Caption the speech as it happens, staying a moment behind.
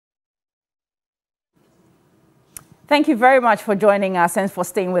Thank you very much for joining us and for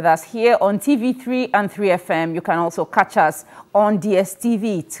staying with us here on TV3 and 3FM. You can also catch us on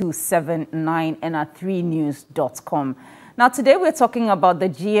DSTV 279 and at 3news.com. Now, today we're talking about the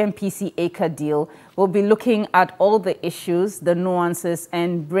GNPC Acre deal. We'll be looking at all the issues, the nuances,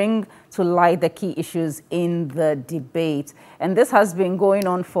 and bring to light the key issues in the debate. And this has been going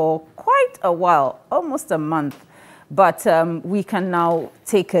on for quite a while, almost a month. But we can now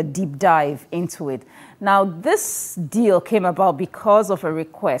take a deep dive into it. Now, this deal came about because of a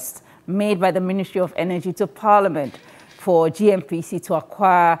request made by the Ministry of Energy to Parliament for GNPC to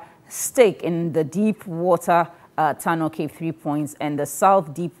acquire stake in the deep water tunnel Cape Three Points and the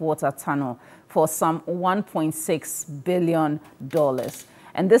South Deep Water Tunnel for some $1.6 billion.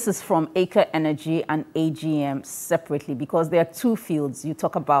 And this is from Aker Energy and AGM separately because there are two fields. You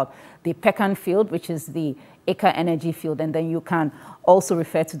talk about the Pecan field, which is the Aker Energy field, and then you can also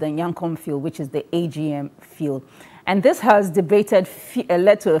refer to the Nyankom field, which is the AGM field. And this has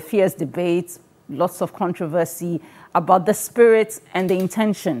led to a fierce debate, lots of controversy about the spirit and the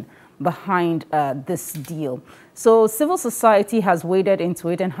intention behind this deal. So civil society has waded into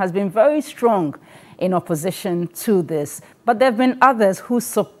it and has been very strong in opposition to this. But there have been others who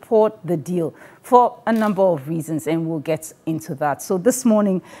support the deal for a number of reasons, and we'll get into that. So this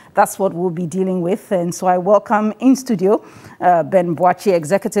morning, that's what we'll be dealing with. And so I welcome in studio Ben Boakye,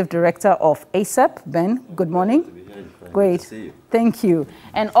 Executive Director of ASEP. Ben, good morning. Great. Thank you.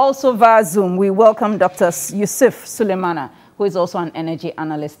 And also via Zoom, we welcome Dr. Yusuf Sulemana, who is also an energy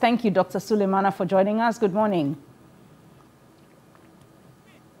analyst. Thank you, Dr. Sulemana, for joining us. Good morning.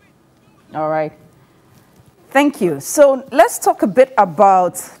 All right. Thank you. So let's talk a bit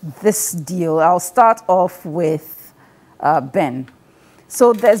about this deal. I'll start off with Ben.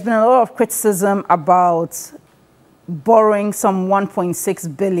 So there's been a lot of criticism about borrowing some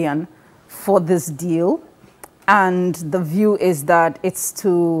 $1.6 billion for this deal. And the view is that it's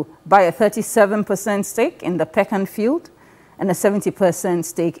to buy a 37% stake in the Pecan field and a 70%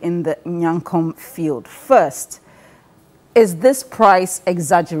 stake in the Nyankom field. First, is this price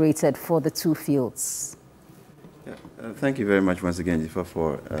exaggerated for the two fields? Thank you very much once again, Jifa,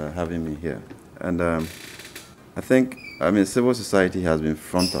 for having me here. And I think, civil society has been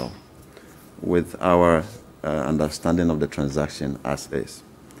frontal with our understanding of the transaction as is.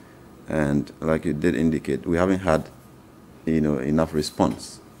 And like you did indicate, we haven't had, enough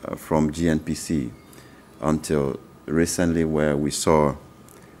response from GNPC until recently, where we saw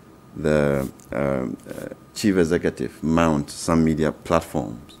the chief executive mount some media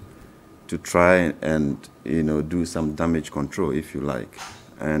platforms to try and do some damage control, if you like.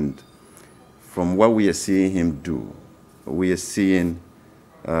 And from what we are seeing him do, we are seeing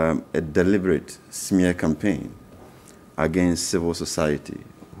a deliberate smear campaign against civil society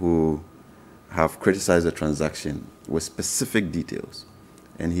who have criticized the transaction with specific details.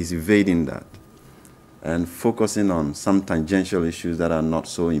 And he's evading that and focusing on some tangential issues that are not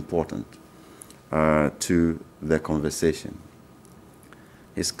so important to the conversation.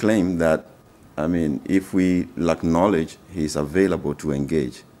 His claim that, if we lack knowledge, he's available to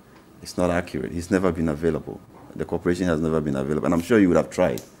engage. It's not accurate. He's never been available. The corporation has never been available. And I'm sure you would have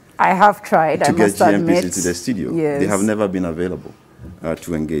tried. I have tried, to get GNPC to the studio. Yes. They have never been available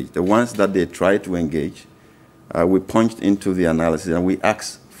to engage. The ones that they tried to engage, we punched into the analysis and we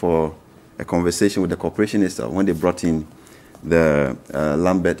asked for a conversation with the corporation itself when they brought in the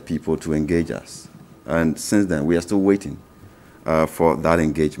Lambert people to engage us. And since then, we are still waiting for that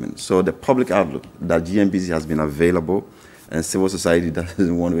engagement. So the public outlook that GNPC has been available and civil society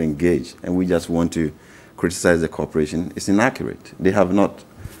doesn't want to engage and we just want to criticize the corporation is inaccurate. They have not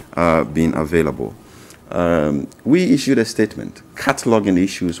been available. We issued a statement cataloging the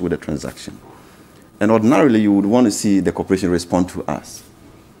issues with the transaction. And ordinarily, you would want to see the corporation respond to us.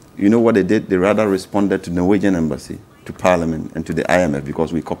 You know what they did? They rather responded to the Norwegian embassy, to Parliament, and to the IMF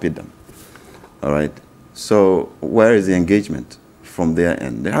because we copied them. All right? So where is the engagement from their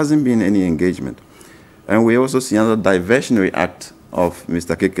end? There hasn't been any engagement. And we also see another diversionary act of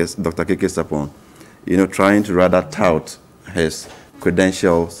Dr. Keke Sarpong, trying to rather tout his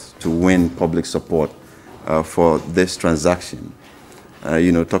credentials to win public support for this transaction.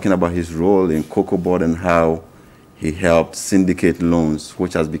 Talking about his role in Cocoa Board and how he helped syndicate loans,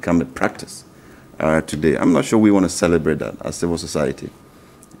 which has become a practice today. I'm not sure we want to celebrate that as civil society.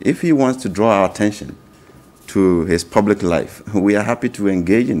 If he wants to draw our attention to his public life, we are happy to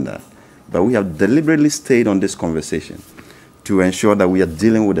engage in that. But we have deliberately stayed on this conversation to ensure that we are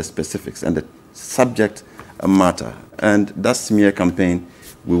dealing with the specifics and the subject matter. And that smear campaign,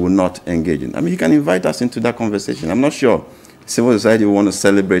 we will not engage in. You can invite us into that conversation. I'm not sure civil society will want to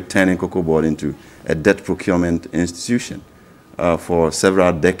celebrate turning Cocoa Board into a debt procurement institution for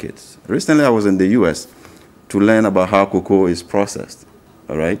several decades. Recently, I was in the U.S. to learn about how cocoa is processed,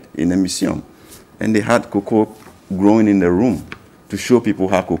 all right, in a museum. And they had cocoa growing in the room to show people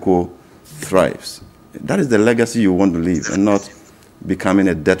how cocoa thrives. That is the legacy you want to leave, and not becoming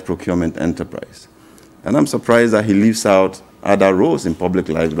a debt procurement enterprise. And I'm surprised that he leaves out other roles in public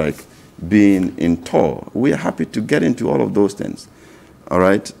life, like being in TOR. We are happy to get into all of those things, all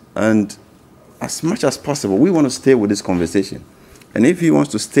right? And as much as possible, we want to stay with this conversation. And if he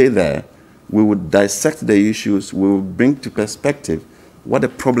wants to stay there, we would dissect the issues, we will bring to perspective what the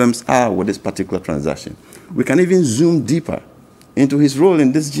problems are with this particular transaction. We can even zoom deeper into his role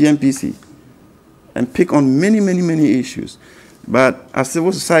in this GNPC and pick on many, many, many issues. But as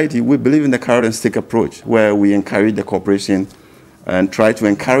civil society, we believe in the carrot and stick approach, where we encourage the corporation and try to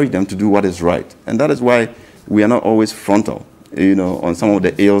encourage them to do what is right. And that is why we are not always frontal, you know, on some of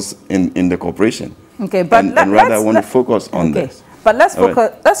the ills in the corporation. Okay, but and rather I want to focus on this. But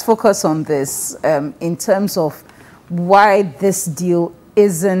let's focus on this in terms of why this deal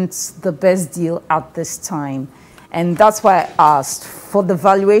isn't the best deal at this time. And that's why I asked for the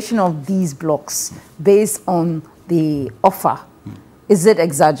valuation of these blocks based on the offer. Is it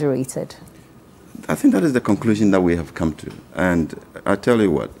exaggerated? I think that is the conclusion that we have come to. And I tell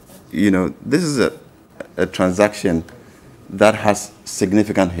you what, you know, this is a transaction that has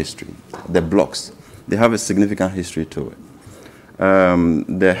significant history. The blocks, they have a significant history to it.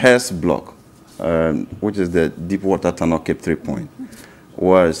 The Hess block, which is the Deepwater Tunnel Cape 3 Point,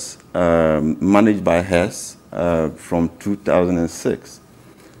 was managed by Hess from 2006,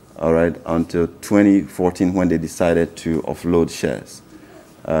 all right, until 2014 when they decided to offload shares.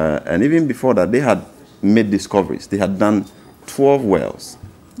 And even before that, they had made discoveries. They had done 12 wells,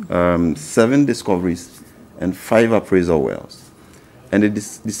 7 discoveries, and 5 appraisal wells. And they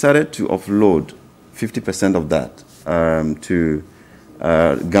decided to offload 50% of that to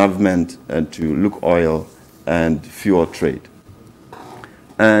government and to Lukoil and fuel trade.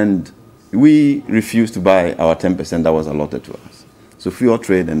 And we refused to buy our 10% that was allotted to us. So fuel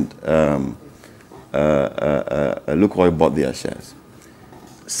trade and Lukoil bought their shares.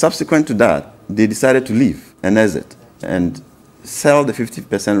 Subsequent to that, they decided to leave and exit and sell the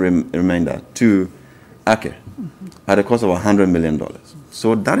 50% remainder to Aker at a cost of $100 million.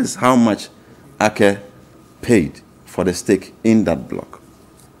 So that is how much Aker paid for the stake in that block.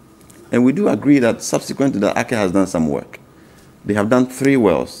 And we do agree that subsequent to that, Aker has done some work. They have done 3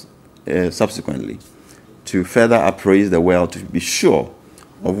 wells subsequently to further appraise the well to be sure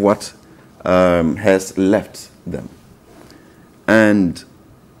of what has left them. And,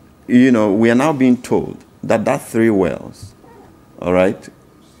 you know, we are now being told that that 3 wells, all right,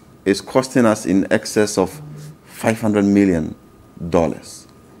 is costing us in excess of $500 million.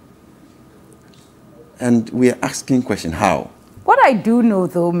 And we are asking question, how? What I do know,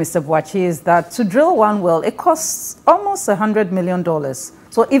 though, Mr. Boakye, is that to drill 1 well, it costs almost $100 million.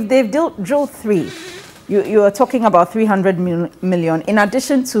 So if they've drilled 3, you are talking about $300 million, in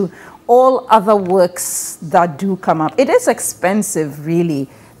addition to all other works that do come up. It is expensive, really,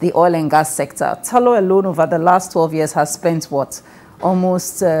 the oil and gas sector. Tullow alone over the last 12 years has spent, what,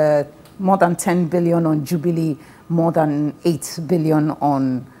 almost more than $10 billion on Jubilee, more than $8 billion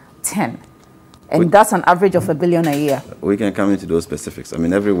on TEN. And that's an average of $1 billion a year. We can come into those specifics. I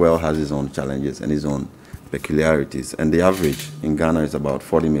mean, every well has its own challenges and its own peculiarities. And the average in Ghana is about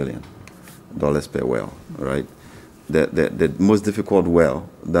 $40 million per well, right? The most difficult well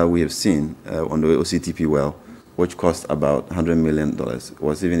that we have seen on the OCTP well, which cost about $100 million,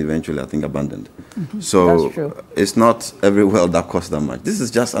 was even eventually, I think, abandoned. So that's true. It's not every well that costs that much. This is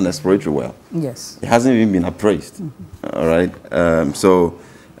just an exploratory well. Yes. It hasn't even been appraised, all right?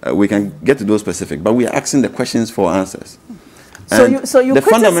 We can get to those specifics, but we are asking the questions for answers. So you the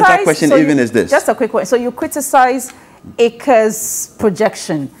fundamental question is this. Just a quick one. So you criticize Aker's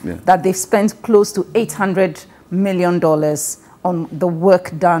projection that they've spent close to $800 million on the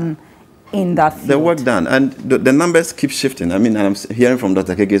work done in that field. The work done. And the numbers keep shifting. I mean, I'm hearing from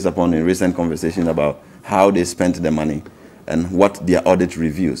Dr. Keke in recent conversation about how they spent the money and what their audit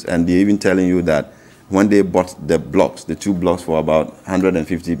reviews. And they're even telling you that when they bought the blocks, the 2 blocks for about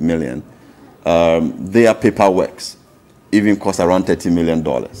 $150 million, their paperworks even cost around $30 million.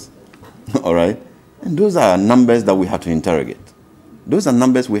 All right? And those are numbers that we have to interrogate. Those are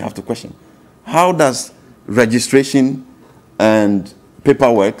numbers we have to question. How does registration and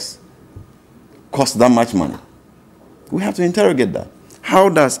paperworks cost that much money? We have to interrogate that. How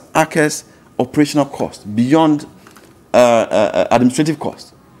does Aker's operational cost beyond administrative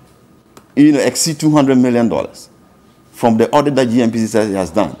cost exceed $200 million from the audit that GNPC says it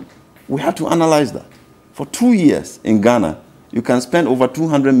has done? We had to analyze that. For 2 years in Ghana, you can spend over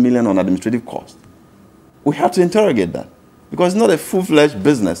 200 million on administrative costs. We have to interrogate that, because it's not a full-fledged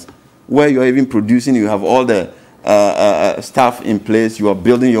business where you're even producing, you have all the staff in place, you are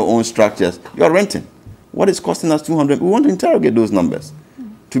building your own structures, you are renting. What is costing us 200? We want to interrogate those numbers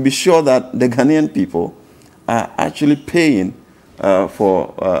to be sure that the Ghanaian people are actually paying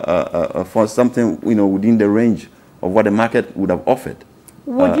for something, within the range of what the market would have offered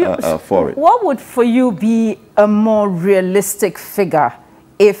for it. What would for you be a more realistic figure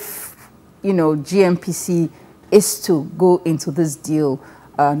if, GNPC is to go into this deal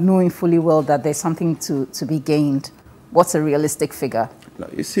knowing fully well that there's something to be gained? What's a realistic figure?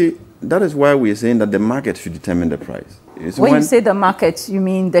 You see, that is why we're saying that the market should determine the price. When you say the market, you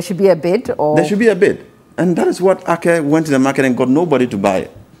mean there should be a bid? Or? There should be a bid. And that is what ACA went to the market and got nobody to buy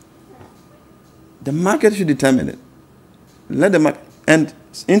it. The market should determine it. Let the market. And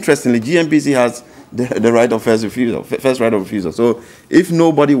interestingly, GNPC has the right of first right of refusal. So if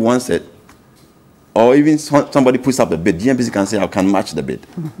nobody wants it, or even somebody puts up a bid, GNPC can say, I can match the bid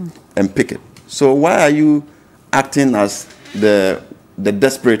and pick it. So why are you acting as the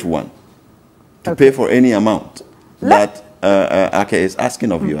desperate one to pay for any amount that ACA is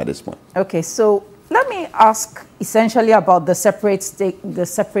asking of you at this point? Okay, so let me ask essentially about the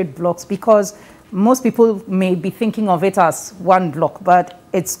separate blocks, because most people may be thinking of it as one block, but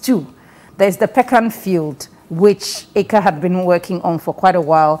it's two. There's the Pecan field, which ACA had been working on for quite a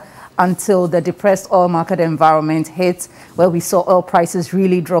while until the depressed oil market environment hit, where we saw oil prices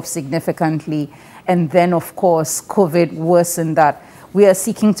really drop significantly. And then, of course, COVID worsened that. We are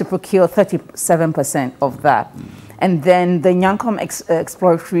seeking to procure 37% of that. And then the Nyankom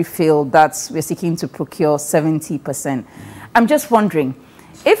exploratory field, we're seeking to procure 70%. I'm just wondering,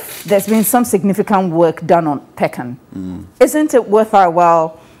 if there's been some significant work done on Pecan, isn't it worth our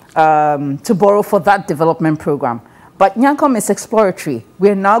while to borrow for that development program? But Nyankom is exploratory.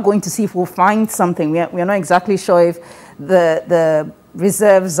 We're now going to see if we'll find something. We're not exactly sure if the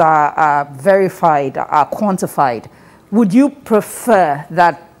reserves are verified, are quantified. Would you prefer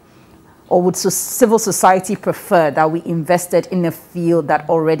that, or would civil society prefer that we invested in a field that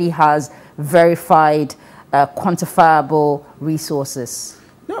already has verified, quantifiable resources?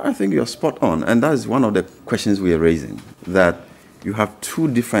 No, I think you're spot on. And that is one of the questions we are raising, that you have two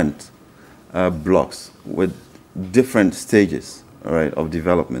different blocks with different stages, all right, of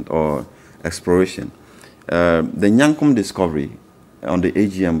development or exploration. The Nyankom discovery on the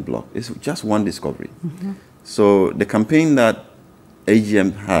AGM block is just one discovery. So the campaign that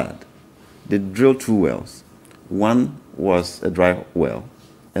AGM had, they drilled 2 wells. One was a dry well,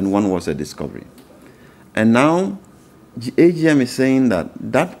 and one was a discovery. And now the AGM is saying that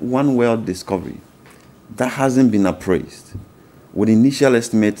that 1 well discovery that hasn't been appraised, with initial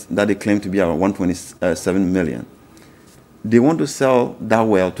estimates that they claim to be around 127 million, they want to sell that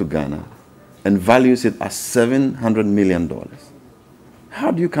well to Ghana and values it at $700 million.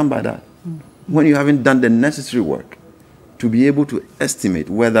 How do you come by that when you haven't done the necessary work to be able to estimate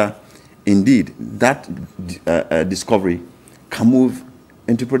whether indeed that discovery can move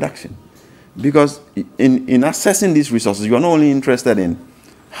into production? Because in assessing these resources, you are not only interested in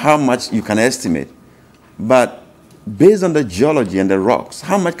how much you can estimate, but based on the geology and the rocks,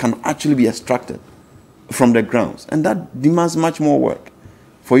 how much can actually be extracted from the grounds. And that demands much more work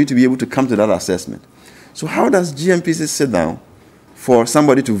for you to be able to come to that assessment. So how does GNPC sit down for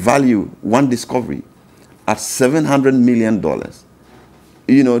somebody to value one discovery at $700 million,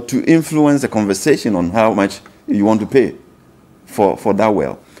 to influence the conversation on how much you want to pay for that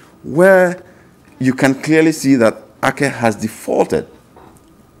well, where you can clearly see that ACA has defaulted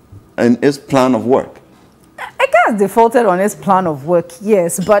in its plan of work? ACA has defaulted on its plan of work,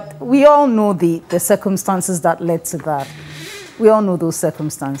 yes, but we all know the circumstances that led to that. We all know those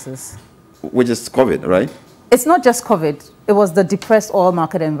circumstances. Which is COVID, right? It's not just COVID. It was the depressed oil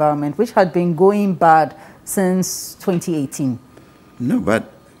market environment, which had been going bad since 2018. No, but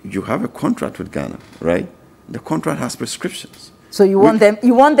you have a contract with Ghana, right? The contract has prescriptions. So you want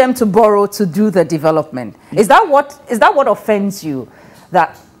them to borrow to do the development. Is that what offends you?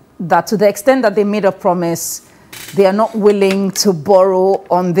 That to the extent that they made a promise, they are not willing to borrow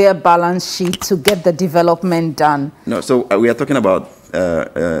on their balance sheet to get the development done? No, so we are talking about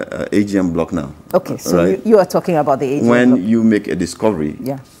AGM block now. Okay, so right? you are talking about the AGM when block. You make a discovery,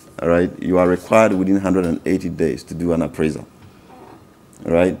 yeah, all right, you are required within 180 days to do an appraisal,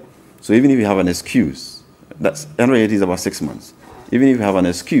 all right? So even if you have an excuse, that's 180 is about 6 months. Even if you have an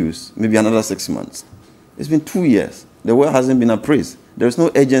excuse, maybe another 6 months. It's been 2 years. The well hasn't been appraised. There's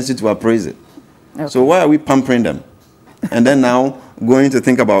no agency to appraise it. Okay. So why are we pampering them? And then now going to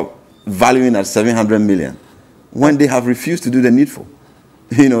think about valuing at 700 million when they have refused to do the needful.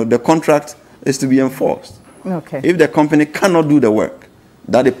 You know, the contract is to be enforced. Okay. If the company cannot do the work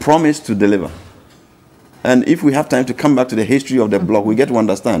that they promised to deliver, and if we have time to come back to the history of the block, we get to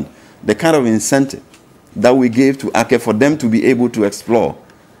understand the kind of incentive that we gave to ACE for them to be able to explore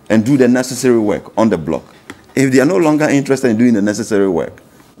and do the necessary work on the block. If they are no longer interested in doing the necessary work,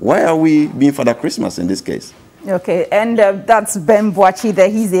 why are we being Father Christmas in this case? Okay, and that's Ben Boakye there.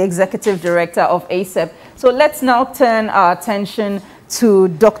 He's the executive director of ASEP. So let's now turn our attention to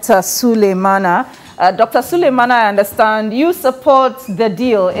Dr. Sulemana. Dr. Sulemana, I understand you support the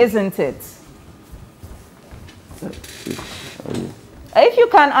deal, isn't it? If you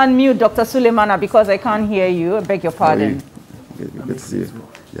can unmute Dr. Sulemana, because I can't hear you, I beg your pardon. Good to see you.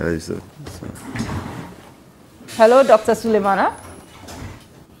 Yeah, sir. Hello, Dr. Sulemana.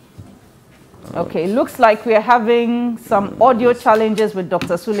 Okay, looks like we are having some audio challenges with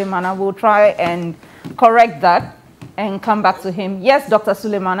Dr. Sulemana. We'll try and correct that and come back to him. Yes, Dr.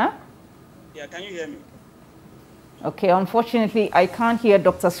 Sulemana? Yeah, can you hear me? Okay, unfortunately, I can't hear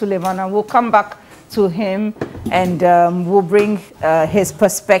Dr. Sulemana. We'll come back to him and we'll bring his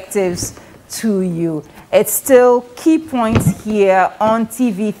perspectives to you. It's still Key Points here on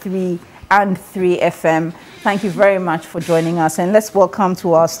TV3 and 3FM. Thank you very much for joining us. And let's welcome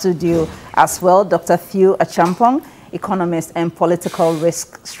to our studio as well, Dr. Theo Acheampong, economist and political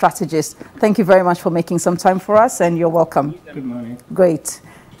risk strategist. Thank you very much for making some time for us, and you're welcome. Good morning. Great.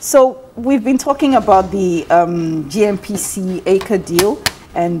 So we've been talking about the GNPC ACRE deal,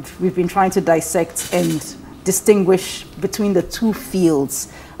 and we've been trying to dissect and distinguish between the two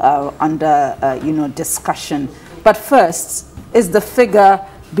fields under discussion. But first, is the figure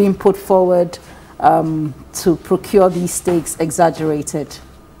being put forward to procure these stakes exaggerated?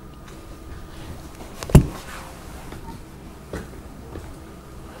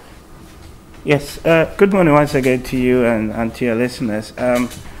 Yes, good morning once again to you and to your listeners.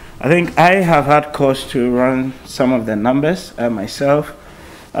 I think I have had cause to run some of the numbers myself.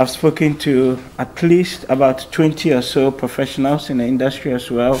 I've spoken to at least about 20 or so professionals in the industry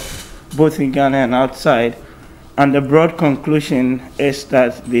as well, both in Ghana and outside. And the broad conclusion is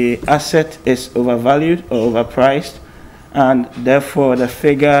that the asset is overvalued or overpriced, and therefore the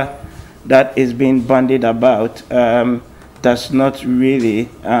figure that is being bandied about does not really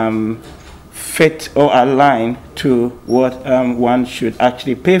fit or align to what one should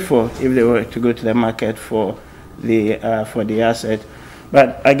actually pay for if they were to go to the market for the asset.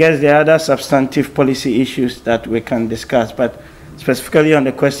 But I guess there are other substantive policy issues that we can discuss. But specifically on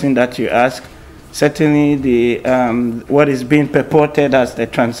the question that you asked, certainly the what is being purported as the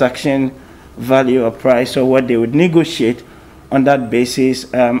transaction value or price, or what they would negotiate on that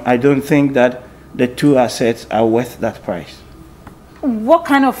basis, I don't think that the two assets are worth that price. What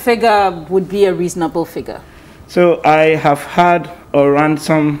kind of figure would be a reasonable figure? So I have had or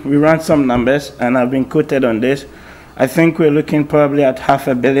we ran some numbers, and I've been quoted on this. I think we're looking probably at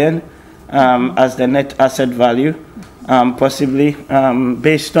 $500 million as the net asset value, possibly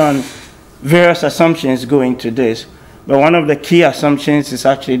based on various assumptions going to this. But one of the key assumptions is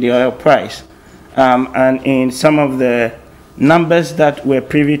actually the oil price. And in some of the numbers that we're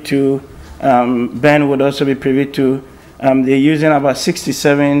privy to, Ben would also be privy to, they're using about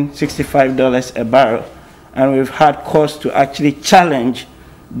 $65 a barrel. And we've had cause to actually challenge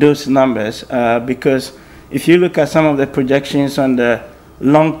those numbers because if you look at some of the projections on the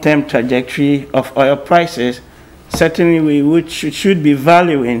long-term trajectory of oil prices, certainly we should be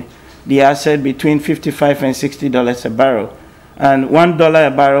valuing the asset between $55 and $60 a barrel. And $1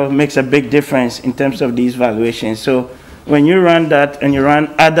 a barrel makes a big difference in terms of these valuations. So when you run that and you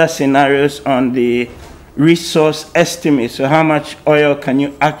run other scenarios on the resource estimate, so how much oil can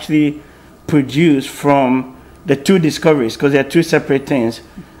you actually produce from the two discoveries, because they're two separate things,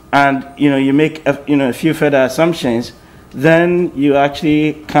 and you make a few further assumptions, then you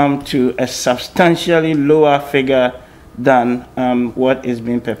actually come to a substantially lower figure than what is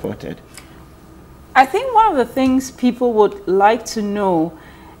being purported. I think one of the things people would like to know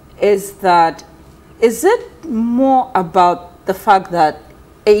is that, is it more about the fact that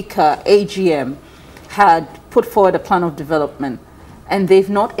AGM had put forward a plan of development and they've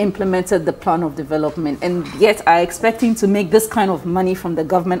not implemented the plan of development, and yet are expecting to make this kind of money from the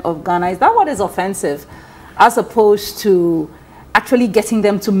government of Ghana? Is that what is offensive, as opposed to actually getting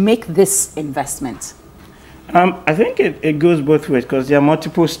them to make this investment? I think it goes both ways, because there are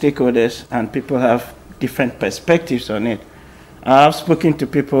multiple stakeholders and people have different perspectives on it. I've spoken to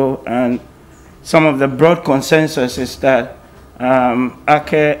people, and some of the broad consensus is that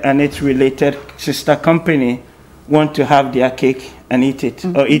ACRE and its related sister company want to have their cake and eat it,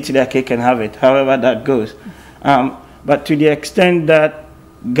 or eat their cake and have it, however that goes. But to the extent that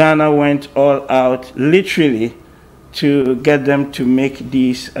Ghana went all out, literally, to get them to make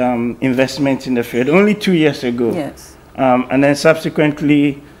these investments in the field, only 2 years ago. Yes. And then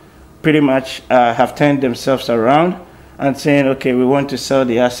subsequently, pretty much have turned themselves around and saying, okay, we want to sell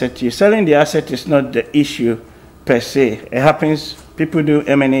the asset to you. Selling the asset is not the issue per se. It happens, people do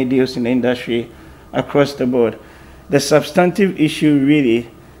M&A deals in the industry across the board. The substantive issue really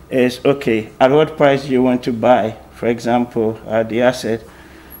is, okay, at what price do you want to buy, for example, the asset?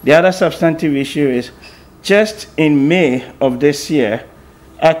 The other substantive issue is, just in May of this year,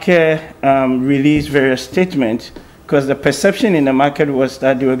 Aker released various statements because the perception in the market was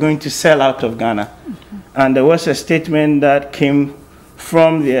that they were going to sell out of Ghana. And there was a statement that came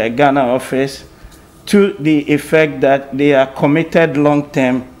from the Ghana office to the effect that they are committed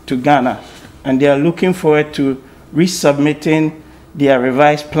long-term to Ghana, and they are looking forward to resubmitting their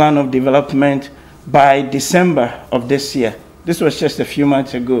revised plan of development by December of this year. This was just a few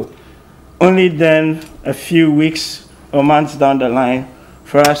months ago. Only then, a few weeks or months down the line,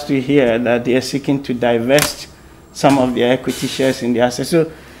 for us to hear that they are seeking to divest some of their equity shares in the asset.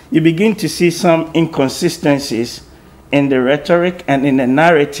 So you begin to see some inconsistencies in the rhetoric and in the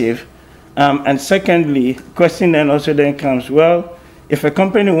narrative. And secondly, question then also then comes, well, if a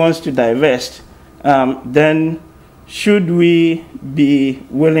company wants to divest, then should we be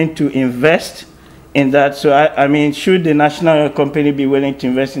willing to invest in that? So I mean, should the national company be willing to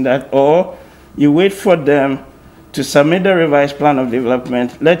invest in that? Or you wait for them to submit the revised plan of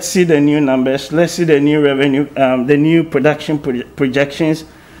development. Let's see the new numbers. Let's see the new revenue, the new production projections.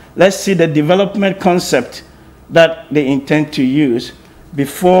 Let's see the development concept that they intend to use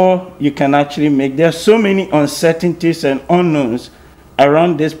before you can actually make. There are so many uncertainties and unknowns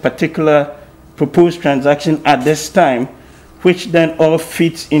around this particular proposed transaction at this time, which then all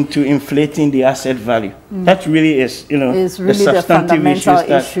fits into inflating the asset value. That really is, you know, is really the substantive issues that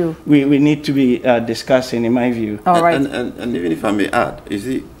issue we need to be discussing, in my view. All right. And even if I may add, you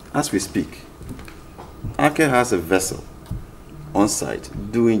see, as we speak, Aker has a vessel on site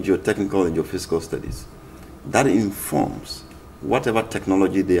doing geotechnical and geophysical studies that informs whatever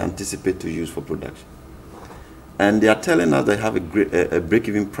technology they anticipate to use for production. And they are telling us they have a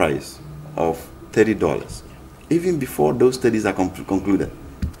break-even price of $30. Even before those studies are concluded.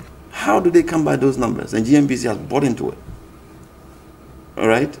 How do they come by those numbers? And GNPC has bought into it. All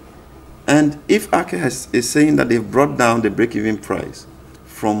right? And if Aker is saying that they've brought down the break-even price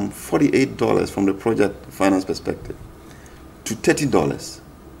from $48 from the project finance perspective to $30,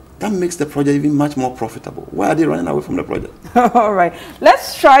 that makes the project even much more profitable. Why are they running away from the project? All right.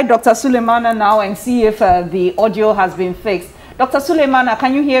 Let's try Dr. Sulemana now and see if the audio has been fixed. Dr. Sulemana,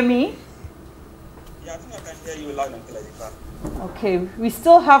 can you hear me? Yeah, I think I can hear you loud and clear. Okay, we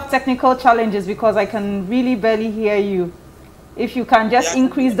still have technical challenges because I can really barely hear you. If you can just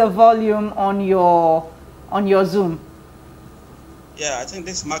increase the volume on your Zoom. Yeah, I think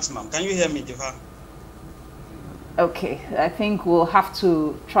this is maximum. Can you hear me, Diva? Okay, I think we'll have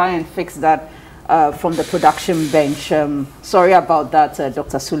to try and fix that from the production bench. Sorry about that,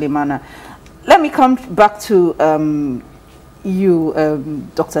 Dr. Sulemana. Let me come back to you,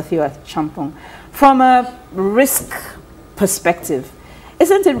 Dr. Theo Acheampong. From a risk perspective,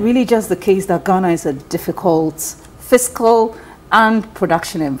 isn't it really just the case that Ghana is a difficult fiscal and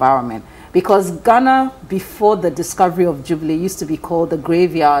production environment? Because Ghana, before the discovery of Jubilee, used to be called the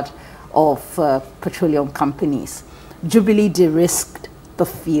graveyard of petroleum companies. Jubilee de-risked the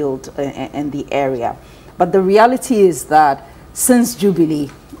field and the area. But the reality is that since Jubilee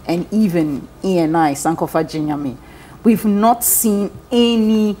and even ENI, Sankofa Gyenyame, we've not seen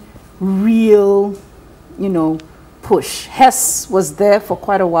any real, push. Hess was there for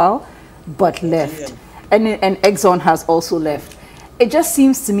quite a while, but left. And Exxon has also left. It just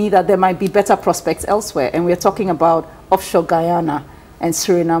seems to me that there might be better prospects elsewhere. And we're talking about offshore Guyana and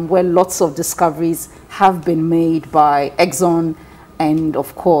Suriname, where lots of discoveries have been made by Exxon and,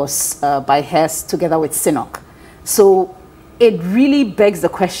 of course, by Hess together with CNOOC. So it really begs the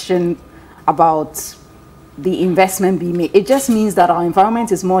question about the investment being made. It just means that our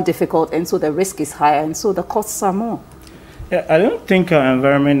environment is more difficult, and so the risk is higher, and so the costs are more. Yeah, I don't think our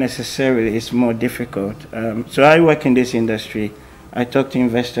environment necessarily is more difficult. So I work in this industry. I talk to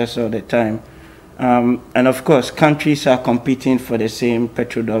investors all the time. And of course, countries are competing for the same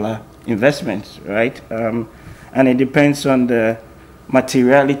petrodollar investments, right? And it depends on the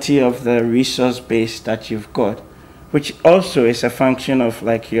materiality of the resource base that you've got, which also is a function of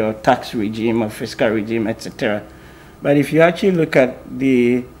like your tax regime or fiscal regime, etc. But if you actually look at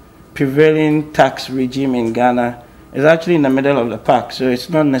the prevailing tax regime in Ghana, is actually in the middle of the pack. So it's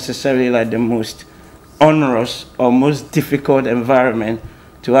not necessarily like the most onerous or most difficult environment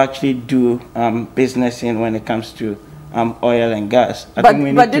to actually do business in when it comes to oil and gas.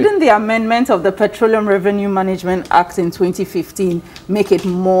 But didn't the amendment of the Petroleum Revenue Management Act in 2015 make it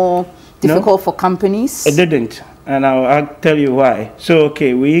more difficult for companies? It didn't, and I'll tell you why. So,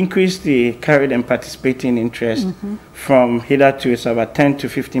 okay, we increased the carried and participating interest from hitherto it's about 10 to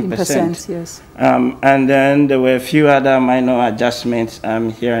 15%. Yes. And then there were a few other minor adjustments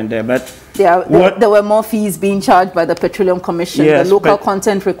here and there, but there were more fees being charged by the Petroleum Commission. Yes, the local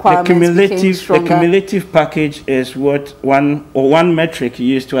content requirements became stronger. The cumulative package is what one metric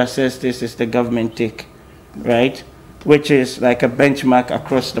used to assess this is the government take, right? Which is like a benchmark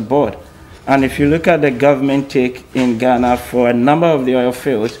across the board. And if you look at the government take in Ghana for a number of the oil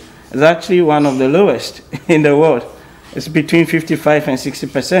fields, it's actually one of the lowest in the world. It's between 55 and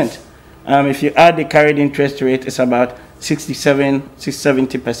 60%. If you add the carried interest rate, it's about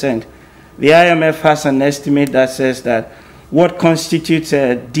 70%. The IMF has an estimate that says that what constitutes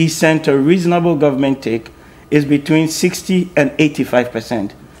a decent or reasonable government take is between 60 and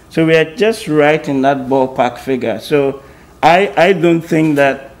 85%. So we are just right in that ballpark figure. So I don't think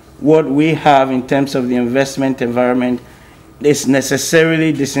that what we have in terms of the investment environment is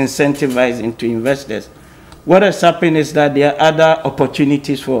necessarily disincentivizing to investors. What has happened is that there are other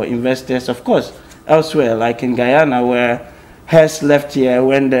opportunities for investors, of course, elsewhere, like in Guyana, where Hess left here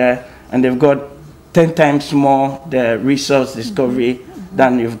and they've got 10 times more the resource discovery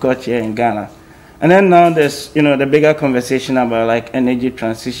than you've got here in Ghana. And then now there's, the bigger conversation about like energy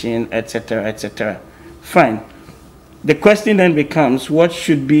transition, etc., etc. Fine. The question then becomes, what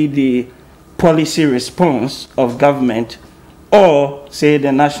should be the policy response of government or, say,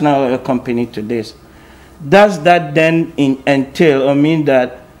 the national oil company to this? Does that then entail or mean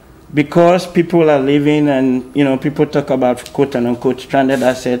that because people are leaving and, people talk about quote-unquote stranded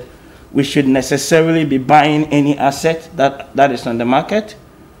asset, we should necessarily be buying any asset that is on the market?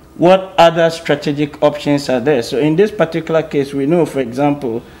 What other strategic options are there? So in this particular case, we know, for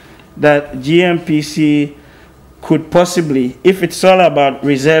example, that GNPC could possibly, if it's all about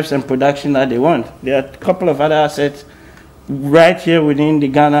reserves and production that they want, there are a couple of other assets right here within the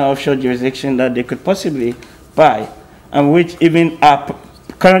Ghana offshore jurisdiction that they could possibly buy, and which even are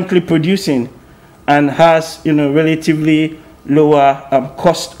currently producing and has, relatively lower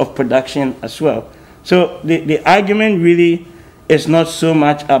cost of production as well. So the argument really is not so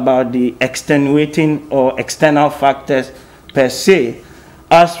much about the extenuating or external factors per se,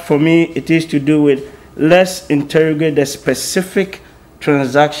 as for me it is to do with let's interrogate the specific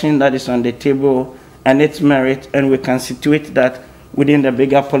transaction that is on the table and its merit, and we can situate that within the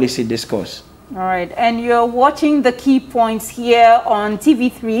bigger policy discourse. All right, and you're watching The Key Points here on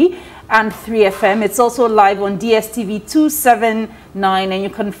TV3 and 3FM. It's also live on DSTV 279, and you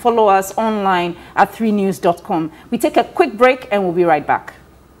can follow us online at 3news.com. We take a quick break and we'll be right back.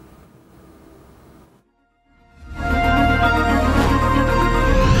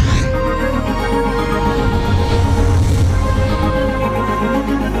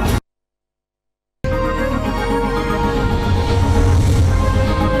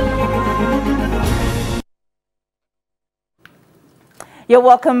 You're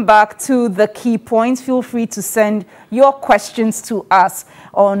welcome back to The Key Points. Feel free to send your questions to us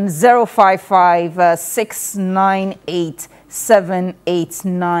on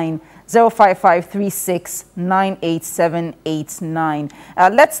 055-698-789, 055-3698-789.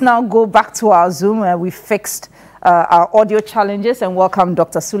 Let's now go back to our Zoom. We fixed our audio challenges, and welcome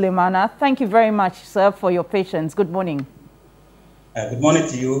Dr. Sulemana. Thank you very much, sir, for your patience. Good morning. Good morning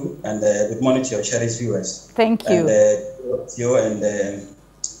to you, and good morning to your cherished viewers. Thank you. And Theo and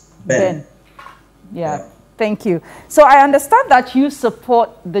Ben. Yeah, thank you. So I understand that you support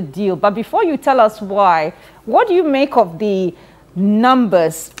the deal, but before you tell us why, what do you make of the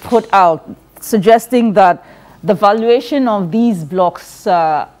numbers put out suggesting that the valuation of these blocks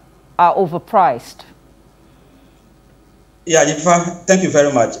are overpriced? Yeah, thank you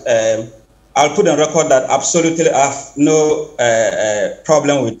very much. I'll put on record that absolutely I have no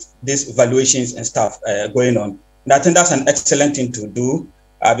problem with these valuations and stuff going on. And I think that's an excellent thing to do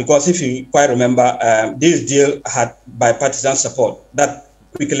because if you quite remember, this deal had bipartisan support that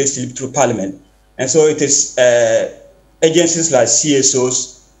quickly slipped through Parliament. And so it is agencies like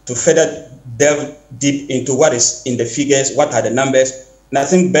CSOs to further delve deep into what is in the figures, what are the numbers. And I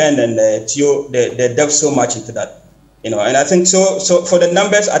think Ben and Theo, they delve so much into that. And I think so for the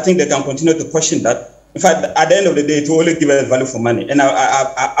numbers, I think they can continue to question that. In fact, at the end of the day, it will only give us value for money. And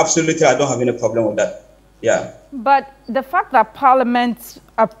I absolutely, I don't have any problem with that. Yeah. But the fact that Parliament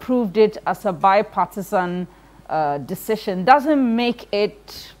approved it as a bipartisan decision doesn't make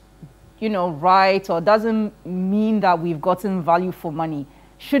it, right, or doesn't mean that we've gotten value for money.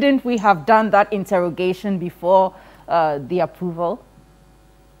 Shouldn't we have done that interrogation before the approval?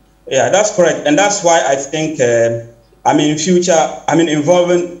 Yeah, that's correct. And that's why I think, in future,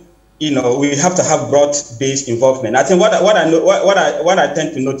 involving, we have to have broad-based involvement. I think what I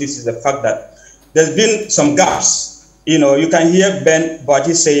tend to notice is the fact that there's been some gaps. You can hear Ben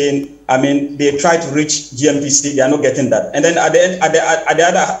Bwadji saying, they try to reach GNPC, they are not getting that. And then on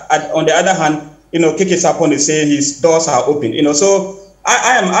the other hand, Keke Sarpong is saying his doors are open. So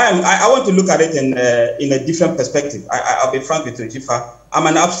I want to look at it in a different perspective. I'll be frank with you, Jifa. I'm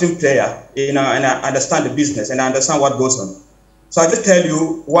an upstream player, and I understand the business and I understand what goes on. So I just tell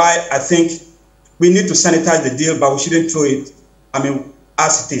you why I think we need to sanitize the deal, but we shouldn't throw it,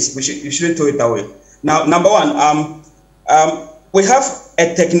 as it is. We shouldn't throw it away. Now, number one, we have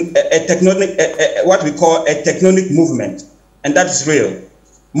what we call a tectonic movement, and that is real.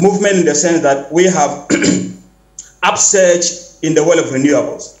 Movement in the sense that we have upsurge in the world of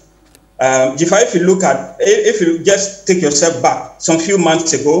renewables. If you just take yourself back some few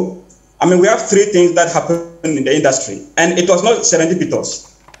months ago, we have three things that happened in the industry, and it was not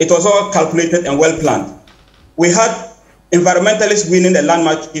serendipitous. It was all calculated and well planned. We had environmentalists winning the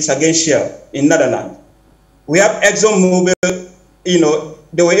landmark case against Shell in Netherlands. We have ExxonMobil,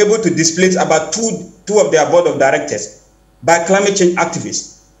 they were able to displace about two of their board of directors by climate change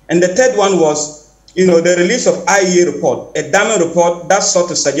activists. And the third one was, the release of IEA report, a damning report that sought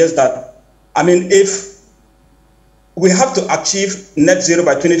to suggest that, if we have to achieve net zero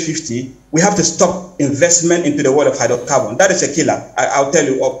by 2050, we have to stop investment into the world of hydrocarbon. That is a killer, I'll tell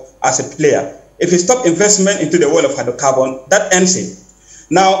you as a player. If we stop investment into the world of hydrocarbon, that ends it.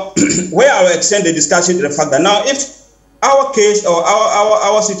 Now, where I will extend the discussion to the fact that now, if our case or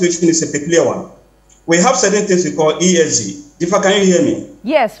our situation is a peculiar one, we have certain things we call ESG. Jifa, can you hear me?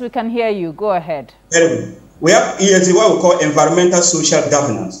 Yes, we can hear you. Go ahead. Very good. We have ESG, what we call environmental social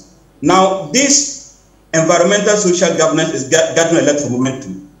governance. Now, this environmental social governance is getting a lot of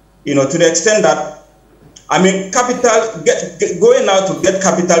momentum. To the extent that, capital, going out to get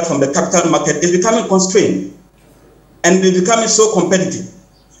capital from the capital market is becoming constrained, and it's becoming so competitive.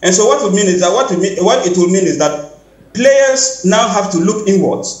 And so what it will mean is that players now have to look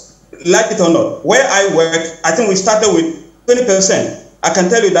inwards, like it or not. Where I work, I think we started with 20%. I can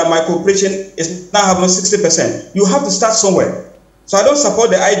tell you that my corporation is now having 60%. You have to start somewhere. So I don't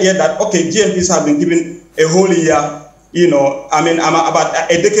support the idea that, okay, GNPs have been given a whole year, about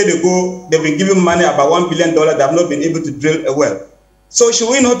a decade ago, they've been giving money about $1 billion, they have not been able to drill a well. So should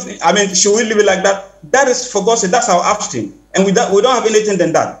we not, should we leave it like that? That is, for God's sake, that's our upstream. And we don't have anything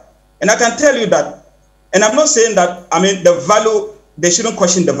than that. And I can tell you that, and I'm not saying that, the value, they shouldn't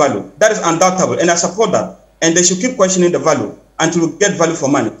question the value. That is undoubtable, and I support that. And they should keep questioning the value until we get value for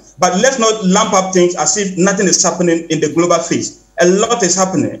money. But let's not lump up things as if nothing is happening in the global phase. A lot is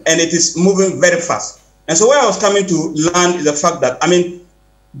happening, and it is moving very fast. And so where I was coming to land is the fact that,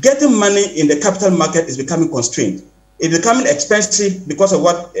 getting money in the capital market is becoming constrained. It's becoming expensive because of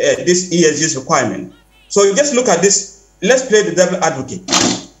what this ESG's requirement. So you just look at this, let's play the devil advocate.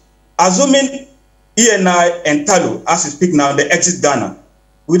 Assuming ENI and Tullow, as we speak now, they exit Ghana,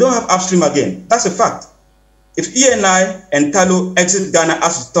 we don't have upstream again. That's a fact. If ENI and Tullow exit Ghana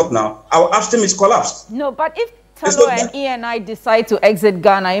as we stop now, our upstream is collapsed. No, but if Tullow and ENI decide to exit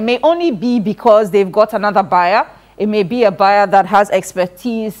Ghana, it may only be because they've got another buyer. It may be a buyer that has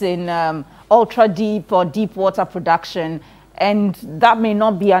expertise in ultra deep or deep water production, and that may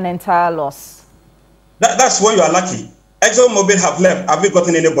not be an entire loss. That's where you are lucky. ExxonMobil have left. Have we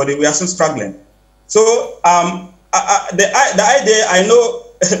gotten anybody? We are still struggling. So the idea, I know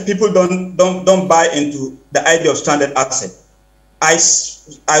people don't buy into the idea of stranded asset. I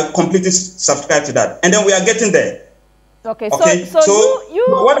completely subscribe to that, and then we are getting there. Okay. So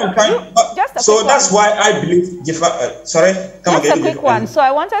what I'm trying. So that's why I believe. Sorry, come again. Just a quick one. So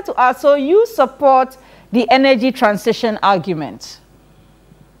I wanted to ask. So you support the energy transition argument?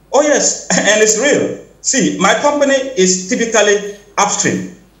 Oh yes, and it's real. See, my company is typically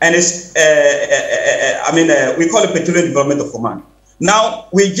upstream, and it's we call it petroleum development of Oman. Now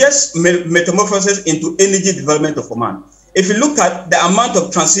we just metamorphosis into energy development of Oman. If you look at the amount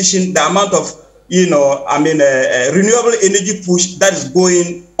of transition, the amount of renewable energy push that is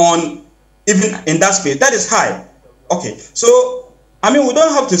going on, even in that space, that is high. Okay, so we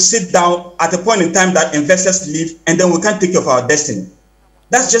don't have to sit down at a point in time that investors leave and then we can't take care of our destiny.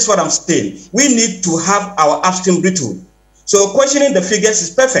 That's just what I'm saying. We need to have our upstream retool. So questioning the figures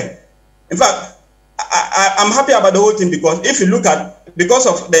is perfect. In fact, I'm happy about the whole thing, because if you look at, because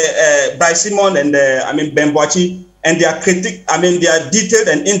of the Bryce Simon and Ben Boakye and their critique, their detailed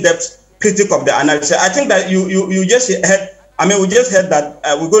and in-depth critique of the analysis, I think that you just heard, we just heard that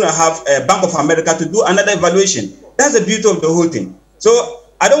we're going to have Bank of America to do another evaluation. That's the beauty of the whole thing. So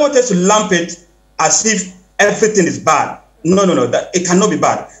I don't want us to lump it as if everything is bad. No, that it cannot be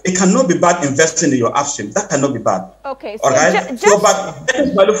bad. It cannot be bad investing in your upstream. That cannot be bad. Okay. So all right. But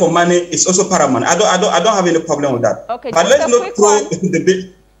getting value for money is also paramount. I don't have any problem with that. Okay. But let's not throw the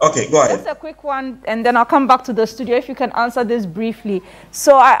big. Okay, go ahead. Just a quick one, and then I'll come back to the studio if you can answer this briefly.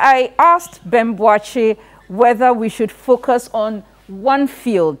 So I asked Ben Boakye whether we should focus on one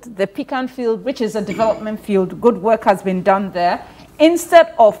field, the Pecan field, which is a development field. Good work has been done there,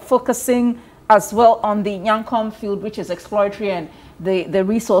 instead of focusing as well on the Nyankom field, which is exploratory and the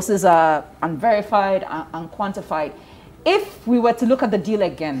resources are unverified and quantified. If we were to look at the deal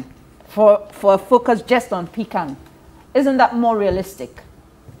again for a focus just on Pecan, isn't that more realistic?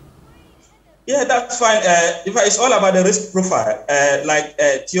 Yeah, that's fine. It's all about the risk profile, like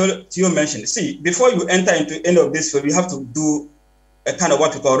Theo mentioned. See, before you enter into any of this field, you have to do a kind of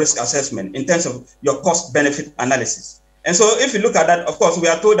what we call risk assessment in terms of your cost-benefit analysis. And so if you look at that, of course, we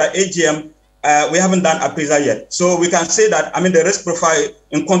are told that AGM, we haven't done appraisal yet. So we can say that, the risk profile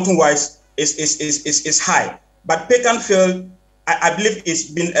in quantum-wise is high. But Pecan field, I believe it's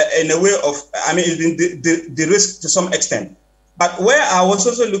been in a way of, it's been the risk to some extent. But where I was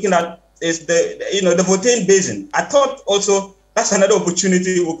also looking at is the Votane Basin. I thought also that's another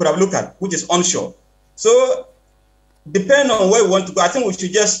opportunity we could have looked at, which is onshore. So depending on where we want to go, I think we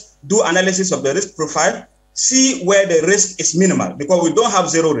should just do analysis of the risk profile, see where the risk is minimal, because we don't have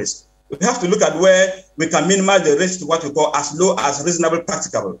zero risk. We have to look at where we can minimize the risk to what we call as low as reasonable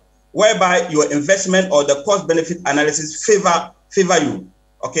practicable, whereby your investment or the cost-benefit analysis favor you.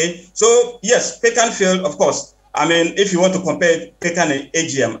 Okay, so yes, Pecan field, of course. If you want to compare Pecan and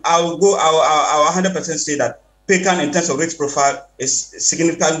AGM, I'll 100% say that Pecan in terms of risk profile is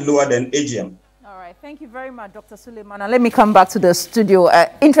significantly lower than AGM. All right, thank you very much, Dr. Suleiman. And let me come back to the studio.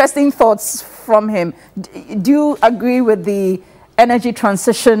 Interesting thoughts from him. Do you agree with the energy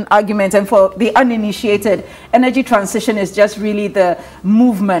transition argument? And for the uninitiated, energy transition is just really the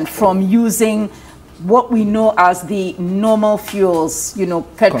movement from using what we know as the normal fuels,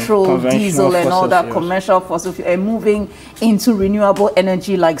 petrol, diesel, and all that, commercial fossil fuel, and moving into renewable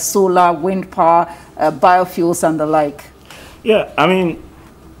energy like solar, wind power, biofuels, and the like. Yeah,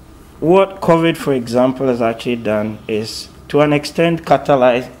 what COVID, for example, has actually done is, to an extent,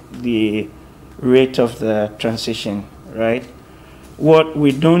 catalyze the rate of the transition, right? What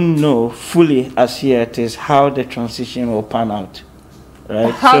we don't know fully as yet is how the transition will pan out.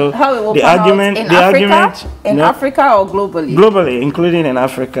 Right. How it will pan out in Africa or globally? Globally, including in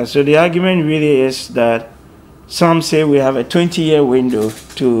Africa. So the argument really is that some say we have a 20-year window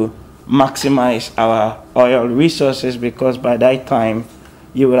to maximize our oil resources, because by that time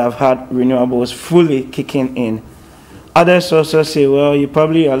you will have had renewables fully kicking in. Others also say, well, you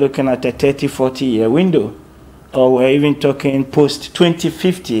probably are looking at a 30-40-year window, or we're even talking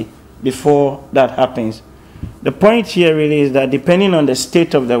post-2050 before that happens. The point here really is that depending on the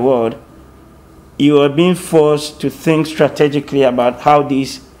state of the world, you are being forced to think strategically about how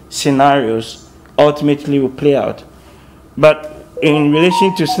these scenarios ultimately will play out. But in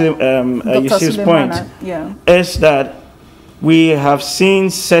relation to Yusuf's point, is that we have seen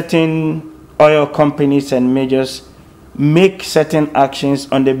certain oil companies and majors make certain actions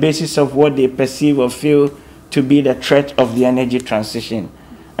on the basis of what they perceive or feel to be the threat of the energy transition.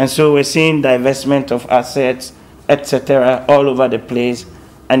 And so we're seeing divestment of assets, etc., all over the place,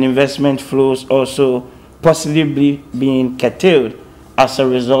 and investment flows also possibly being curtailed as a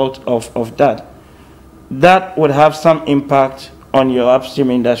result of that. That would have some impact on your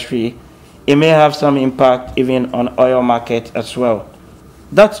upstream industry. It may have some impact even on oil market as well.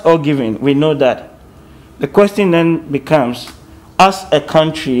 That's all given. We know that. The question then becomes, as a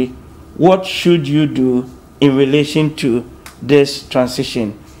country, what should you do in relation to this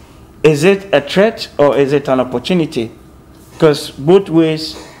transition? Is it a threat or is it an opportunity? Because both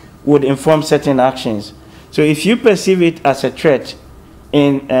ways would inform certain actions. So if you perceive it as a threat,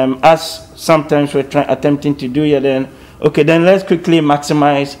 as sometimes we're attempting to do here, then let's quickly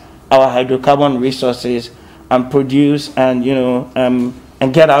maximize our hydrocarbon resources and produce and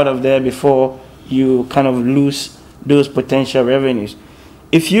get out of there before you kind of lose those potential revenues.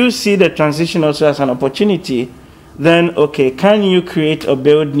 If you see the transition also as an opportunity, then can you create or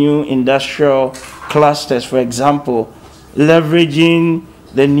build new industrial clusters, for example, leveraging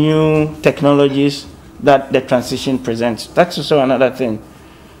the new technologies that the transition presents? That's also another thing.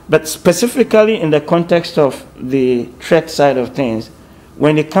 But specifically in the context of the threat side of things,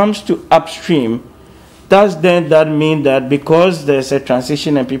 when it comes to upstream, does then that mean that because there's a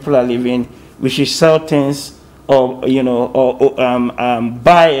transition and people are leaving, we should sell things or, you know, or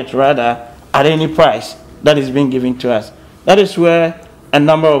buy it rather at any price that is being given to us? That is where a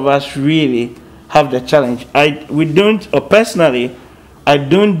number of us really have the challenge. Personally, I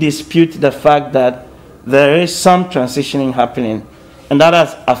don't dispute the fact that there is some transitioning happening, and that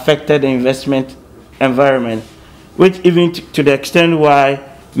has affected the investment environment, which even to the extent why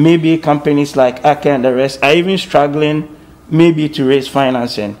maybe companies like Aker and the rest are even struggling maybe to raise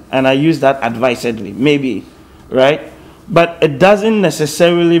financing, and I use that advisedly, maybe, right? But it doesn't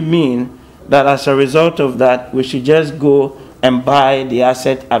necessarily mean that as a result of that, we should just go and buy the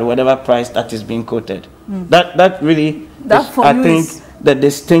asset at whatever price that is being quoted. That really, I think, the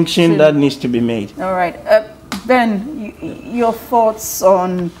distinction that needs to be made. All right. Ben, your thoughts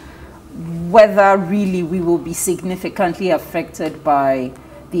on whether really we will be significantly affected by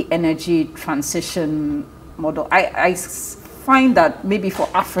the energy transition model. I find that maybe for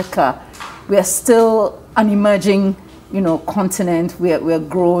Africa, we are still an emerging, continent. We're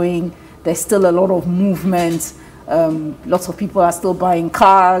growing. There's still a lot of movement. Lots of people are still buying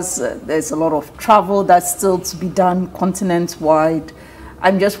cars. There's a lot of travel that's still to be done continent-wide.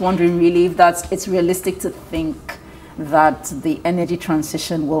 I'm just wondering really if it's realistic to think that the energy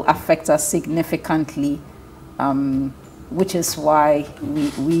transition will affect us significantly, which is why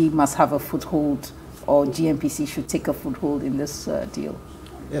we must have a foothold, or GNPC should take a foothold in this deal.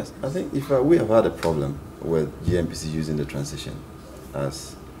 Yes, I think if we have had a problem with GNPC using the transition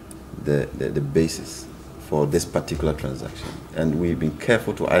as the basis for this particular transaction, and we've been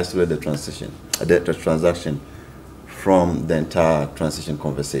careful to isolate the transaction from the entire transition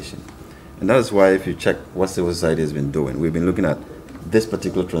conversation. And that is why if you check what civil society has been doing, we've been looking at this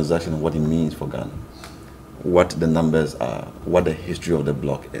particular transaction and what it means for Ghana, what the numbers are, what the history of the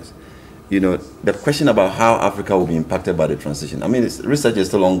bloc is. The question about how Africa will be impacted by the transition, research is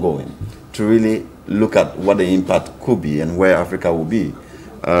still ongoing to really look at what the impact could be and where Africa will be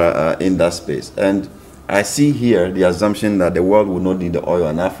in that space. And I see here the assumption that the world will not need the oil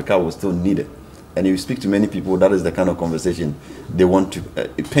and Africa will still need it. And if you speak to many people, that is the kind of conversation they want to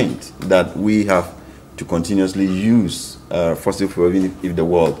paint, that we have to continuously use fossil fuel even if the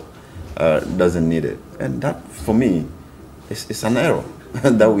world doesn't need it. And that, for me, is an error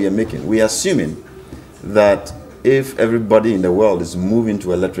that we are making. We are assuming that if everybody in the world is moving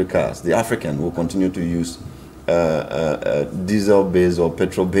to electric cars, the African will continue to use diesel-based or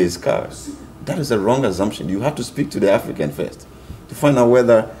petrol-based cars. That is a wrong assumption. You have to speak to the African first to find out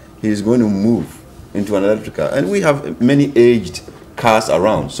whether he is going to move into an electric car. And we have many aged cars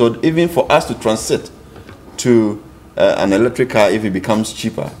around. So even for us to transit to an electric car, if it becomes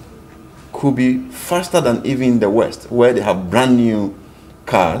cheaper, could be faster than even the West, where they have brand new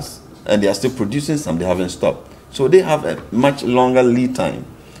cars and they are still producing some, they haven't stopped. So they have a much longer lead time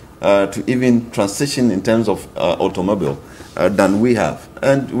to even transition in terms of automobile than we have.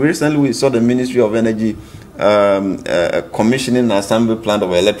 And recently we saw the Ministry of Energy commissioning an assembly plant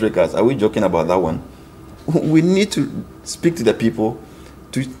of electric cars. Are we joking about that one? We need to speak to the people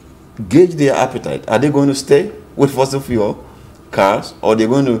to gauge their appetite. Are they going to stay with fossil fuel cars, or are they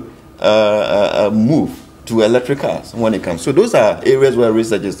going to move to electric cars when it comes? So those are areas where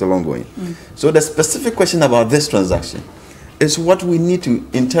research is still ongoing. So the specific question about this transaction is what we need to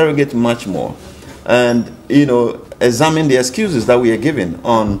interrogate much more, and examine the excuses that we are given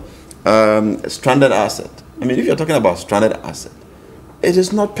on stranded asset. If you're talking about stranded asset, it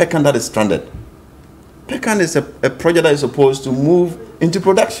is not Pecan that is stranded. Pecan is a project that is supposed to move into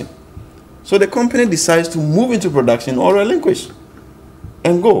production. So the company decides to move into production or relinquish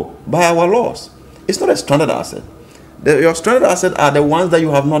and go by our laws. It's not a stranded asset. Your stranded assets are the ones that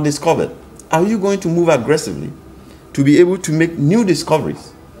you have not discovered. Are you going to move aggressively to be able to make new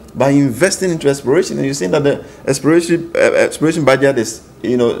discoveries by investing into exploration? And you're saying that the exploration budget is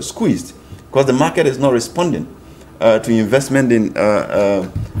squeezed because the market is not responding to investment in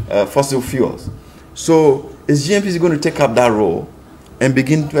fossil fuels. So is GNPC going to take up that role and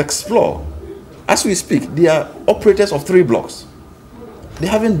begin to explore? As we speak, they are operators of 3 blocks. They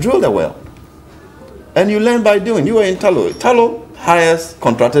haven't drilled a well. And you learn by doing. You are in Tullow. Tullow hires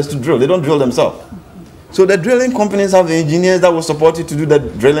contractors to drill. They don't drill themselves. So the drilling companies have the engineers that will support you to do the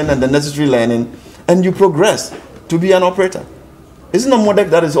drilling and the necessary learning, and you progress to be an operator. Isn't it Modec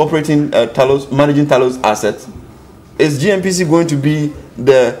that is operating managing Tullow's assets? Is GNPC going to be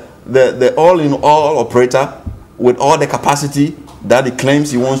the all-in-all operator with all the capacity that he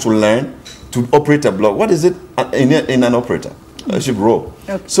claims he wants to learn to operate a block? What is it in an operator? should grow.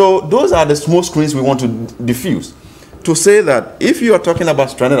 Okay. So those are the small screens we want to diffuse. To say that if you are talking about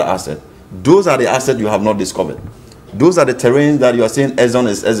stranded asset, those are the assets you have not discovered. Those are the terrains that you are saying Exxon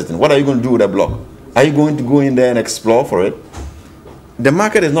is hesitant. What are you going to do with a block? Are you going to go in there and explore for it? The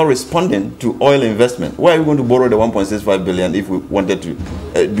market is not responding to oil investment. Why are we going to borrow the 1.65 billion if we wanted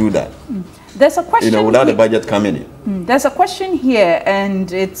to do that? There's a question without the budget coming in. There's a question here,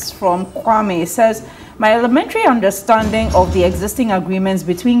 and it's from Kwame. It says, my elementary understanding of the existing agreements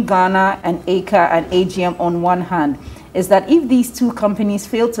between Ghana and ACA and AGM on one hand is that if these two companies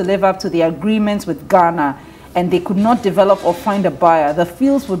fail to live up to the agreements with Ghana and they could not develop or find a buyer, the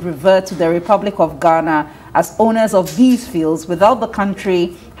fields would revert to the Republic of Ghana as owners of these fields without the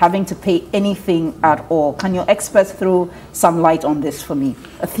country having to pay anything at all. Can your experts throw some light on this for me?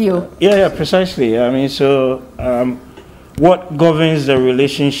 Theo? Yeah, precisely. I mean, so what governs the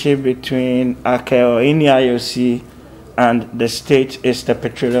relationship between ACA or any IOC and the state is the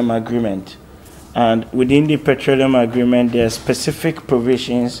petroleum agreement. And within the petroleum agreement, there are specific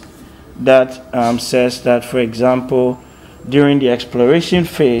provisions that says that, for example, during the exploration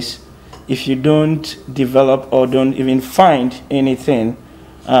phase, if you don't develop or don't even find anything,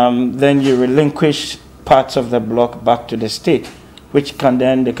 then you relinquish parts of the block back to the state, which they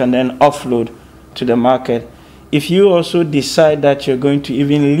can then offload to the market. If you also decide that you're going to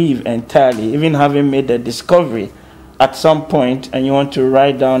even leave entirely, even having made the discovery at some point, and you want to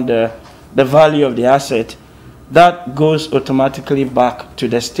write down the value of the asset, that goes automatically back to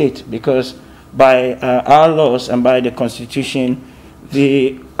the state, because by our laws and by the Constitution,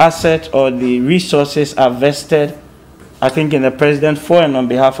 the asset or the resources are vested, I think, in the president for and on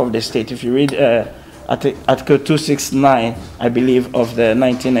behalf of the state. If you read Article 269, I believe, of the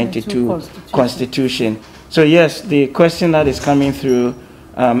 1992 Constitution. So yes, the question that is coming through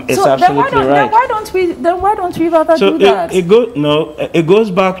is absolutely right. Then why don't we rather do that? It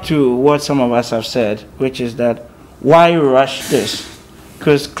goes back to what some of us have said, which is that why rush this?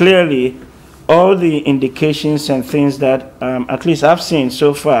 Because clearly, all the indications and things that at least I've seen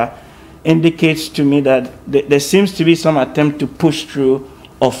so far indicates to me that there seems to be some attempt to push through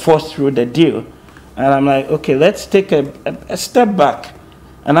or force through the deal. And I'm like, okay, let's take a step back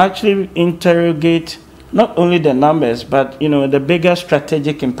and actually interrogate not only the numbers, but the bigger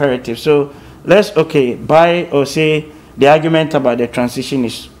strategic imperative. So let's buy or say the argument about the transition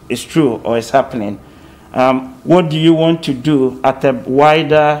is true or is happening. What do you want to do at a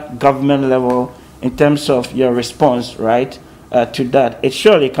wider government level in terms of your response, right, to that? It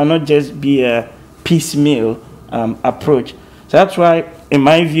surely cannot just be a piecemeal approach. So that's why, in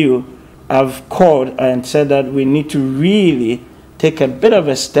my view, I've called and said that we need to really take a bit of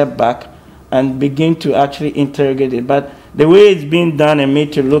a step back and begin to actually interrogate it. But the way it's being done and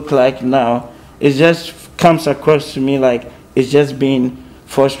made to look like now, it just comes across to me like it's just being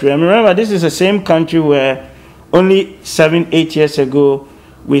forced through. And remember, this is the same country where only 7-8 years ago,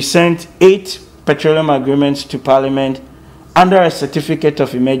 we sent 8 petroleum agreements to Parliament under a certificate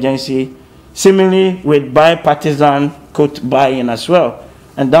of emergency, similarly with bipartisan buy-in as well.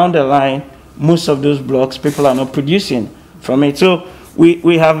 And down the line, most of those blocks, people are not producing from it. So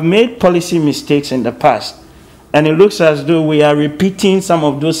we have made policy mistakes in the past, and it looks as though we are repeating some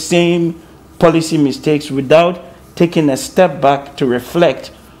of those same policy mistakes without taking a step back to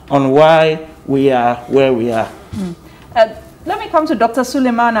reflect on why we are where we are. Let me come to Dr.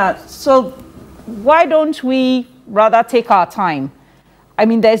 Sulemana. So why don't we rather take our time? I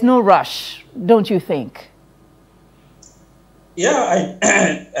mean, there's no rush, don't you think? Yeah,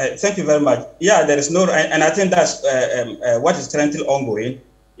 thank you very much. Yeah, there is no, and I think that's what is currently ongoing.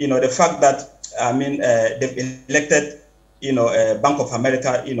 The fact that, they've elected, Bank of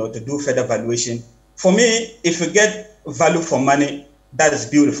America, to do further valuation. For me, if you get value for money, that is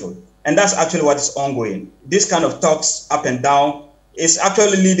beautiful. And that's actually what is ongoing. This kind of talks up and down is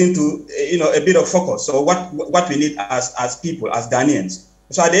actually leading to, a bit of focus. So what we need as people, as Ghanaians.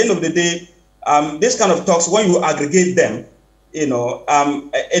 So at the end of the day, this kind of talks, when you aggregate them, it will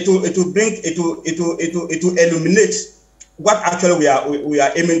illuminate what actually we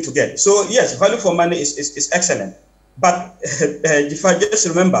are aiming to get. So yes, value for money is excellent. But if I just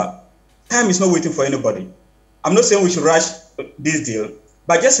remember, time is not waiting for anybody. I'm not saying we should rush this deal,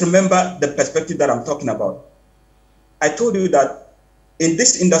 but just remember the perspective that I'm talking about. I told you that in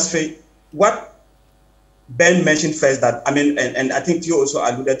this industry, what Ben mentioned first, that and I think you also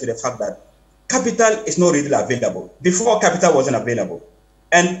alluded to the fact that capital is not readily available. Before, capital wasn't available.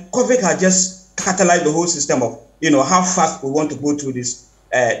 And COVID had just catalyzed the whole system of, how fast we want to go through this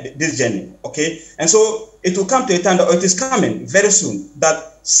journey, okay? And so it will come to a time that it is coming very soon,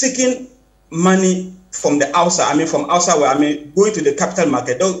 that seeking money from the outside, from outside, going to the capital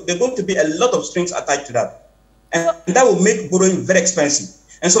market, there are going to be a lot of strings attached to that. And that will make borrowing very expensive.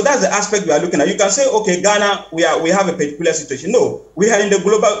 And so that's the aspect we are looking at. You can say, okay, Ghana, we have a particular situation. No, we are in the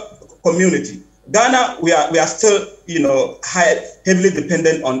global community. Ghana, we are still, heavily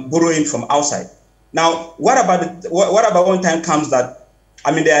dependent on borrowing from outside. Now, what about when time comes that,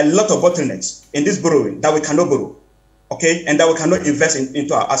 there are a lot of bottlenecks in this borrowing that we cannot borrow, okay, and that we cannot invest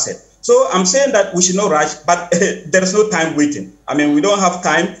into our asset. So I'm saying that we should not rush, but there is no time waiting. We don't have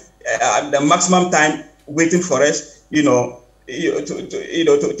time, the maximum time waiting for us, to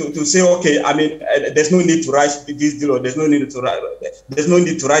say, okay, there's no need to rush this deal, or there's no need to rush this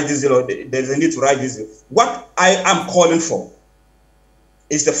deal, or there's a need to rush this deal. What I am calling for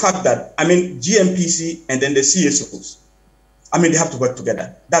is the fact that, GNPC and then the CSOs, they have to work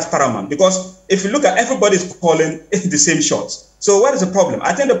together. That's paramount, because if you look at everybody's calling the same shots. So what is the problem?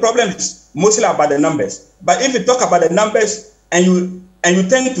 I think the problem is mostly about the numbers. But if you talk about the numbers and you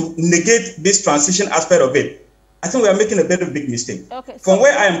tend to negate this transition aspect of it, I think we are making a very big mistake. Okay, from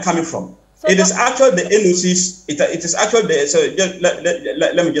where I am coming from, it is actually the NOCs. It is actually the. So just,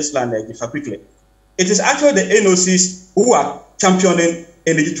 let me just land there if I quickly. It is actually the NOCs who are championing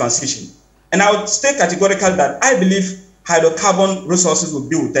energy transition, and I would stay categorical that I believe hydrocarbon resources will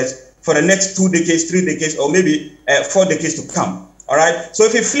be with us for the next 2 decades, 3 decades, or maybe 4 decades to come. All right. So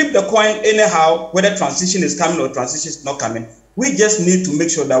if you flip the coin anyhow, whether transition is coming or transition is not coming, we just need to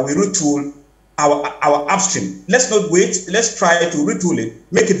make sure that we retool our upstream. Let's not wait. Let's try to retool it,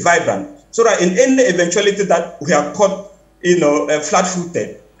 make it vibrant, so that in any eventuality that we are caught,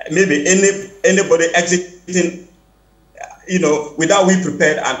 flat-footed, maybe anybody exiting, without we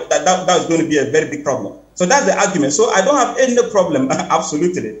prepared, and that's going to be a very big problem. So that's the argument. So I don't have any problem,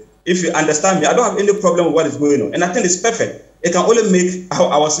 absolutely. If you understand me, I don't have any problem with what is going on, and I think it's perfect. It can only make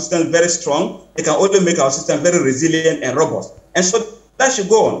our system very strong. It can only make our system very resilient and robust, and so that should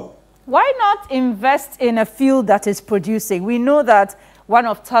go on. Why not invest in a field that is producing? We know that one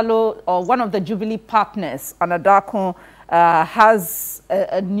of Tullow, or one of the Jubilee partners, Anadarko, has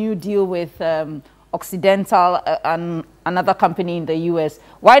a new deal with Occidental and another company in the US.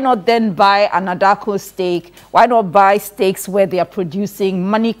 Why not then buy Anadarko's stake? Why not buy stakes where they are producing?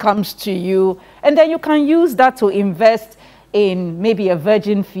 Money comes to you, and then you can use that to invest in maybe a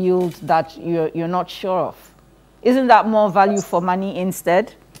virgin field that you're not sure of. Isn't that more value for money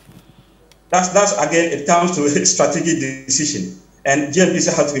instead? That's again, it comes to a strategic decision, and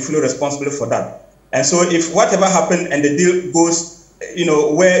GNPC has to be fully responsible for that. And so if whatever happened and the deal goes,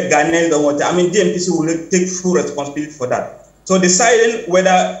 where Ghanaians don't want it, GNPC will take full responsibility for that. So deciding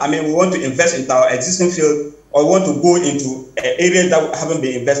whether, we want to invest into our existing field or want to go into areas that haven't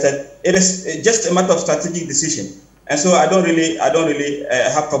been invested, it is just a matter of strategic decision. And so I don't really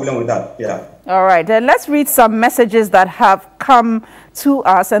have problem with that. Yeah. All right. Let's read some messages that have come to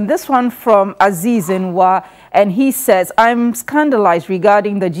us. And this one from Aziz Inwa, and he says, I'm scandalized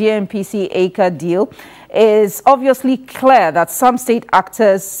regarding the GNPC Acre deal. Is obviously clear that some state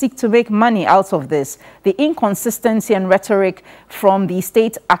actors seek to make money out of this. The inconsistency and rhetoric from the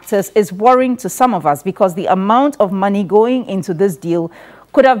state actors is worrying to some of us, because the amount of money going into this deal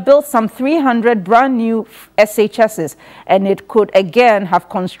could have built some 300 brand new SHSs, and it could again have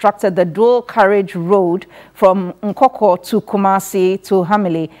constructed the dual carriage road from Nkoko to Kumasi to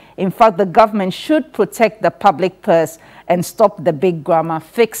Hamile. In fact, the government should protect the public purse and stop the big grammar,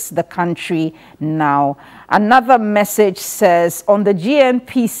 fix the country now. Another message says, on the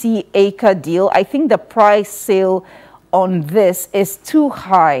GNPC Acre deal, I think the price sale on this is too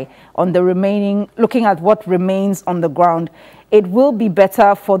high on the remaining, looking at what remains on the ground. It will be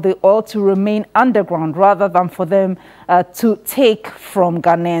better for the oil to remain underground rather than for them to take from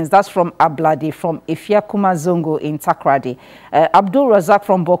Ghanaians. That's from Abladi, from Ifiakuma Zongo in Takrady. Abdul Razak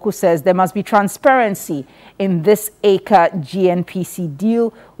from Boku says there must be transparency in this Acre GNPC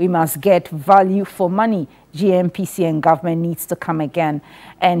deal. We must get value for money. GNPC and government needs to come again.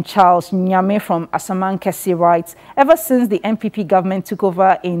 And Charles Nyame from Asaman Kesi writes, ever since the NPP government took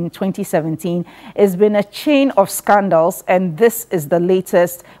over in 2017, it's been a chain of scandals, and this is the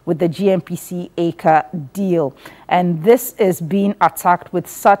latest with the GNPC Acre deal. And this is being attacked with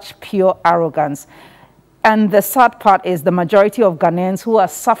such pure arrogance. And the sad part is the majority of Ghanaians who are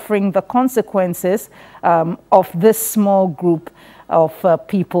suffering the consequences of this small group of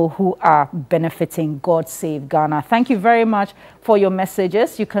people who are benefiting. God save Ghana. Thank you very much for your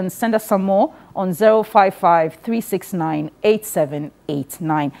messages. You can send us some more on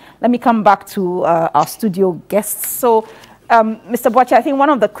 055-369-8789. Let me come back to our studio guests. So, Mr. Boakye, I think one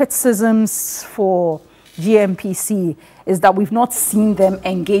of the criticisms for GNPC is that we've not seen them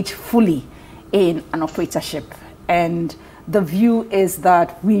engage fully in an operatorship. And the view is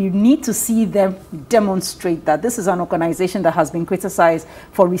that we need to see them demonstrate that this is an organization that has been criticized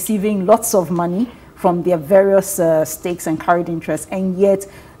for receiving lots of money from their various stakes and carried interests, and yet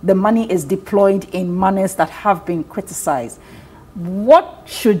the money is deployed in manners that have been criticized. What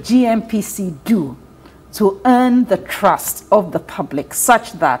should GNPC do to earn the trust of the public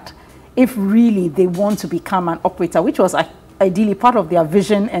such that if really they want to become an operator, which was ideally part of their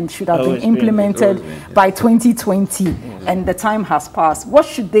vision and should have been implemented by 2020, and the time has passed, what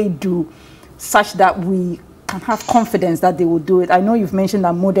should they do such that we can have confidence that they will do it? I know you've mentioned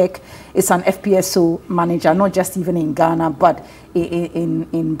that Modec is an FPSO manager, not just even in Ghana, but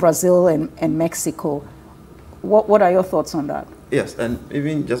in Brazil and Mexico. What are your thoughts on that? Yes, and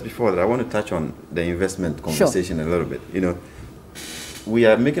even just before that, I want to touch on the investment conversation a little bit. You know, we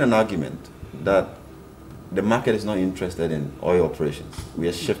are making an argument that the market is not interested in oil operations. We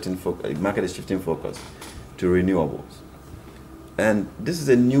are shifting the market is shifting focus to renewables. And this is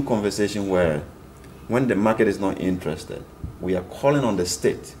a new conversation where when the market is not interested, we are calling on the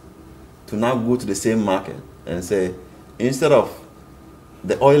state to now go to the same market and say, instead of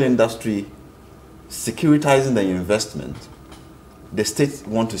the oil industry securitizing the investment, the states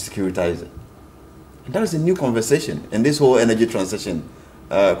want to securitize it. And that is a new conversation in this whole energy transition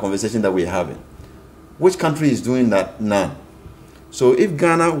conversation that we're having. Which country is doing that? None. So if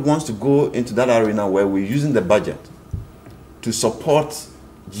Ghana wants to go into that arena where we're using the budget to support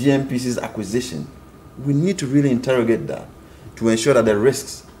GNPC's acquisition, we need to really interrogate that to ensure that the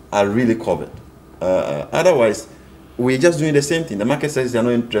risks are really covered. Otherwise, we're just doing the same thing. The market says they're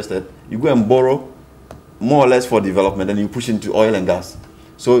not interested. You go and borrow more or less for development and you push into oil and gas.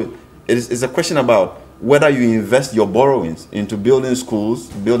 So it's a question about whether you invest your borrowings into building schools,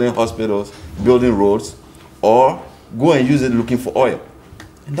 building hospitals, building roads, or go and use it looking for oil.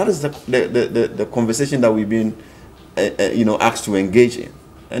 And that is the conversation that we've been asked to engage in.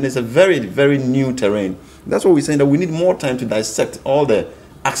 And it's a very, very new terrain. That's what we're saying, that we need more time to dissect all the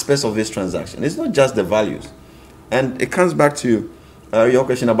aspects of this transaction. It's not just the values. And it comes back to your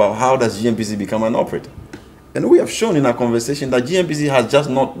question about how does GNPC become an operator. And we have shown in our conversation that GNPC has just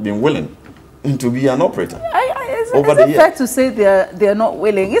not been willing to be an operator. Is it fair to say they're not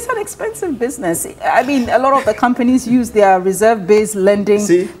willing? It's an expensive business. I mean, a lot of the companies use their reserve-based lending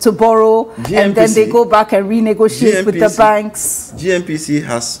to borrow, GNPC, and then they go back and renegotiate with the banks. GNPC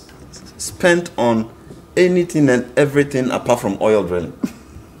has spent on anything and everything apart from oil drilling.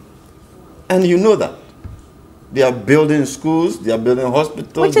 And you know that. They are building schools, they are building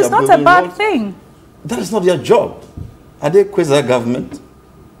hospitals. Which is not a bad thing. That is not their job. Are they quasi-government?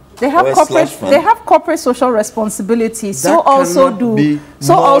 They have corporate social responsibility. So also do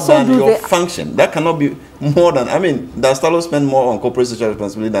your function. That cannot be more than. I mean, does Tullow spend more on corporate social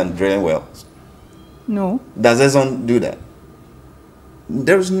responsibility than drilling wells? No. Does Exxon do that?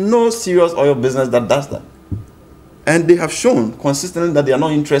 There is no serious oil business that does that. And they have shown consistently that they are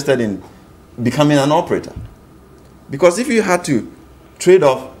not interested in becoming an operator. Because if you had to trade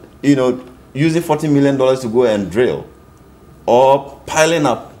off, using $40 million to go and drill, or piling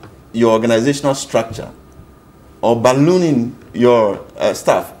up your organizational structure, or ballooning your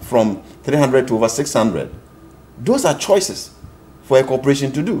staff from 300 to over 600, those are choices for a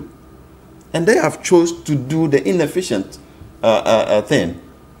corporation to do. And they have chosen to do the inefficient thing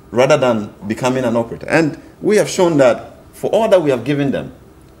rather than becoming an operator. And we have shown that for all that we have given them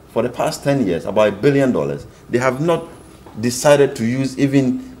for the past 10 years, about $1 billion, they have not decided to use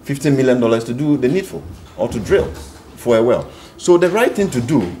even $50 million to do the needful or to drill for a well. So the right thing to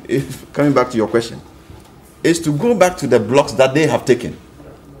do, coming back to your question, is to go back to the blocks that they have taken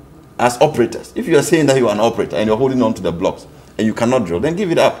as operators. If you are saying that you are an operator and you're holding on to the blocks and you cannot drill, then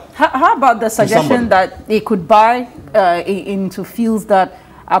give it up. How about the suggestion that they could buy into fields that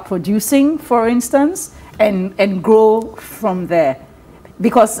are producing, for instance, and grow from there?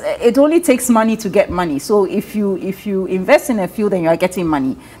 Because it only takes money to get money. So if you invest in a field and you are getting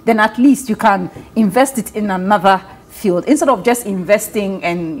money, then at least you can invest it in another field instead of just investing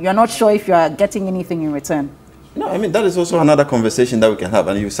and you're not sure if you are getting anything in return. No, I mean, that is also another conversation that we can have.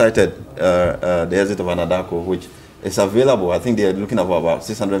 And you cited the exit of Anadarko, which is available. I think they are looking at about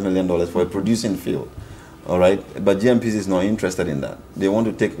 $600 million for a producing field. All right. But GNPC is not interested in that. They want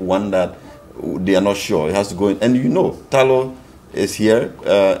to take one that they are not sure. It has to go in. And Tullow is here,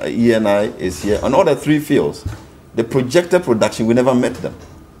 ENI is here. On all the three fields, the projected production, we never met them.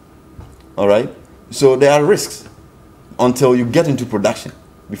 All right? So there are risks until you get into production,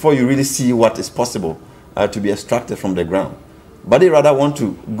 before you really see what is possible to be extracted from the ground. But they rather want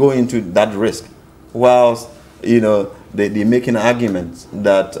to go into that risk, whilst, they're making arguments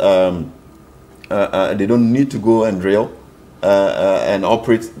that they don't need to go and drill and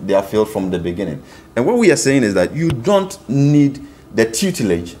operate their field from the beginning. And what we are saying is that you don't need the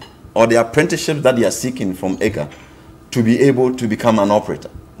tutelage or the apprenticeship that they are seeking from ACRE to be able to become an operator.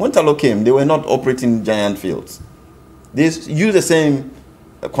 When Tullow came, they were not operating giant fields. They use the same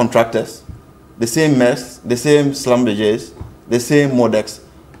contractors, the same MES, the same Schlumbergers, the same Modex,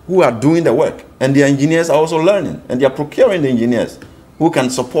 who are doing the work. And the engineers are also learning, and they are procuring the engineers who can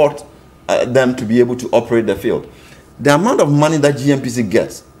support them to be able to operate the field. The amount of money that GNPC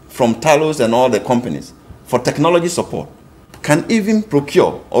gets from Talos and all the companies for technology support can even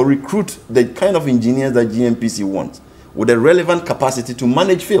procure or recruit the kind of engineers that GNPC wants with a relevant capacity to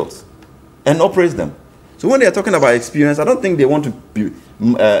manage fields and operate them. So when they are talking about experience, I don't think they want to be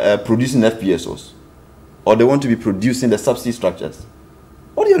producing FPSOs or they want to be producing the subsea structures.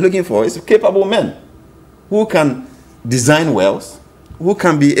 What you're looking for is capable men who can design wells, who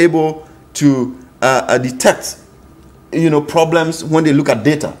can be able to detect problems when they look at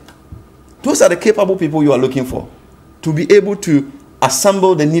data. Those are the capable people you are looking for, to be able to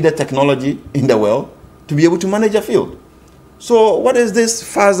assemble the needed technology in the well to be able to manage a field. So what is this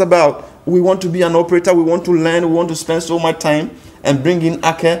fuss about? We want to be an operator, we want to learn, we want to spend so much time and bring in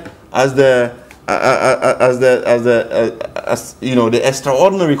ACRE as the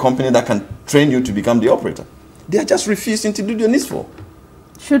extraordinary company that can train you to become the operator. They are just refusing to do the needful.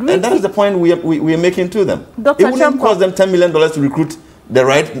 Should we? And that is the point we are making to them. Dr. It wouldn't cost them $10 million to recruit the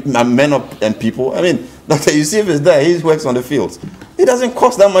right men and people. I mean, Dr. Yusuf is there, he works on the fields. It doesn't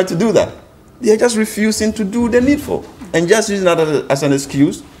cost that much to do that. They are just refusing to do the needful and just using that as an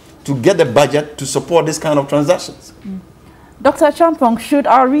excuse to get the budget to support this kind of transactions. Dr. Acheampong, should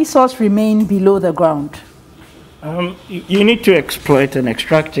our resource remain below the ground? You need to exploit and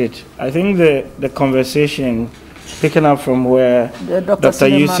extract it. I think the conversation, picking up from where Dr.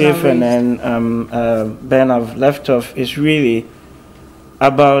 Yusuf and then Ben have left off, is really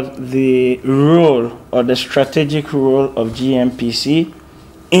about the role or the strategic role of GNPC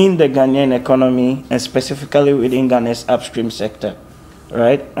in the Ghanaian economy and specifically within Ghana's upstream sector,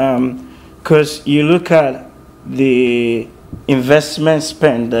 right? Because you look at the investment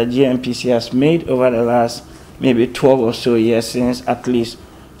spend that GNPC has made over the last maybe 12 or so years since at least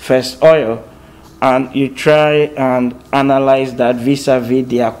First Oil, and you try and analyze that vis-a-vis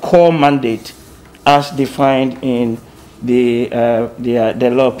their core mandate as defined in the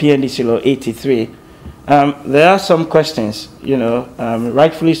law, PNDC Law 83. There are some questions,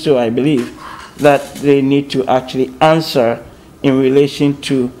 rightfully so, I believe, that they need to actually answer in relation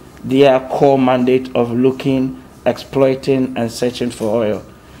to their core mandate of looking, exploiting, and searching for oil.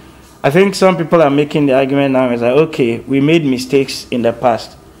 I think some people are making the argument now is like, okay, we made mistakes in the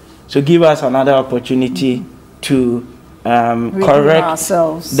past, so give us another opportunity to correct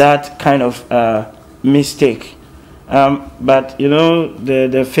ourselves that kind of mistake. But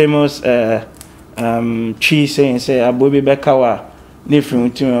the famous tree saying, say, "Abobi bekawa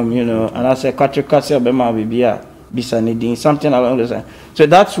nifrim," and I say, "Katrikasi obema bibia bisanidin," something along those lines. So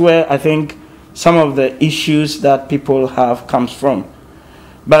that's where I think some of the issues that people have comes from.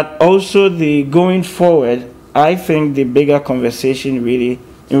 But also the going forward, I think the bigger conversation really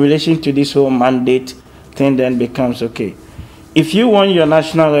in relation to this whole mandate thing then becomes, okay, if you want your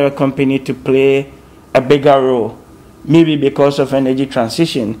national oil company to play a bigger role, maybe because of energy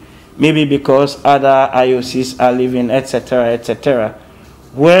transition, maybe because other IOCs are leaving, etc.,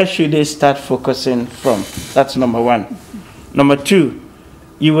 where should they start focusing from? That's number one. Number two,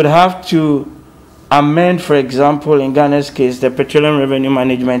 you would have to amend, for example, in Ghana's case, the Petroleum Revenue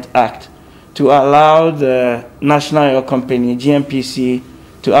Management Act to allow the national oil company, GNPC,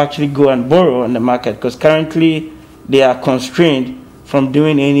 to actually go and borrow on the market, because currently they are constrained from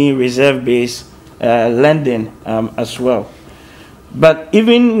doing any reserve-based lending as well. But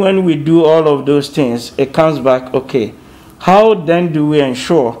even when we do all of those things, it comes back, okay, how then do we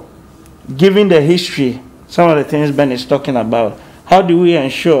ensure, given the history, some of the things Ben is talking about, how do we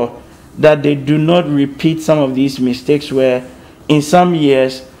ensure that they do not repeat some of these mistakes where in some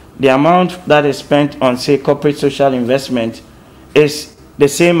years the amount that is spent on, say, corporate social investment is the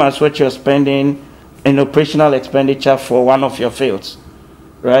same as what you're spending in operational expenditure for one of your fields,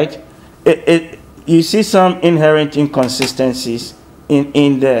 right? You see some inherent inconsistencies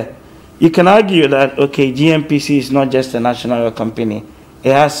in there. You can argue that, okay, GNPC is not just a national oil company.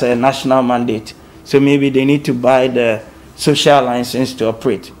 It has a national mandate. So maybe they need to buy the social license to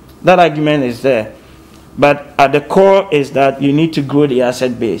operate. That argument is there. But at the core is that you need to grow the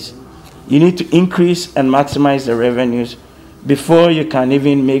asset base. You need to increase and maximize the revenues before you can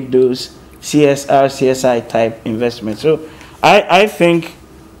even make those CSR, CSI type investments. So I think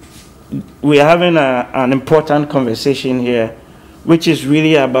we are having an important conversation here, which is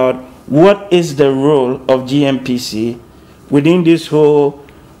really about what is the role of GNPC within this whole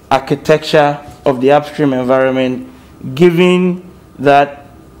architecture of the upstream environment, given that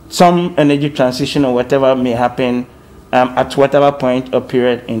some energy transition or whatever may happen at whatever point or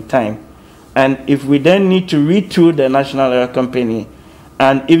period in time. And if we then need to retool the National Oil Company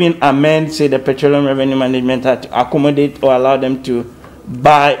and even amend, say, the Petroleum Revenue Management Act to accommodate or allow them to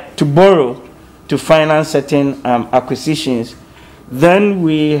borrow to finance certain acquisitions, then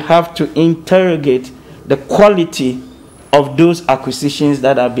we have to interrogate the quality of those acquisitions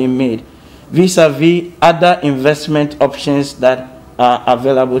that are being made vis-a-vis other investment options that are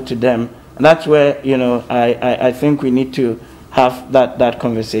available to them. And that's where, I think we need to have that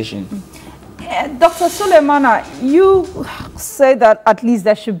conversation. Dr. Sulemana, you say that at least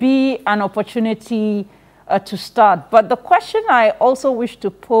there should be an opportunity to start. But the question I also wish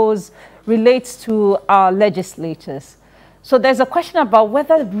to pose relates to our legislators. So there's a question about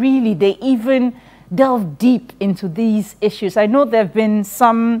whether really they even delve deep into these issues. I know there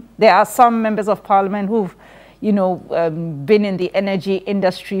are some members of parliament who've, been in the energy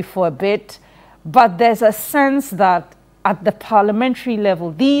industry for a bit, but there's a sense that at the parliamentary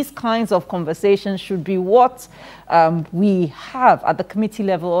level, these kinds of conversations should be what we have at the committee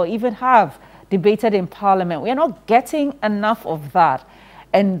level or even have debated in parliament. We are not getting enough of that.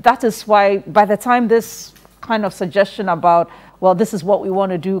 And that is why by the time this kind of suggestion about, well, this is what we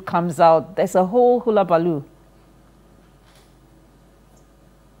want to do comes out, there's a whole hula baloo.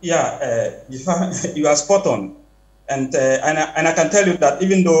 Yeah, you are spot on. And I can tell you that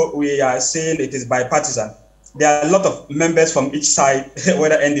even though we are saying it is bipartisan, there are a lot of members from each side,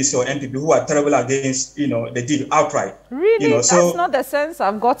 whether NDC or NPP, who are terrible against, the deal outright. Really? That's not the sense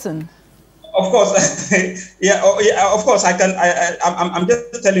I've gotten. Of course, yeah. Of course, I'm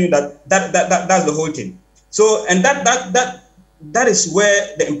just telling you that's the whole thing. So, and that is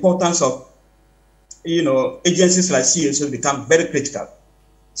where the importance of, agencies like COC become very critical.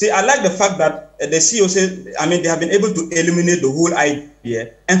 See, I like the fact that the COC, they have been able to eliminate the whole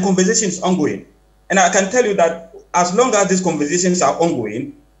idea, and conversation is ongoing. And I can tell you that as long as these conversations are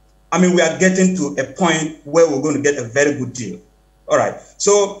ongoing, we are getting to a point where we're going to get a very good deal. All right.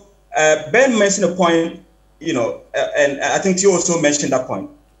 So Ben mentioned a point, and I think you also mentioned that point.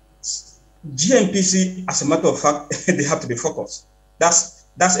 GNPC, as a matter of fact, they have to be focused. That's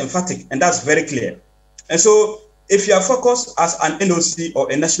emphatic, and that's very clear. And so if you are focused as an NOC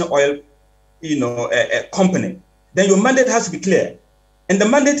or a national oil, a company, then your mandate has to be clear. And the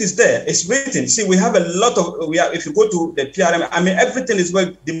mandate is there, it's written. See, we have a lot of, if you go to the PRM, everything is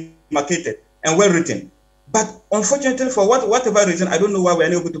well demarcated and well written. But unfortunately, for whatever reason, I don't know why we're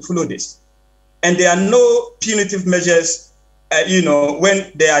unable to follow this. And there are no punitive measures,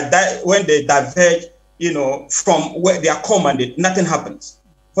 when they diverge, from where their core mandate, nothing happens.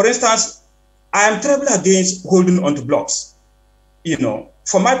 For instance, I am terribly against holding onto blocks.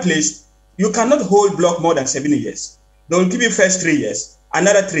 For my place, you cannot hold block more than 7 years. They will give you first 3 years,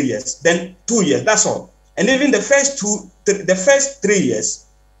 another 3 years, then 2 years, that's all. And even the first 3 years,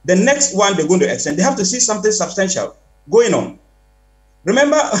 the next one they're going to extend, they have to see something substantial going on.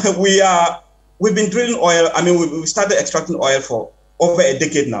 Remember, we've been drilling oil. We started extracting oil for over a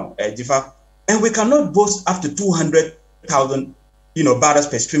decade now, Jifa, and we cannot boast up to 200,000, barrels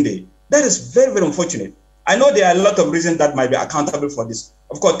per stream day. That is very, very unfortunate. I know there are a lot of reasons that might be accountable for this.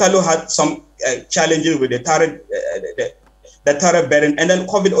 Of course, Tullow had some challenges with the tariff bearing, and then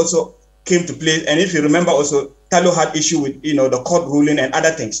COVID also came to play. And if you remember also, Tullow had issue with, the court ruling and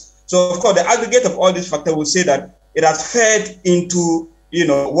other things. So of course, the aggregate of all these factors will say that it has fed into,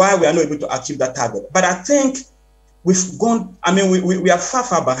 why we are not able to achieve that target. But I think we've gone, we are far,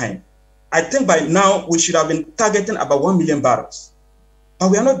 far behind. I think by now we should have been targeting about 1 million barrels. But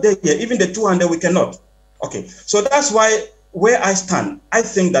we are not there yet. Even the 200, we cannot. Okay, so that's why where I stand, I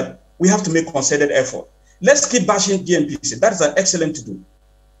think that we have to make concerted effort. Let's keep bashing GNPC. That is an excellent to do.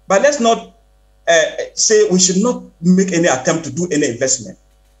 But let's not say we should not make any attempt to do any investment.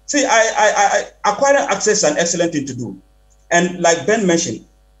 See, acquiring access is an excellent thing to do. And like Ben mentioned,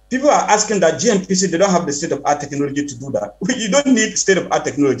 people are asking that GNPC, they don't have the state-of-art technology to do that. You don't need state-of-art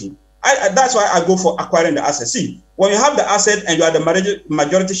technology. That's why I go for acquiring the asset. See, when you have the asset and you are the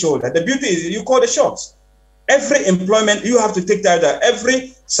majority shareholder, the beauty is you call the shots. Every employment, you have to take that.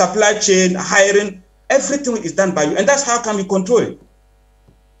 Every supply chain, hiring, everything is done by you. And that's how can we control it.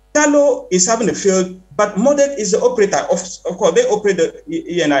 Tullow is having a field, but Modet is the operator. Of course, they operate the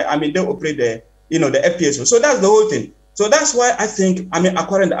ENI, they operate the, the FPSO. So that's the whole thing. So that's why I think,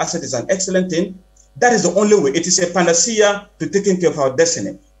 acquiring the asset is an excellent thing. That is the only way. It is a panacea to taking care of our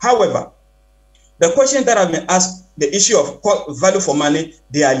destiny. However, the question that I've been asked, the issue of value for money,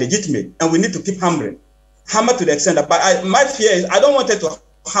 they are legitimate, and we need to keep hammering. Hammer to the extent that, but my fear is I don't want it to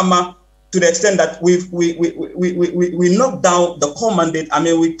hammer to the extent that we knock down the core mandate. I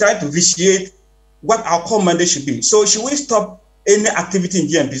mean, we try to vitiate what our core mandate should be. So should we stop any activity in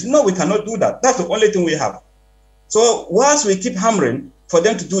GMPs? No, we cannot do that. That's the only thing we have. So whilst we keep hammering for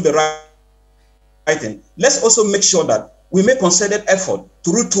them to do the right thing, let's also make sure that we make concerted effort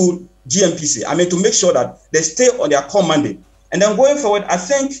to retool GMPC. I mean, to make sure that they stay on their core mandate. And then going forward, I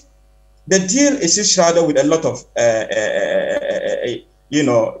think the deal is still shrouded with a lot of,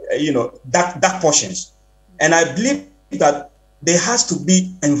 dark portions. And I believe that there has to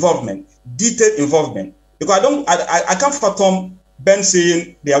be involvement, detailed involvement, because I can't fathom Ben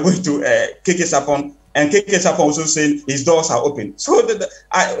saying they are going to KK Sarpong, and KK Sarpong also saying his doors are open. So,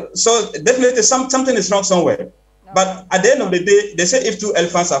 so definitely something is wrong somewhere. No. But at the end of the day, they say if two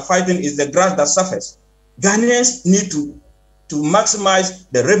elephants are fighting, it's the grass that suffers. Ghanaians need to maximize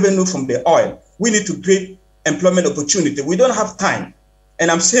the revenue from the oil. We need to create employment opportunity. We don't have time.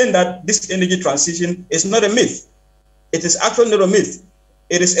 And I'm saying that this energy transition is not a myth. It is actually not a myth.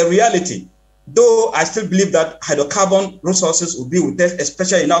 It is a reality. Though I still believe that hydrocarbon resources will be with us,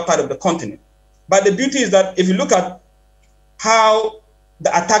 especially in our part of the continent. But the beauty is that if you look at how the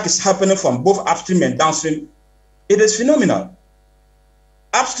attack is happening from both upstream and downstream, it is phenomenal.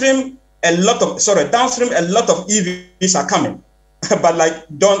 Downstream, a lot of EVs are coming. But like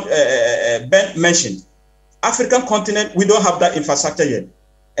Ben mentioned, African continent, we don't have that infrastructure yet.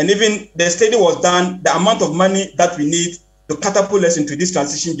 And even the study was done, the amount of money that we need to catapult us into this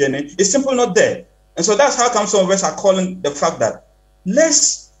transition journey is simply not there. And so that's how come some of us are calling the fact that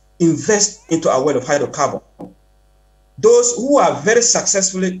let's invest into our well of hydrocarbon. Those who are very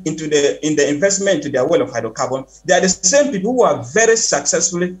successfully in the investment into their well of hydrocarbon, they are the same people who are very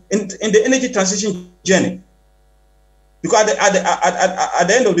successfully in the energy transition journey. Because at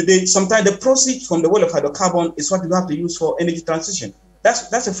the end of the day, sometimes the proceeds from the well of hydrocarbon is what you have to use for energy transition.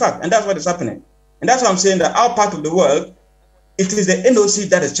 That's a fact, and that's what is happening. And that's why I'm saying that our part of the world, it is the NOC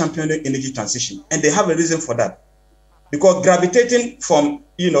that is championing energy transition, and they have a reason for that. Because gravitating from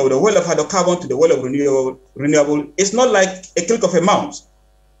the well of hydrocarbon to the well of renewable is not like a click of a mouse.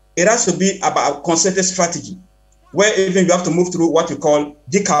 It has to be about a concerted strategy, where even you have to move through what we call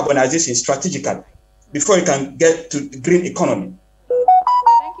decarbonization strategically before you can get to the green economy.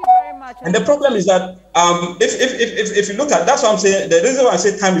 Thank you very much. And the problem is that if you look at, that's what I'm saying, the reason why I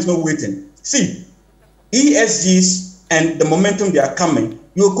say time is not waiting. See, ESGs and the momentum they are coming,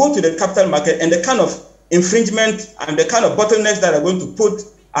 you go to the capital market and the kind of infringement and the kind of bottlenecks that are going to put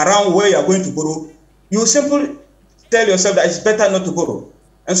around where you are going to borrow, you simply tell yourself that it's better not to borrow.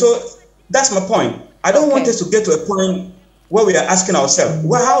 And so that's my point. I don't want us to get to a point where we are asking ourselves,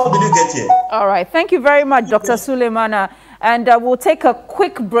 well, how did you get here? All right. Thank you very much, Dr. Sulemana. And we'll take a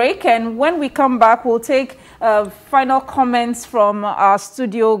quick break. And when we come back, we'll take final comments from our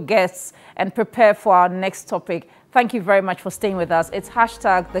studio guests and prepare for our next topic. Thank you very much for staying with us. It's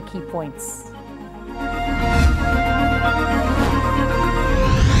 #TheKeyPoints.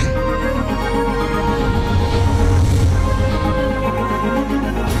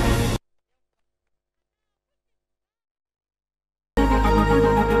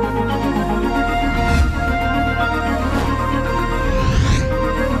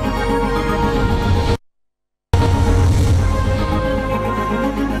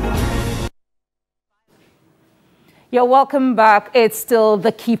 You're welcome back. It's still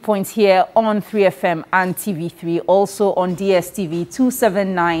The Key Points here on 3FM and TV3, also on DSTV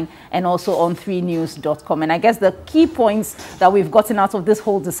 279 and also on 3news.com. And I guess the key points that we've gotten out of this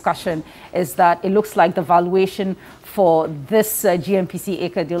whole discussion is that it looks like the valuation for this GMPC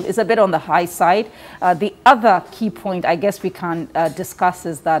acre deal is a bit on the high side. The other key point I guess we can discuss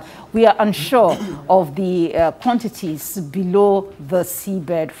is that we are unsure of the quantities below the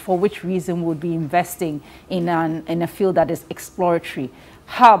seabed, for which reason we'll be investing in a field that is exploratory.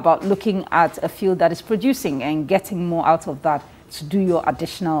 How about looking at a field that is producing and getting more out of that to do your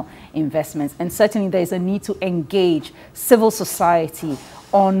additional investments? And certainly there is a need to engage civil society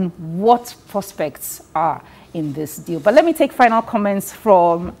on what prospects are in this deal. But let me take final comments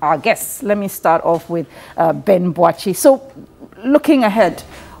from our guests. Let me start off with Ben Boakye. So looking ahead,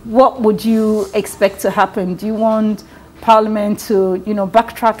 what would you expect to happen? Do you want Parliament to,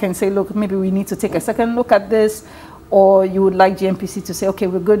 backtrack and say, look, maybe we need to take a second look at this? Or you would like GMPC to say, okay,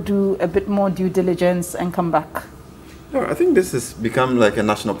 we're going to do a bit more due diligence and come back? No, I think this has become like a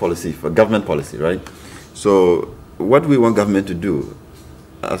national policy, for government policy, right? So what we want government to do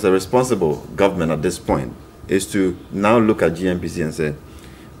as a responsible government at this point is to now look at GMPC and say,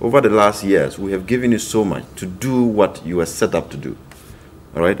 over the last years, we have given you so much to do what you were set up to do.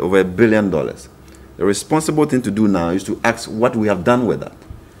 All right, over $1 billion. The responsible thing to do now is to ask what we have done with that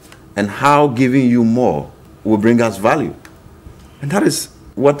and how giving you more will bring us value. And that is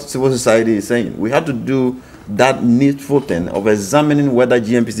what civil society is saying. We have to do that needful thing of examining whether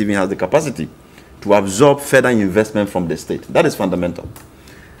GNPC even has the capacity to absorb further investment from the state. That is fundamental.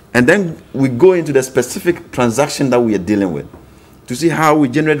 And then we go into the specific transaction that we are dealing with to see how we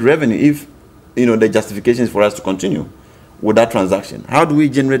generate revenue if, the justification is for us to continue with that transaction. How do we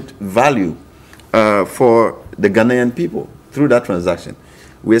generate value for the Ghanaian people through that transaction?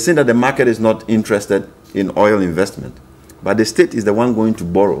 We are saying that the market is not interested in oil investment, but the state is the one going to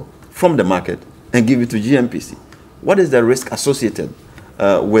borrow from the market and give it to GNPC. What is the risk associated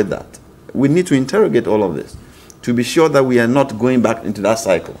with that? We need to interrogate all of this to be sure that we are not going back into that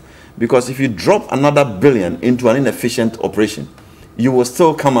cycle. Because if you drop another $1 billion into an inefficient operation, you will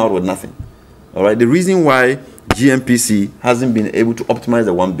still come out with nothing. All right. The reason why GNPC hasn't been able to optimize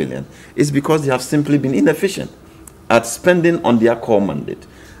the $1 billion is because they have simply been inefficient at spending on their core mandate,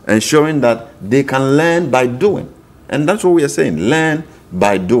 ensuring that they can learn by doing. And that's what we are saying, learn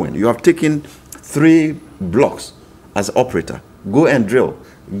by doing. You have taken 3 blocks as operator. Go and drill.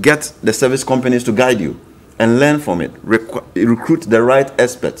 Get the service companies to guide you and learn from it. Recruit the right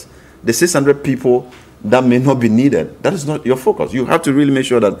experts. The 600 people that may not be needed, that is not your focus. You have to really make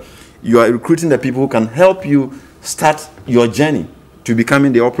sure that you are recruiting the people who can help you start your journey to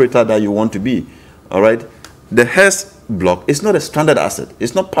becoming the operator that you want to be. All right? The HES block is not a stranded asset.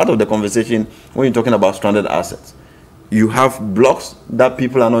 It's not part of the conversation when you're talking about stranded assets. You have blocks that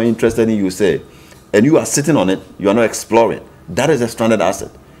people are not interested in, you say, and you are sitting on it, you are not exploring. That is a stranded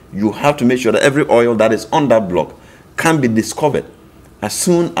asset. You have to make sure that every oil that is on that block can be discovered as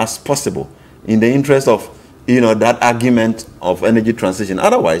soon as possible in the interest of, that argument of energy transition.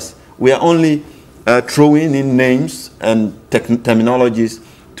 Otherwise, we are only throwing in names and terminologies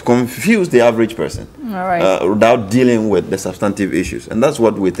to confuse the average person without dealing with the substantive issues. And that's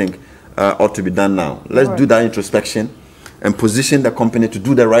what we think ought to be done now. Let's do that introspection and position the company to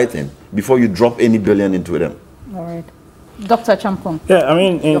do the right thing before you drop any billion into them. All right. Dr. Champong. Yeah, I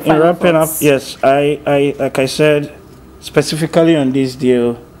mean, in wrapping up, yes, I like I said, specifically on this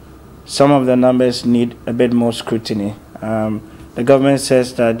deal, some of the numbers need a bit more scrutiny. The government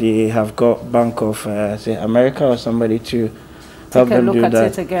says that they have got Bank of say America or somebody to help them do that. Take a look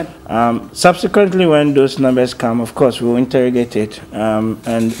at it again. Subsequently, when those numbers come, of course, we'll interrogate it.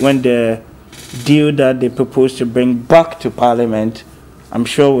 And when the deal that they propose to bring back to Parliament, I'm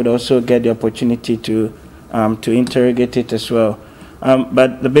sure we'll also get the opportunity to interrogate it as well.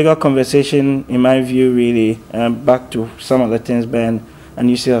 But the bigger conversation, in my view, really, back to some of the things Ben and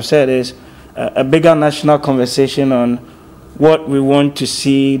you have said, is a bigger national conversation on what we want to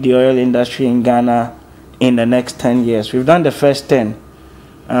see the oil industry in Ghana in the next 10 years. We've done the first 10.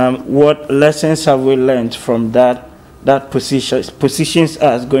 What lessons have we learned from that positions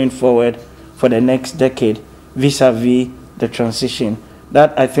us going forward for the next decade vis-a-vis the transition?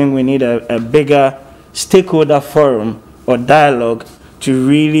 That I think we need a bigger stakeholder forum or dialogue to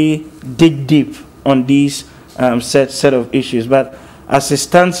really dig deep on these set of issues. But as it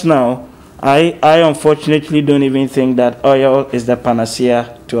stands now, I unfortunately don't even think that oil is the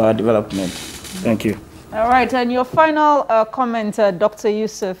panacea to our development. Thank you. All right, and your final comment, Dr.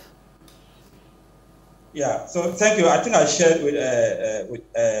 Yusuf. Yeah, so thank you. I think I shared with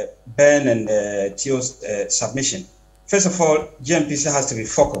Ben and Theo's submission. First of all, GNPC has to be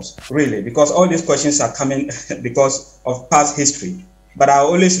focused, really, because all these questions are coming because of past history. But I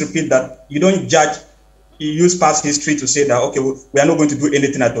always repeat that you don't judge, you use past history to say that, okay, we are not going to do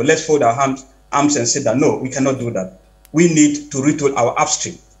anything at all. Let's fold our arms and say that, no, we cannot do that. We need to retool our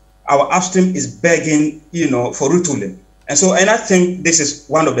upstream. Our upstream is begging, for retooling. And I think this is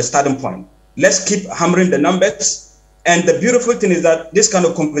one of the starting points. Let's keep hammering the numbers. And the beautiful thing is that this kind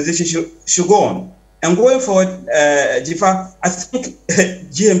of conversation should go on. And going forward, Jifa, I think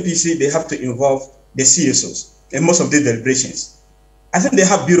GNPC, they have to involve the CSOs in most of these deliberations. I think they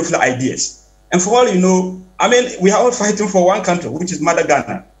have beautiful ideas. And for all you know, I mean, we are all fighting for one country, which is Mother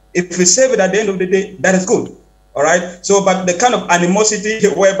Ghana. If we save it at the end of the day, that is good. All right. So, but the kind of animosity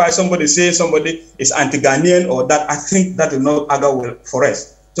whereby somebody says somebody is anti-Ghanaian or that, I think that will not augur well for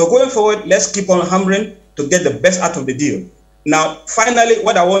us. So going forward, let's keep on hammering to get the best out of the deal. Now, finally,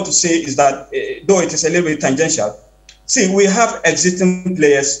 what I want to say is that, though it is a little bit tangential, see, we have existing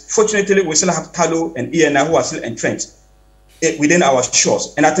players. Fortunately, we still have Tullow and ENI who are still entrenched within our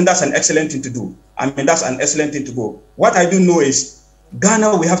shores. And I think that's an excellent thing to do. I mean, that's an excellent thing to go. What I do know is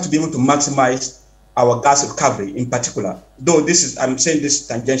Ghana, we have to be able to maximize our gas recovery in particular. Though I'm saying this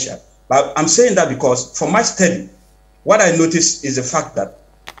tangential, but I'm saying that because from my study, what I noticed is the fact that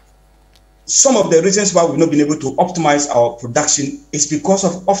some of the reasons why we've not been able to optimize our production is because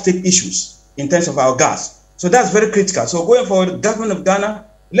of offtake issues in terms of our gas. So that's very critical. So going forward, the government of Ghana,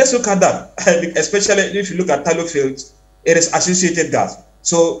 let's look at that, especially if you look at Tullow fields, it is associated gas.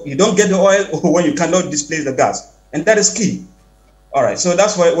 So you don't get the oil when you cannot displace the gas. And that is key. All right, so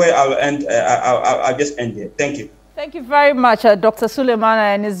that's where I'll end. I'll just end here. Thank you. Thank you very much, Dr.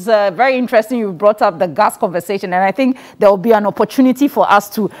 Sulemana. And it's very interesting you brought up the gas conversation. And I think there will be an opportunity for us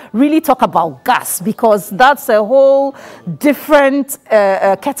to really talk about gas, because that's a whole different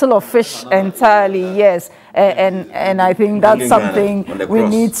kettle of fish entirely, yes. And I think that's something we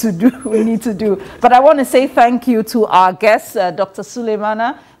need to do. But I want to say thank you to our guest, Dr.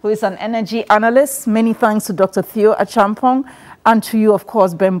 Sulemana, who is an energy analyst. Many thanks to Dr. Theo Acheampong, and to you, of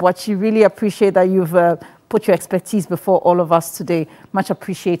course, Ben Boakye. Really appreciate that you've put your expertise before all of us today. Much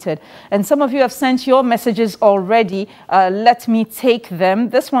appreciated. And some of you have sent your messages already. Let me take them.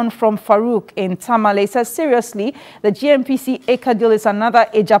 This one from Farouk in Tamale says, seriously, the GNPC Acre deal is another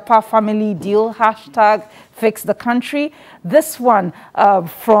Ejapa family deal. Hashtag fix the country. This one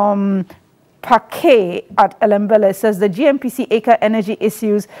from Paquet at Elembele says the GNPC Acre energy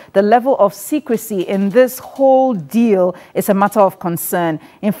issues, the level of secrecy in this whole deal is a matter of concern.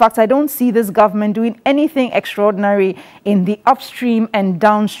 In fact, I don't see this government doing anything extraordinary in the upstream and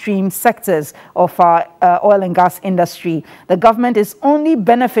downstream sectors of our oil and gas industry. The government is only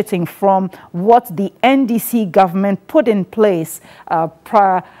benefiting from what the NDC government put in place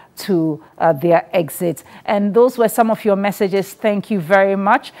prior to their exit. And those were some of your messages. Thank you very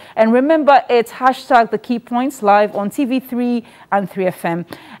much. And remember, it's hashtag the key points live on TV3 and 3FM.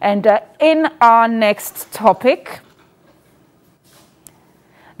 And in our next topic,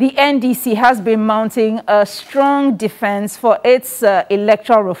 the NDC has been mounting a strong defense for its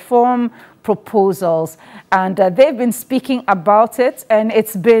electoral reform proposals. And they've been speaking about it, and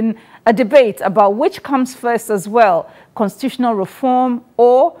it's been a debate about which comes first as well, constitutional reform,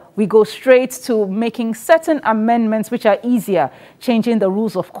 or we go straight to making certain amendments which are easier, changing the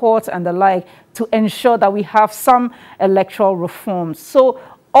rules of court and the like, to ensure that we have some electoral reforms. So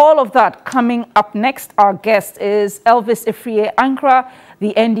all of that coming up next. Our guest is Elvis Afriyie Ankrah,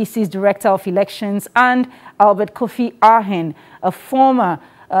 the NDC's Director of Elections, and Albert Kofi Ahen, a former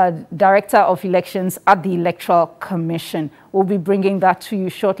Director of Elections at the Electoral Commission. We'll be bringing that to you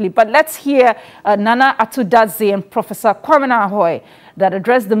shortly. But let's hear Nana Atudadze and Professor Kwame Ahoy that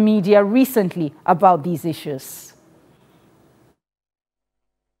addressed the media recently about these issues.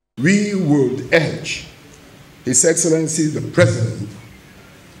 We would urge His Excellency the President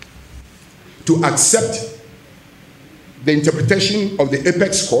to accept the interpretation of the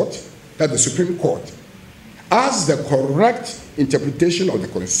Apex Court, that's the Supreme Court, as the correct interpretation of the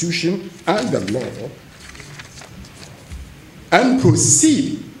Constitution and the law, and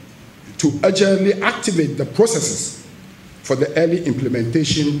proceed to urgently activate the processes for the early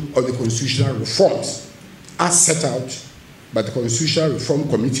implementation of the constitutional reforms as set out by the Constitutional Reform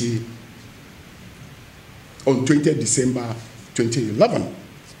Committee on 20th December 2011.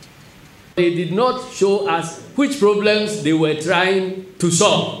 They did not show us which problems they were trying to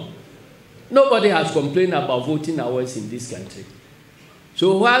solve. Nobody has complained about voting hours in this country.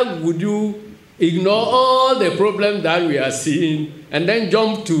 So why would you ignore all the problems that we are seeing and then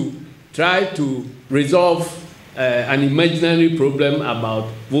jump to try to resolve an imaginary problem about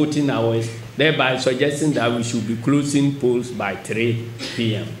voting hours, thereby suggesting that we should be closing polls by 3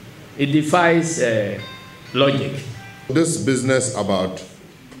 p.m. It defies logic. This business about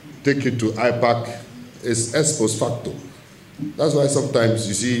take it to IPAC is ex post facto. That's why sometimes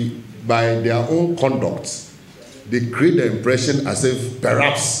you see, by their own conduct, they create the impression as if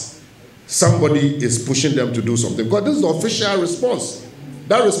perhaps somebody is pushing them to do something. Because this is the official response.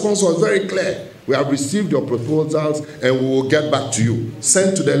 That response was very clear. We have received your proposals and we will get back to you.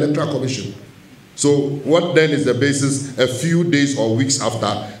 Sent to the Electoral Commission. So what then is the basis a few days or weeks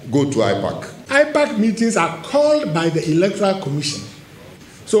after go to IPAC? IPAC meetings are called by the Electoral Commission.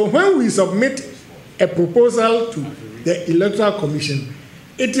 So when we submit a proposal to the Electoral Commission,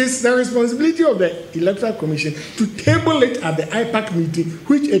 it is the responsibility of the Electoral Commission to table it at the IPAC meeting,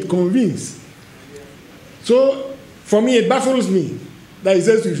 which it convenes. So for me, it baffles me that it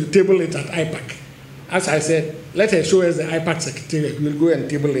says we should table it at IPAC. As I said, let her show us the IPAC secretariat. We'll go and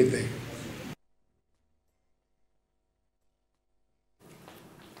table it there.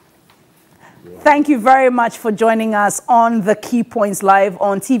 Thank you very much for joining us on the Key Points Live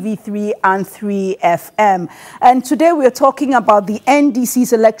on TV3 and 3FM. And today we're talking about the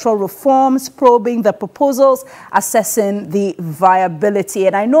NDC's electoral reforms, probing the proposals, assessing the viability.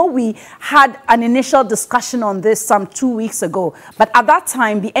 And I know we had an initial discussion on this some 2 weeks ago, but at that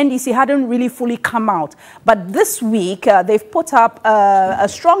time, the NDC hadn't really fully come out. But this week, they've put up a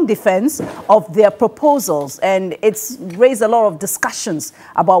strong defense of their proposals, and it's raised a lot of discussions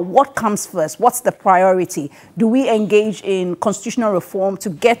about what comes first. What's the priority? Do we engage in constitutional reform to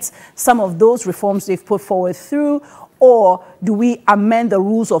get some of those reforms they've put forward through? Or do we amend the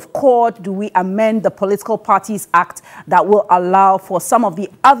rules of court? Do we amend the Political Parties Act that will allow for some of the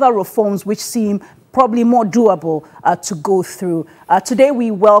other reforms which seem probably more doable to go through? Today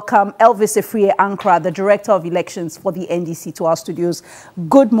we welcome Elvis Afriyie-Ankrah, the Director of Elections for the NDC, to our studios.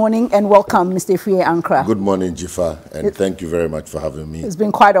 Good morning and welcome, Mr. Afriyie-Ankrah. Good morning, Jifa, and thank you very much for having me. It's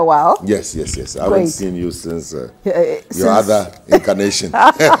been quite a while. Yes. I haven't seen you since your other incarnation.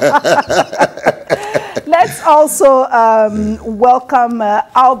 Let's also welcome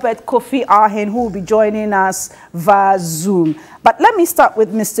Albert Kofi Ahen, who will be joining us via Zoom. But let me start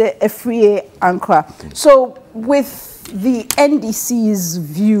with Mr. Afriyie-Ankrah. So with the NDC's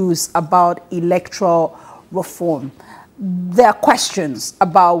views about electoral reform, there are questions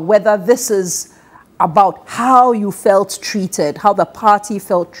about whether this is about how you felt treated, how the party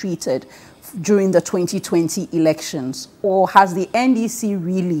felt treated during the 2020 elections, or has the NDC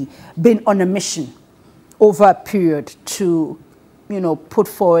really been on a mission over a period to, put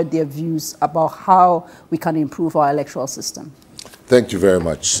forward their views about how we can improve our electoral system? Thank you very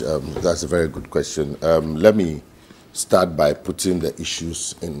much. That's a very good question. Let me start by putting the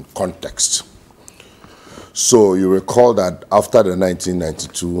issues in context. So you recall that after the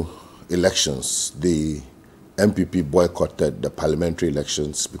 1992 elections, the MPP boycotted the parliamentary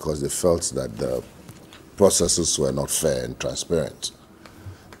elections because they felt that the processes were not fair and transparent.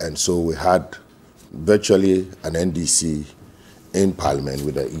 And so we had virtually an NDC in parliament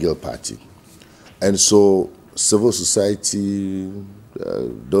with the Eagle Party. And so civil society,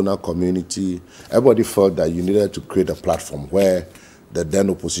 donor community, everybody felt that you needed to create a platform where the then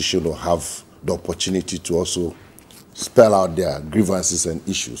opposition will have the opportunity to also spell out their grievances and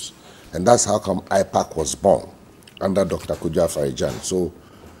issues. And that's how come IPAC was born under Dr. Kojo Afari-Gyan. So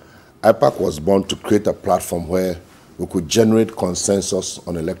IPAC was born to create a platform where we could generate consensus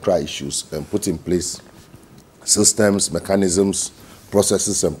on electoral issues and put in place systems, mechanisms,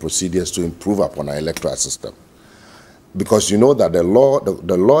 processes, and procedures to improve upon our electoral system. Because you know that the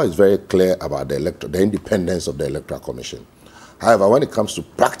law is very clear about the independence of the Electoral Commission. However, when it comes to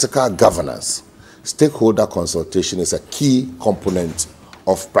practical governance, stakeholder consultation is a key component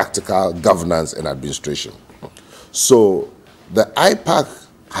of practical governance and administration. So the IPAC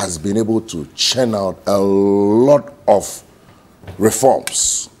has been able to churn out a lot of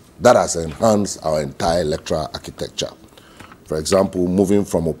reforms that has enhanced our entire electoral architecture. For example, moving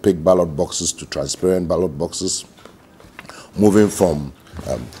from opaque ballot boxes to transparent ballot boxes, moving from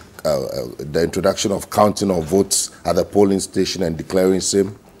the introduction of counting of votes at the polling station and declaring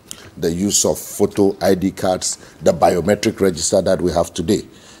same, the use of photo ID cards, the biometric register that we have today,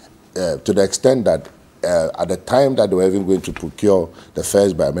 to the extent that at the time that they were even going to procure the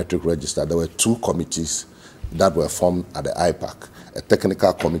first biometric register, there were two committees that were formed at the IPAC, a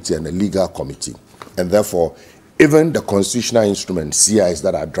technical committee and a legal committee. And therefore, even the constitutional instruments, CIs,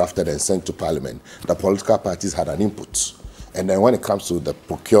 that are drafted and sent to Parliament, the political parties had an input. And then when it comes to the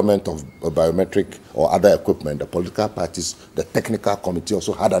procurement of biometric or other equipment, the political parties, the technical committee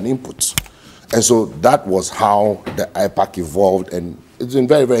also had an input. And so that was how the IPAC evolved, and it's been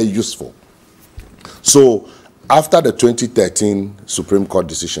very, very useful. So after the 2013 Supreme Court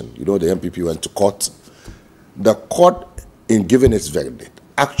decision, the MPP went to court. The court, in giving its verdict,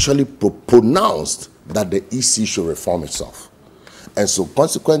 actually pronounced that the EC should reform itself. And so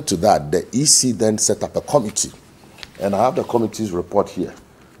consequent to that, the EC then set up a committee. And I have the committee's report here,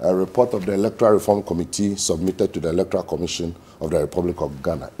 a report of the Electoral Reform Committee submitted to the Electoral Commission of the Republic of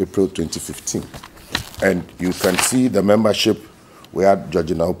Ghana, April 2015. And you can see the membership. We had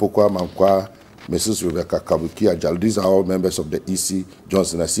Georgina Opoku-Amankwah, Mrs. Rebecca Kabuki-Ajalo. These are all members of the EC.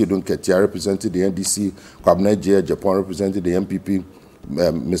 Johnson Asiedu Nketia represented the NDC. Kwabena J. Japan represented the MPP.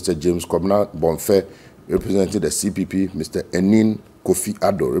 Mr. James Kwabena Bonfe representing the CPP. Mr. Enin Kofi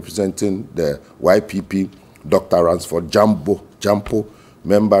Addo representing the YPP. Dr. Ransford Jampo,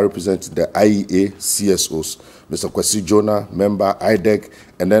 member representing the IEA CSOs. Mr. Kwesi Jonah, member IDEC,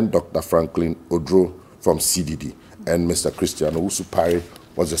 and then Dr. Franklin Odro from CDD. And Mr. Christian Owusu-Pare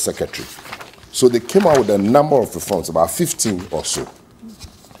was the secretary. So they came out with a number of reforms, about 15 or so.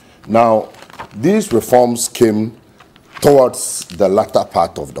 Now, these reforms came towards the latter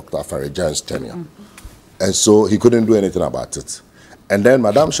part of Dr. Afari-Gyan's tenure. And so he couldn't do anything about it. And then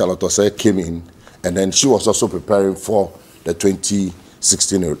Madame Charlotte Osei came in, and then she was also preparing for the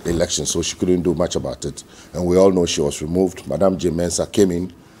 2016 election, so she couldn't do much about it. And we all know she was removed. Madame Jane Mensah came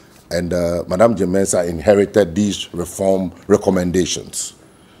in, and Madame Jane Mensah inherited these reform recommendations.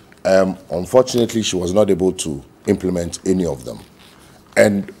 Unfortunately, she was not able to implement any of them.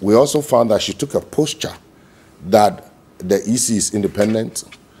 And we also found that she took a posture that the EC is independent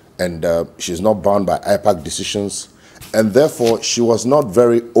and she's not bound by IPAC decisions, and therefore she was not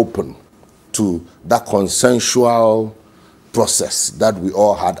very open to that consensual process that we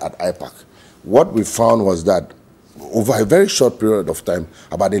all had at IPAC. What we found was that over a very short period of time,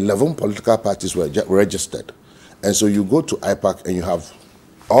 about 11 political parties were registered. And so you go to IPAC and you have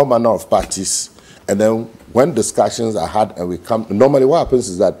all manner of parties, and then when discussions are had and we come, normally what happens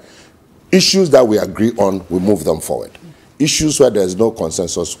is that issues that we agree on, we move them forward. Issues where there's no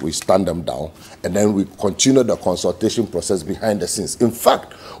consensus, we stand them down, and then we continue the consultation process behind the scenes. In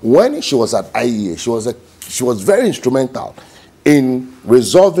fact, when she was at IEA, she was very instrumental in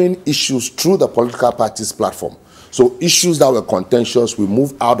resolving issues through the political parties platform. So issues that were contentious, we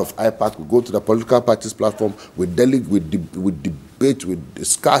move out of IPAC, we go to the political parties platform, we debate, we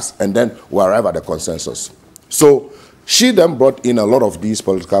discuss, and then we arrive at the consensus. So she then brought in a lot of these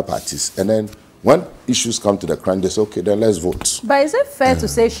political parties, and then when issues come to the crunch, they say, okay, then let's vote. But is it fair to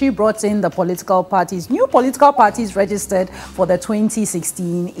say she brought in the political parties, new political parties registered for the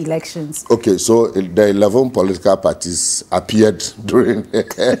 2016 elections? Okay, so the 11 political parties appeared during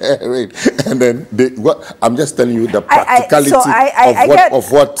and then I'm just telling you the practicality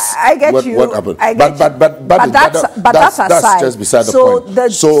of what happened. But that's aside. That's just beside the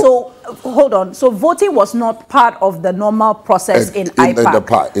point. Hold on. So voting was not part of the normal process in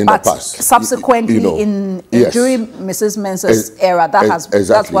IPAC. In the past. Subsequently, yes. During Mrs. Mensah's era, that's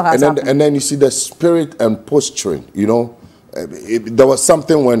what has happened. And then you see the spirit and posturing, there was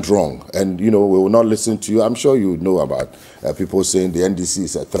something went wrong, and we will not listen to you. I'm sure you know about people saying the NDC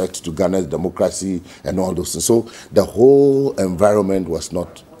is a threat to Ghana's democracy and all those things. So the whole environment was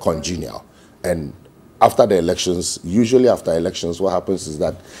not congenial. And after the elections, usually after elections, what happens is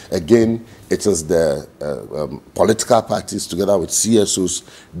that, again, it is the political parties together with CSOs,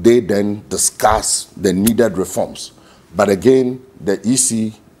 they then discuss the needed reforms. But again, the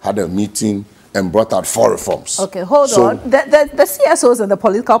EC had a meeting and brought out 4 reforms. Okay, hold on. The CSOs and the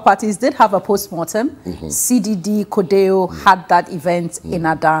political parties did have a post-mortem. CDD, CODEO had that event in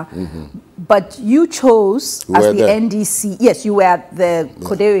Ada. But you chose as the NDC, yes, you were at the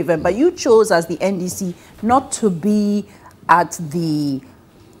CODEO event, but you chose as the NDC not to be at the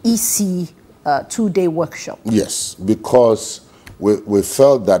EC 2-day workshop. Yes, because we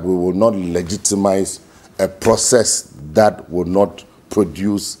felt that we would not legitimize a process that would not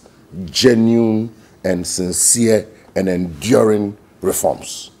produce genuine and sincere and enduring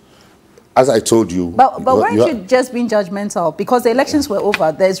reforms. As I told you... But weren't you just being judgmental? Because the elections were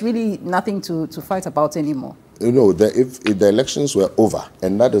over. There's really nothing to fight about anymore. If the elections were over,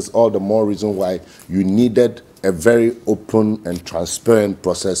 and that is all the more reason why you needed a very open and transparent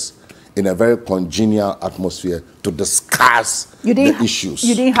process in a very congenial atmosphere to discuss the issues.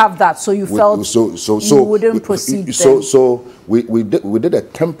 You didn't have that, so you felt you wouldn't proceed. So we did a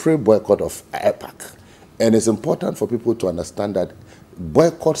temporary boycott of IPAC. And it's important for people to understand that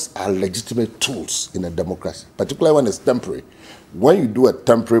boycotts are legitimate tools in a democracy, particularly when it's temporary. When you do a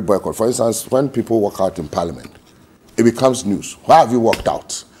temporary boycott, for instance, when people walk out in Parliament, it becomes news. Why have you walked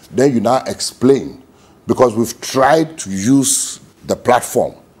out? Then you now explain, because we've tried to use the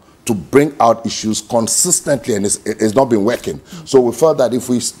platform to bring out issues consistently, and it's not been working. So we felt that if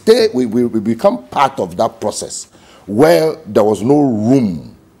we stay, we become part of that process where there was no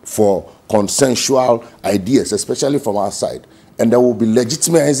room for consensual ideas, especially from our side, and they will be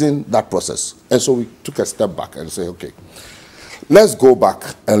legitimizing that process. And so we took a step back and say, okay, let's go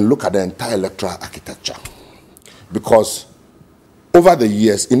back and look at the entire electoral architecture. Because over the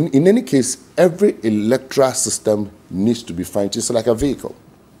years, in any case, every electoral system needs to be fine-tuned. It's like a vehicle.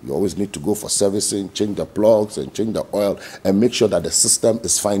 You always need to go for servicing, change the plugs and change the oil, and make sure that the system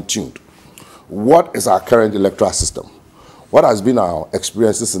is fine-tuned. What is our current electoral system? What has been our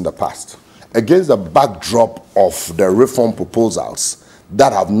experiences in the past? Against the backdrop of the reform proposals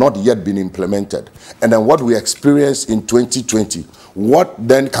that have not yet been implemented, and then what we experienced in 2020, what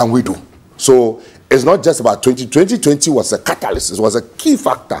then can we do? So it's not just about 2020 was a catalyst. It was a key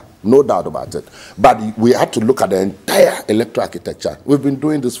factor, no doubt about it. But we had to look at the entire electoral architecture. We've been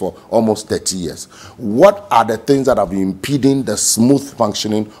doing this for almost 30 years. What are the things that have been impeding the smooth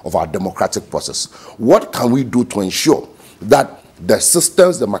functioning of our democratic process? What can we do to ensure that the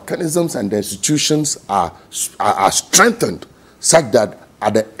systems, the mechanisms, and the institutions are strengthened such that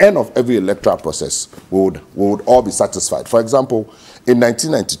at the end of every electoral process, we would all be satisfied? For example, in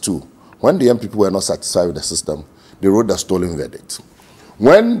 1992, when the MPP were not satisfied with the system, they wrote the stolen verdict.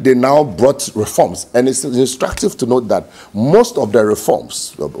 When they now brought reforms, and it's instructive to note that most of the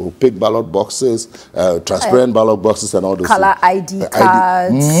reforms, opaque ballot boxes, transparent ballot boxes, and all those color ID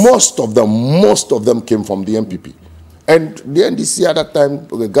cards, most of them came from the MPP. And the NDC at that time,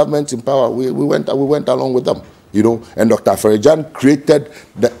 the government in power, we went along with them, you know. And Dr. Afari-Gyan created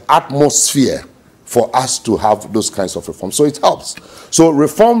the atmosphere for us to have those kinds of reforms. So it helps. So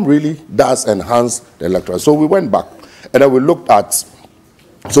reform really does enhance the electoral. So we went back and then we looked at,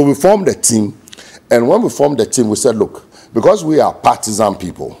 so we formed a team. And when we formed the team, we said, look, because we are partisan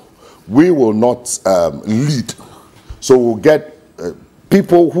people, we will not lead. So we'll get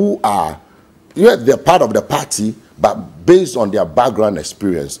people who are, they're part of the party, but based on their background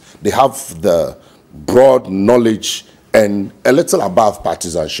experience, they have the broad knowledge and a little above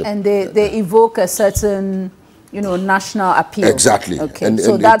partisanship. And they evoke a certain, national appeal. Exactly. Okay. And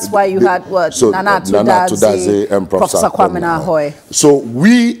that's why you had what? So Nana Tudaze and Professor Kwame Nahoi. So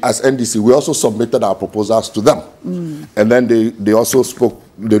we as NDC, we also submitted our proposals to them. And then they also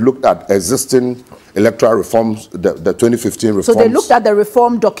they looked at existing electoral reforms, the 2015 reforms. So they looked at the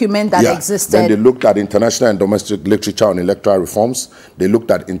reform document that existed. Then they looked at international and domestic literature on electoral reforms. They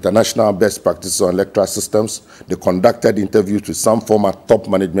looked at international best practices on electoral systems. They conducted interviews with some former top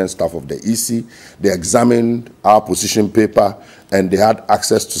management staff of the EC. They examined our position paper, and they had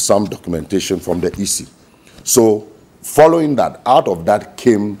access to some documentation from the EC. So following that, out of that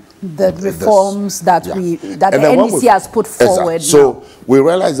came the reforms that the NDC has put forward. Exactly. So we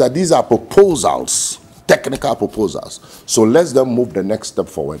realized that these are proposals, technical proposals. So let's then move the next step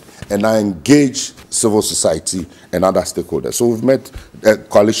forward and now engage civil society and other stakeholders. So we've met a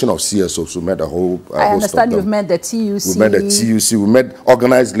coalition of CSOs. We met a whole I understand you've met the TUC. We met the TUC. We met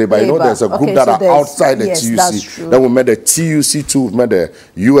organized labor. I know there's a group that are outside the TUC. That's true. Then we met the TUC too. We've met the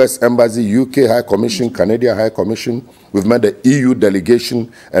US Embassy, UK High Commission, Canadian High Commission. We've met the EU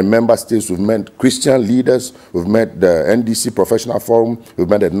delegation and member states. We've met Christian leaders. We've met the NDC Professional Forum. We've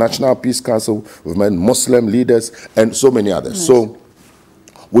met the National Peace Council. We've met Muslim leaders and so many others. So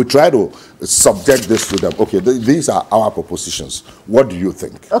we try to subject this to them. Okay, these are our propositions. What do you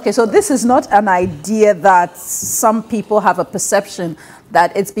think? Okay, so this is not an idea that some people have a perception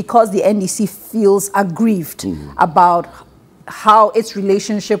that it's because the NDC feels aggrieved about how its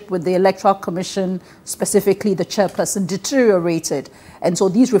relationship with the Electoral Commission, specifically the chairperson, deteriorated. And so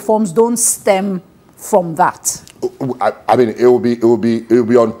these reforms don't stem from that. I mean, it will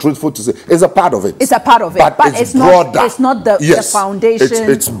be untruthful to say it's a part of it. It's a part of it, but it's broader. Not. It's not the foundation.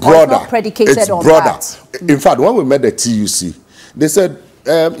 It's broader. It's not predicated on broader. that. In fact, when we met the TUC, they said,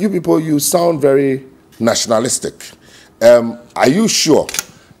 "You people, you sound very nationalistic. Are you sure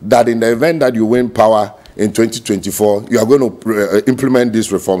that in the event that you win power in 2024, you are going to implement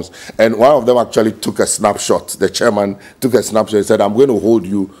these reforms?" And one of them actually took a snapshot. The chairman took a snapshot and said, "I'm going to hold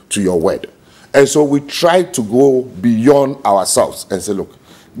you to your word." And so we tried to go beyond ourselves and say, look,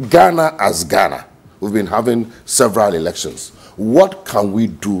 Ghana as Ghana, we've been having several elections. What can we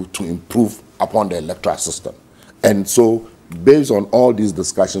do to improve upon the electoral system? And so based on all these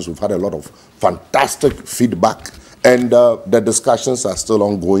discussions, we've had a lot of fantastic feedback, and the discussions are still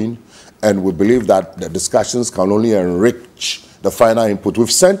ongoing. And we believe that the discussions can only enrich the final input.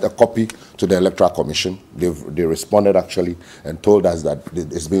 We've sent a copy to the Electoral Commission. They responded actually and told us that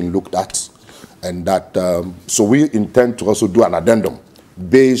it's being looked at. And that, so we intend to also do an addendum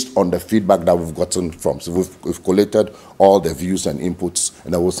based on the feedback that we've gotten from. So we've collated all the views and inputs,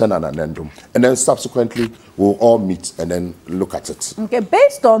 and then we'll send an addendum. And then subsequently, we'll all meet and then look at it. Okay,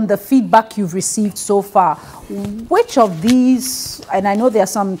 based on the feedback you've received so far, which of these, and I know there are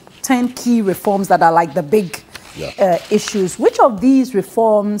some 10 key reforms that are like the big issues, which of these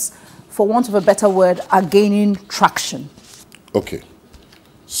reforms, for want of a better word, are gaining traction? Okay.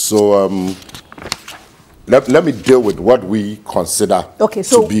 So, let me deal with what we consider to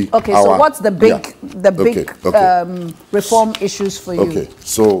be so what's the big reform issues for you? Okay,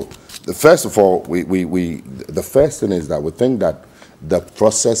 so first of all, the first thing is that we think that the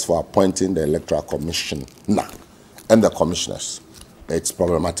process for appointing the Electoral Commission and the commissioners, it's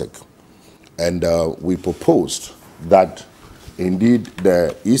problematic. And we proposed that indeed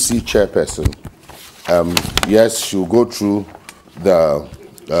the EC chairperson, yes, she'll go through the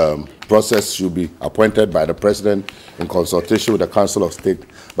process. She'll be appointed by the president in consultation with the Council of State.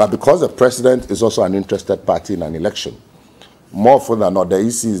 But because the president is also an interested party in an election, more often than not, the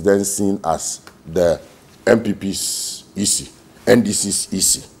EC is then seen as the MPP's EC, NDC's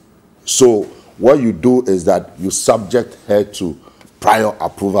EC. So what you do is that you subject her to prior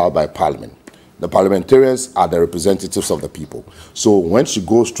approval by Parliament. The parliamentarians are the representatives of the people. So when she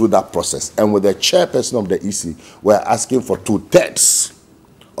goes through that process, and with the chairperson of the EC, we're asking for 2/3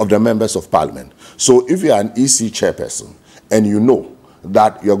 of the members of Parliament. So if you're an EC chairperson and you know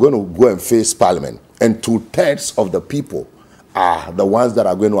that you're going to go and face Parliament, and 2/3 of the people are the ones that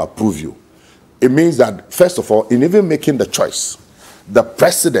are going to approve you, it means that, first of all, in even making the choice, the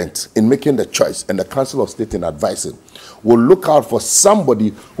president in making the choice and the Council of State in advising will look out for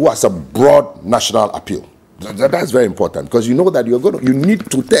somebody who has a broad national appeal. That's very important, because you know that you need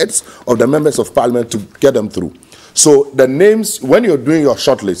 2/3 of the members of Parliament to get them through. So the names, when you're doing your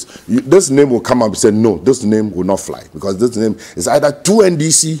shortlist, this name will come up and say, no, this name will not fly, because this name is either 2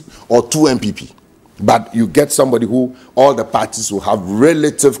 NDC or 2 MPP. But you get somebody who all the parties will have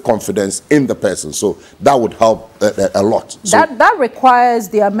relative confidence in the person. So that would help a lot. So that requires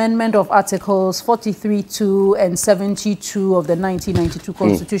the amendment of Articles 43(2) and 72 of the 1992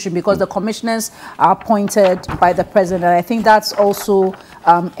 Constitution, because the commissioners are appointed by the president. And I think that's also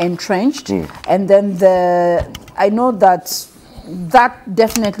entrenched. And then I know that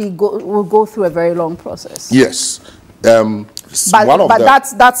definitely will go through a very long process. Yes. But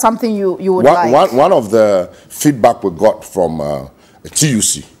that's something you would like. One of the feedback we got from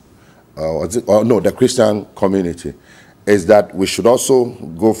TUC, the Christian community, is that we should also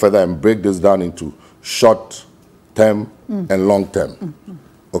go further and break this down into short term and long term.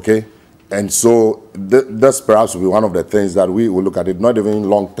 Okay? And so this perhaps will be one of the things that we will look at, it not even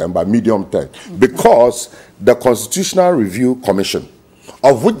long term, but medium term. Because the Constitutional Review Commission,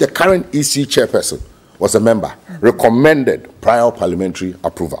 of which the current EC chairperson was a member, recommended prior parliamentary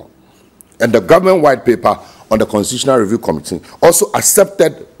approval. And the government white paper on the Constitutional Review Committee also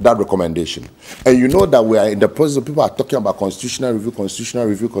accepted that recommendation. And you know that we are in the process of people are talking about constitutional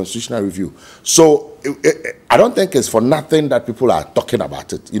review. So I don't think it's for nothing that people are talking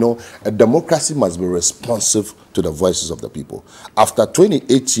about it. You know, a democracy must be responsive to the voices of the people. After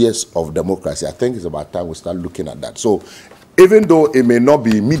 28 years of democracy, I think it's about time we start looking at that. So even though it may not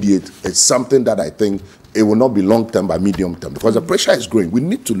be immediate, it's something that I think it will not be long-term but medium-term, because the pressure is growing. We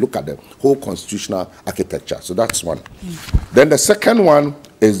need to look at the whole constitutional architecture. So that's one. Then the second one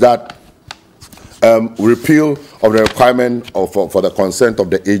is that repeal of the requirement for the consent of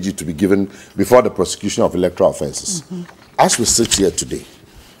the AG to be given before the prosecution of electoral offences. As we sit here today,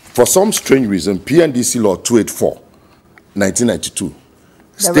 for some strange reason, PNDC Law 284, 1992,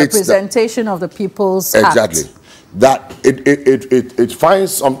 the Representation of the People's Act. Exactly. That it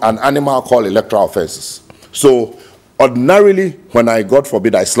finds an animal called electoral offences. So ordinarily, when I, God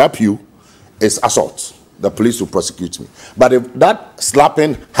forbid, I slap you, it's assault. The police will prosecute me. But if that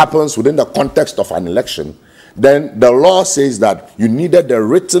slapping happens within the context of an election, then the law says that you needed the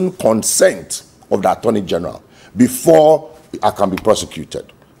written consent of the Attorney General before I can be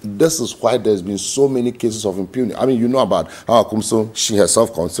prosecuted. This is why there's been so many cases of impunity. I mean, you know about how Akumso, she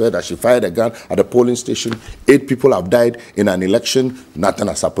herself confessed that she fired a gun at a polling station. 8 people have died in an election. Nothing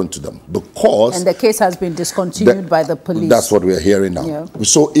has happened to them. Because... And the case has been discontinued by the police. That's what we're hearing now. Yeah.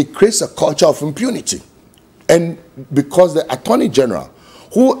 So it creates a culture of impunity. And because the Attorney General,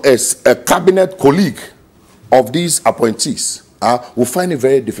 who is a cabinet colleague of these appointees, will find it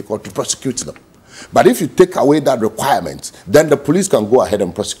very difficult to prosecute them. But if you take away that requirement, then the police can go ahead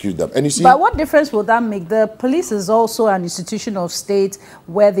and prosecute them. And you see, but what difference will that make? The police is also an institution of state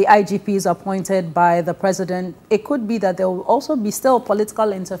where the IGP is appointed by the president. It could be that there will also be still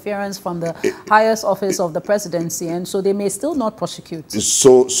political interference from the highest office of the presidency, and so they may still not prosecute.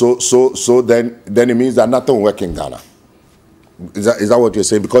 So then it means that nothing will work in Ghana. Is that what you're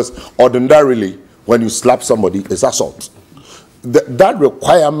saying? Because ordinarily, when you slap somebody, it's assault. That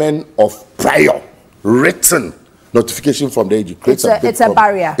requirement of prior written notification from the AG creates it's a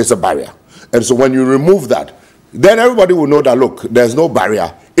barrier. It's a barrier. And so when you remove that, then everybody will know that, look, there's no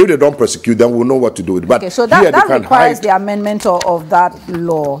barrier. If they don't prosecute, then we'll know what to do with it. But okay, so that requires the amendment of that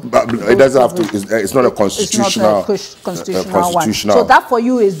law. But it doesn't have to, it's not a constitutional, it's not a constitutional one. So that for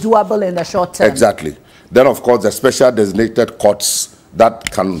you is doable in the short term. Exactly. Then, of course, the special designated courts,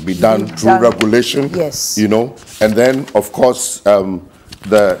 that can be done through regulation. Yes. You know, and then, of course,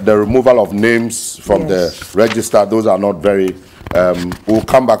 the removal of names from the register, those are not very we'll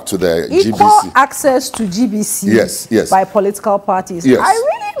come back to the Equal GBC. access to GBC Yes. by political parties. Yes. I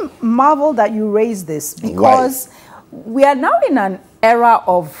really marvel that you raised this because we are now in an era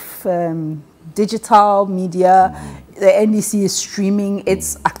of digital media. The NDC is streaming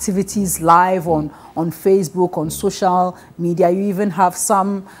its activities live on Facebook, on social media. You even have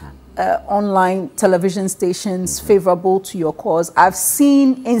some online television stations favorable to your cause. I've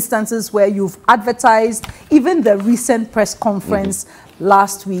seen instances where you've advertised even the recent press conference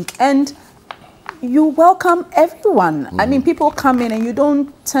last week, and you welcome everyone. I mean, people come in and you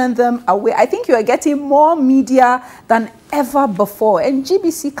don't turn them away. I think you are getting more media than ever before, and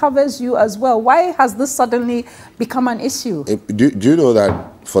GBC covers you as well. Why has this suddenly become an issue? Do you know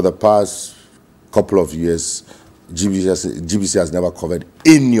that for the past couple of years, GBC has never covered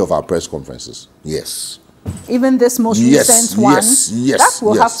any of our press conferences? Yes. Even this most recent one? Yes. That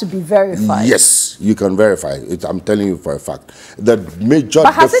will have to be verified. Yes, you can verify it. I'm telling you for a fact. The major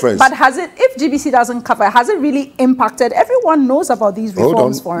difference... If GBC doesn't cover, has it really impacted? Everyone knows about these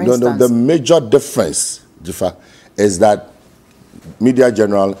reforms, for instance. No, the major difference, Jifa, is that Media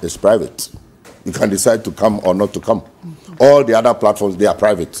General is private. You can decide to come or not to come. All the other platforms, they are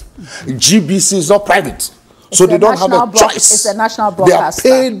private. GBC is not private. So they don't have a choice. It's a national broadcaster.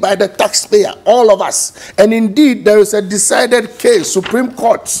 They are paid by the taxpayer, all of us. And indeed, there is a decided case, Supreme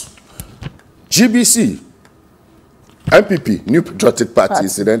Court, GBC, MPP, New Patriotic Party,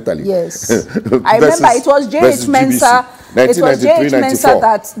 incidentally. Yes. I remember it was J.H. Mensa. It was J.H. Mensa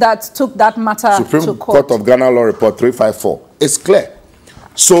that took that matter Supreme to court. Court of Ghana Law Report 354. It's clear.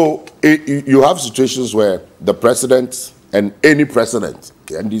 So you have situations where the president and any president,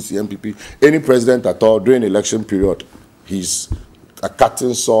 NDC, MPP, any president at all during election period, he's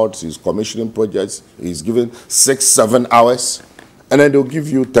cutting swords, he's commissioning projects, he's given 6-7 hours, and then they'll give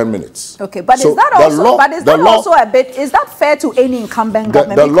you 10 minutes. Okay, but so is that also a bit, is that fair to any incumbent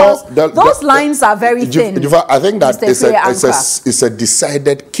government? Because those lines are very thin. I think that it's a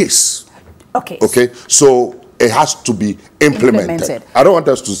decided case. Okay. Okay, so it has to be implemented. I don't want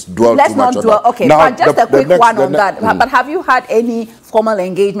us to dwell too much on that. Okay, now, but just a quick one on that. But have you had any formal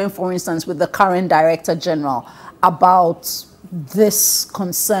engagement, for instance, with the current Director General about this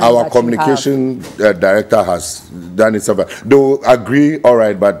concern? Our communication director has done it. They'll agree, all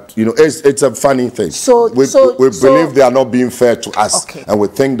right, but you know, it's a funny thing. We believe they are not being fair to us, and we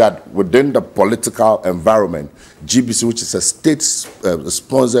think that within the political environment, GBC, which is a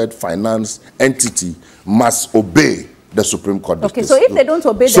state-sponsored finance entity, must obey the Supreme Court. Okay, so if they don't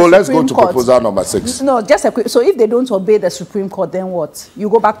obey the Supreme Court... So let's go to proposal number 6. No, just a quick... So if they don't obey the Supreme Court, then what? You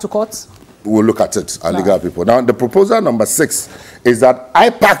go back to court? We'll look at it, our legal people. Now, the proposal number 6 is that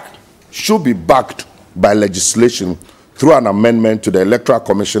IPAC should be backed by legislation through an amendment to the Electoral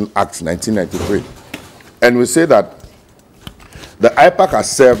Commission Act 1993. And we say that the IPAC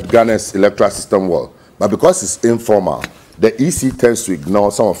has served Ghana's electoral system well, but because it's informal, the EC tends to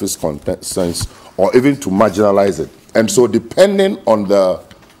ignore some of its concerns or even to marginalize it. And so depending on the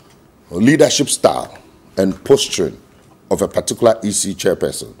leadership style and posturing of a particular EC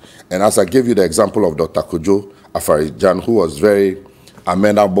chairperson, and as I gave you the example of Dr. Kojo Afarijan, who was very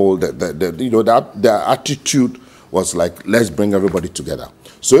amenable, their attitude was like, let's bring everybody together.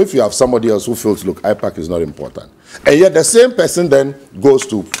 So if you have somebody else who feels, look, IPAC is not important, and yet the same person then goes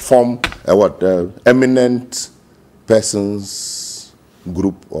to form eminent persons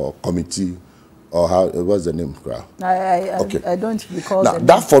group or committee, or what's the name? I don't recall. Now,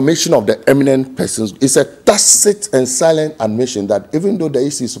 that formation of the eminent persons is a tacit and silent admission that even though the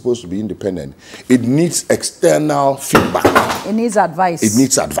EC is supposed to be independent, it needs external feedback. It needs advice. It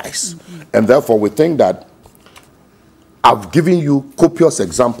needs advice. And therefore, we think that I've given you copious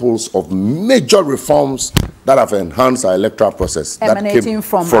examples of major reforms that have enhanced our electoral process emanating that came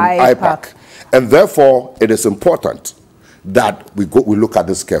from IPAC. And therefore, it is important that we look at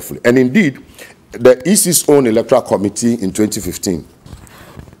this carefully. And indeed, the EC's own electoral committee in 2015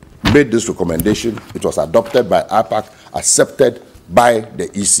 made this recommendation. It was adopted by IPAC, accepted by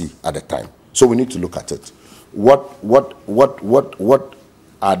the EC at the time. So we need to look at it. So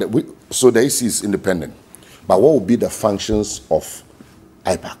the EC is independent. But what will be the functions of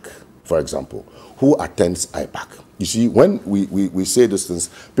IPAC, for example? Who attends IPAC? You see, when we say these things,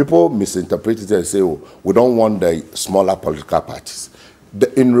 people misinterpret it and say, oh, we don't want the smaller political parties.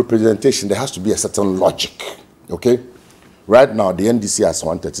 In representation, there has to be a certain logic, okay? Right now, the NDC has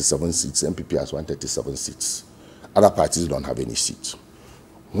 137 seats, MPP has 137 seats. Other parties don't have any seats.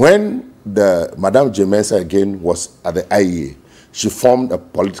 When Madame J. Mensa again was at the IEA, she formed a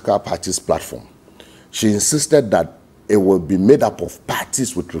political parties platform. She insisted that it will be made up of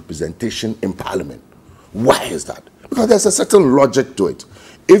parties with representation in parliament. Why is that? Because there's a certain logic to it.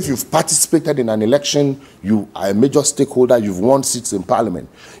 If you've participated in an election, you are a major stakeholder, you've won seats in parliament,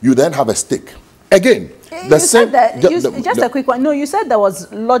 you then have a stake. Again, just a quick one. No, you said there was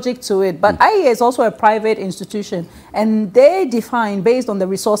logic to it, but IEA is also a private institution, and they define based on the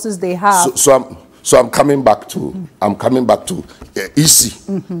resources they have. So I'm coming back to EC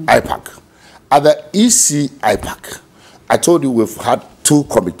IPAC. At the EC IPAC, I told you we've had two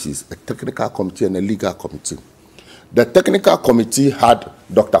committees, a technical committee and a legal committee. The technical committee had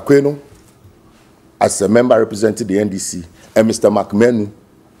Dr. Kweno as a member representing the NDC and Mr. McMenu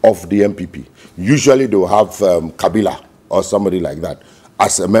of the MPP. Usually they will have Kabila or somebody like that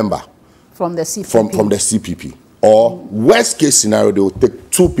as a member from the CPP. From the CPP. Or worst case scenario, they will take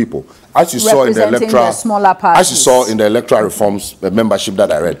two people. As you saw in the electoral reforms membership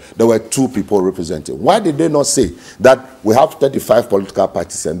that I read, there were two people representing. Why did they not say that we have 35 political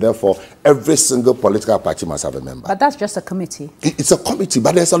parties and therefore every single political party must have a member? But that's just a committee. It's a committee,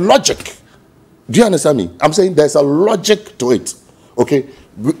 but there's a logic. Do you understand me? I'm saying there's a logic to it.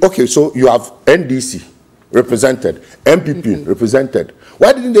 Okay, so you have NDC represented, MPP represented.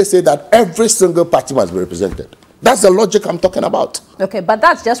 Why didn't they say that every single party must be represented? That's the logic I'm talking about. Okay, but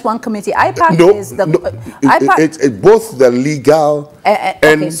that's just one committee. IPAC is the... It's both the legal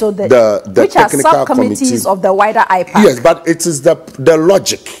and the which technical are subcommittees of the wider IPAC. Yes, but it is the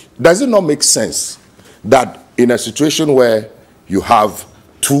logic. Does it not make sense that in a situation where you have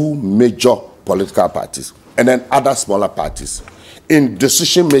two major political parties and then other smaller parties, in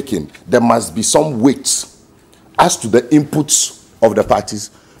decision making, there must be some weight as to the inputs of the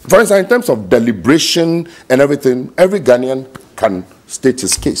parties? For instance, in terms of deliberation and everything, every Ghanaian can state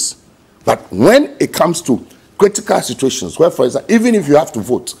his case. But when it comes to critical situations, where, for example, even if you have to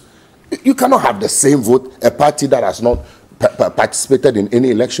vote, you cannot have the same vote. A party that has not participated in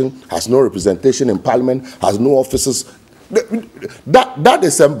any election, has no representation in parliament, has no offices. That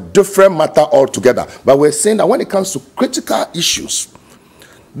is a different matter altogether. But we're saying that when it comes to critical issues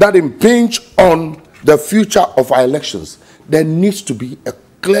that impinge on the future of our elections, there needs to be a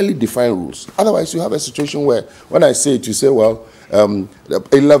clearly defined rules. Otherwise, you have a situation where, when I say it, you say, well,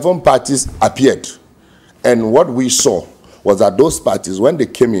 11 parties appeared. And what we saw was that those parties, when they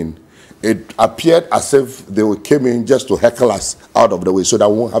came in, it appeared as if they came in just to heckle us out of the way so that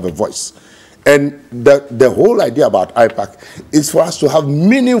we won't have a voice. And the whole idea about IPAC is for us to have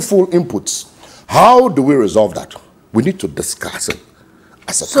meaningful inputs. How do we resolve that? We need to discuss it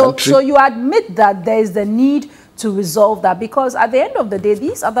as a country. So you admit that there is the need to resolve that, because at the end of the day,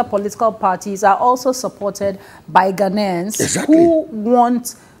 these other political parties are also supported by Ghanaians who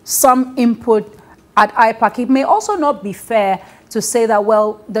want some input at IPAC. It may also not be fair to say that,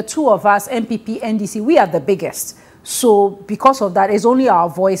 well, the two of us, MPP, NDC, we are the biggest. So because of that, it's only our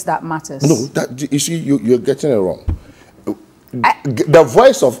voice that matters. No, you see, you're getting it wrong. The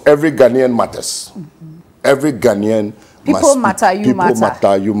voice of every Ghanaian matters. Every Ghanaian people matter, you matter. People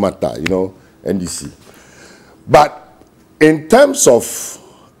matter, you matter, you know, NDC. But in terms of,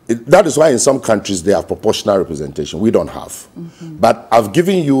 that is why in some countries they have proportional representation. We don't have. But I've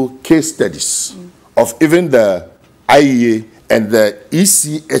given you case studies of even the IEA and the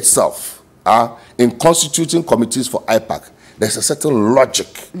EC itself in constituting committees for IPAC. There's a certain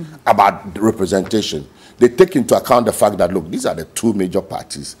logic about the representation. They take into account the fact that, look, these are the two major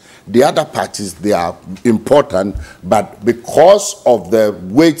parties. The other parties, they are important, but because of the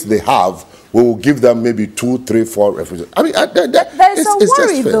weight they have, we will give them maybe 2, 3, 4 representatives. I mean, there's a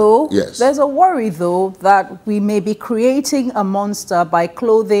worry, though. Yes. There's a worry, though, that we may be creating a monster by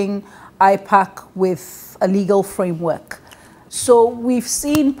clothing IPAC with a legal framework. So we've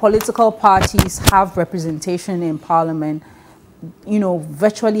seen political parties have representation in Parliament, you know,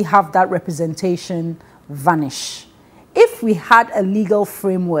 virtually have that representation vanish. If we had a legal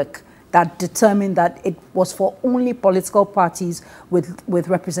framework that determined that it was for only political parties with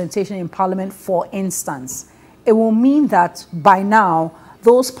representation in Parliament, for instance, it will mean that by now,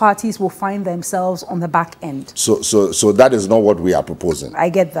 those parties will find themselves on the back end. So that is not what we are proposing. I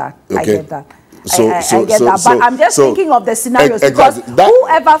get that. Okay. I get that. I get that. But I'm just thinking of the scenarios, because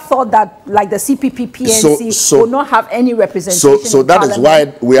whoever thought that, like the CPP, PNC, will not have any representation so that is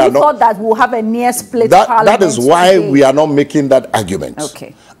why we are not... thought that we'll have a near split Parliament. That is why we are not making that argument.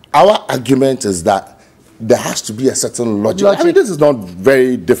 Okay. Our argument is that there has to be a certain logic. I mean, this is not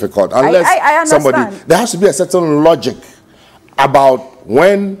very difficult unless I somebody... There has to be a certain logic about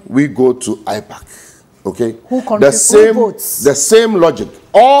when we go to IPAC, okay? Who votes? The same logic.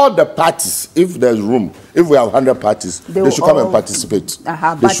 All the parties, if there's room, if we have 100 parties, they should come and participate.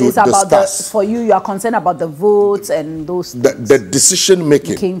 But it's about for you are concerned about the votes and those the decision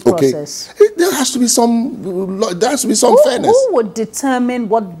making process. Okay? there has to be some fairness. Who would determine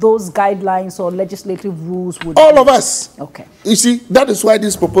what those guidelines or legislative rules would All be? of us. Okay. You see, that is why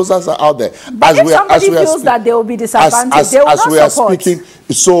these proposals are out there. But if somebody feels that they will be disadvantaged, they will not support.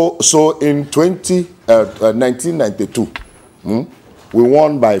 So in 1992, we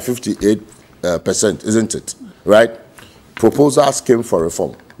won by 58%, isn't it? Right? Proposals came for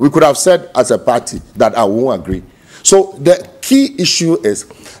reform. We could have said as a party that I won't agree. So the key issue is,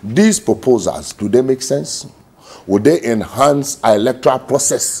 these proposals, do they make sense? Would they enhance our electoral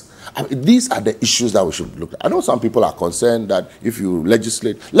process? I mean, these are the issues that we should look at. I know some people are concerned that if you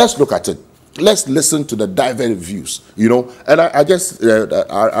legislate, let's look at it. Let's listen to the divergent views, you know. And I guess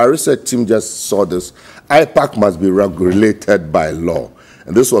our research team just saw this. IPAC must be regulated by law.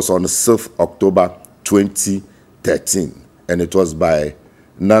 And this was on the 6th October 2013. And it was by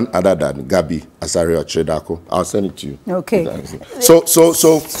none other than Gabi Asare-Otchere-Darko. I'll send it to you. Okay. So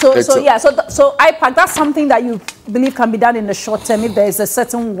IPAC, that's something that you believe can be done in the short term if there is a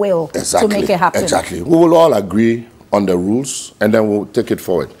certain will to make it happen. Exactly. We will all agree on the rules, and then we'll take it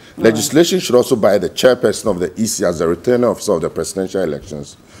forward. Right. Legislation should also by the chairperson of the EC as the returning officer of the presidential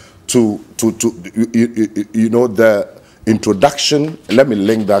elections to the introduction. Let me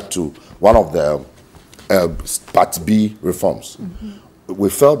link that to one of the Part B reforms. We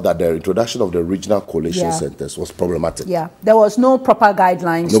felt that the introduction of the regional coalition centers was problematic. Yeah, there was no proper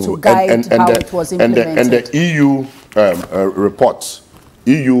guidelines to guide how it was implemented. And the EU reports,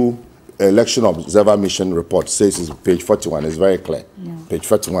 EU Election Observer Mission report says, is page 41 is very clear. Yeah. Page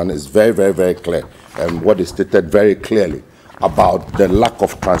 41 is very, very, very clear. And what is stated very clearly about the lack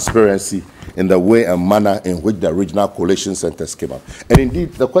of transparency in the way and manner in which the regional coalition centers came out. And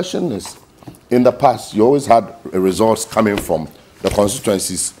indeed, the question is, in the past, you always had results coming from the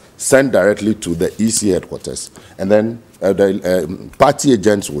constituencies sent directly to the EC headquarters. And then the party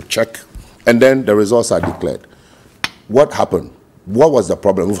agents will check, and then the results are declared. What happened? What was the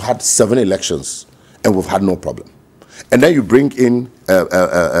problem? We've had 7 elections, and we've had no problem. And then you bring in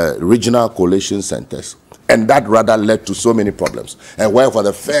regional coalition centers, and that rather led to so many problems. And where for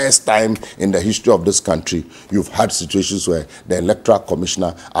the first time in the history of this country, you've had situations where the electoral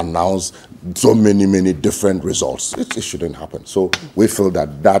commissioner announced so many different results. It shouldn't happen. So we feel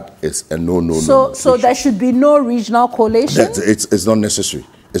that that is a no. So there should be no regional coalition? It's not necessary.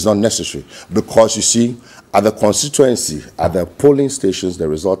 It's not necessary. Because you see, at the constituency, at the polling stations, the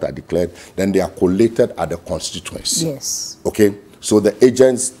results are declared, then they are collated at the constituency. Yes. Okay? So the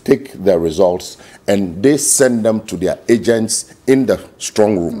agents take their results and they send them to their agents in the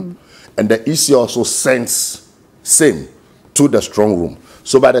strong room. And the EC also sends same to the strong room.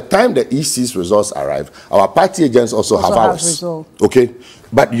 So by the time the EC's results arrive, our party agents also have ours. Okay?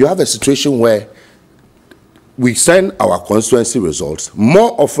 But you have a situation where we send our constituency results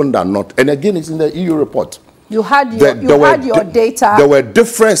more often than not. And again, it's in the EU report. You had your data. There were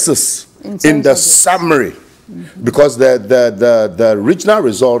differences in the summary. Because the regional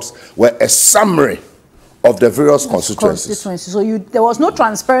results were a summary of the various constituencies. So there was no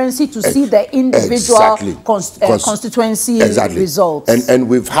transparency to see the individual constituency results. And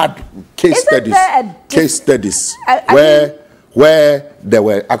we've had case studies where there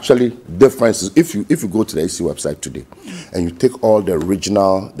were actually differences. If you go to the AC website today and you take all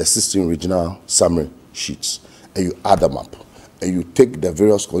the 16 regional summary sheets and you add them up, and you take the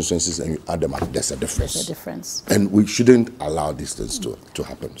various constituencies and you add them up, there's a difference. There's a difference. And we shouldn't allow these things to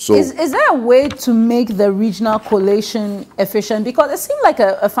happen. So, is there a way to make the regional coalition efficient? Because it seemed like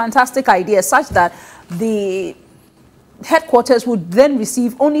a fantastic idea, such that the headquarters would then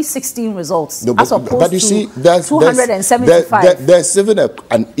receive only 16 results, as opposed to 275. There's even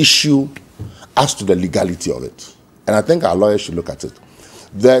an issue as to the legality of it. And I think our lawyers should look at it.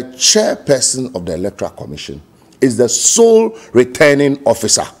 The chairperson of the Electoral Commission is the sole returning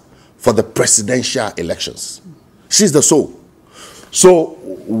officer for the presidential elections. She's the sole. So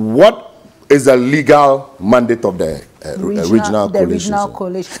what is the legal mandate of the regional coalition?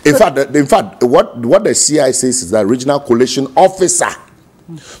 In fact, what the CI says is that regional coalition officer.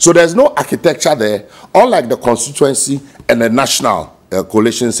 So there's no architecture there, unlike the constituency and the national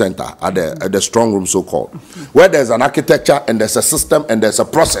coalition center at the strong room, so-called, where there's an architecture and there's a system and there's a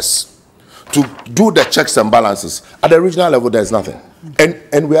process to do the checks and balances. At the regional level, there's nothing.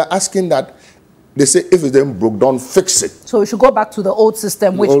 And we are asking that, they say, if it then broke down, fix it. So we should go back to the old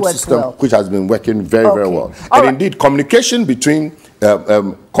system, which works well. Which has been working very, very well. And indeed, communication between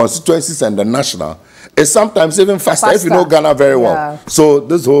constituencies and the national is sometimes even faster. If you know Ghana very well. So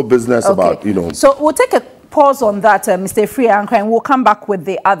this whole business about, So we'll take a pause on that, Mr. Afriyie Ankrah, and we'll come back with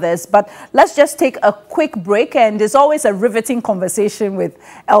the others. But let's just take a quick break. And there's always a riveting conversation with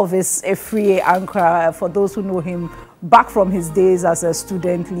Elvis Afriyie Ankrah, for those who know him back from his days as a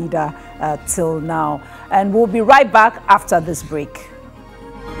student leader till now. And we'll be right back after this break.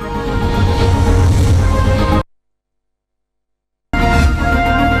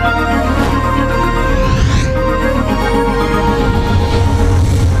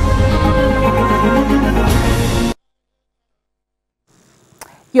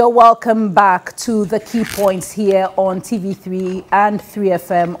 You're welcome back to the key points here on TV3 and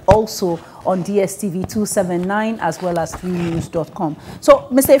 3FM, also on DSTV 279 as well as 3news.com. So,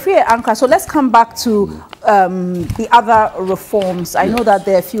 Mr. Afriyie Ankrah, so let's come back to the other reforms. I know that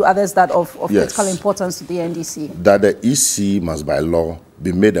there are a few others that of critical importance to the NDC. That the EC must by law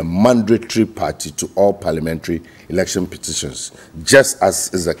be made a mandatory party to all parliamentary election petitions, just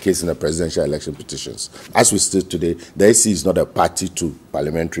as is the case in the presidential election petitions. As we state today, the EC is not a party to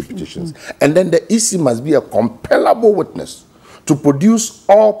parliamentary petitions. And then the EC must be a compellable witness to produce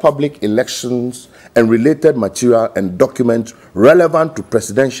all public elections and related material and documents relevant to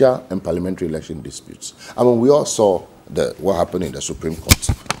presidential and parliamentary election disputes. I mean, we all saw what happened in the Supreme Court,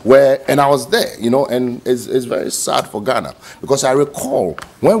 and I was there, you know, and it's very sad for Ghana, because I recall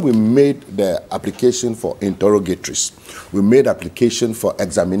when we made the application for interrogatories, we made application for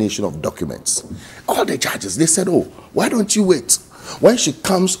examination of documents. All the judges, they said, oh, why don't you wait? When she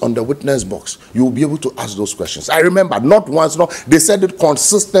comes on the witness box, you will be able to ask those questions. I remember, not once, no, they said it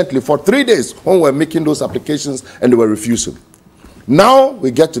consistently for 3 days when we were making those applications, and they were refusing. Now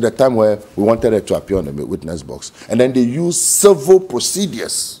we get to the time where we wanted her to appear on the witness box, and then they use civil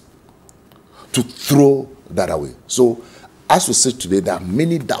procedures to throw that away. So, as we said today, there are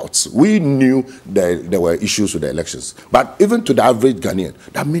many doubts. We knew there were issues with the elections, but even to the average Ghanaian,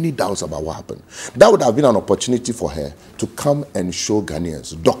 there are many doubts about what happened. That would have been an opportunity for her to come and show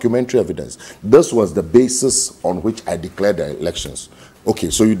Ghanaians documentary evidence. This was the basis on which I declared the elections.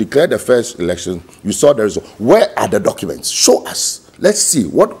 Okay, so you declared the first election, you saw the result. Where are the documents? Show us. Let's see.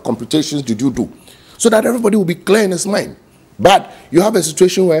 What computations did you do? So that everybody will be clear in his mind. But you have a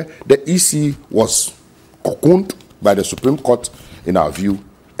situation where the EC was cocooned by the Supreme Court, in our view,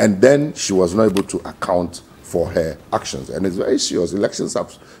 and then she was not able to account for her actions. And it's very serious. Elections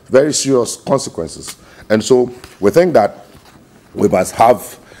have very serious consequences. And so we think that we must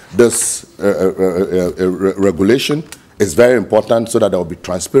have this regulation. It's very important so that there will be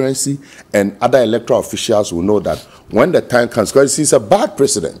transparency, and other electoral officials will know that when the time comes, because it's a bad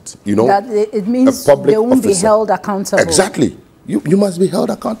precedent, you know. That it means they won't be held accountable. Exactly. You must be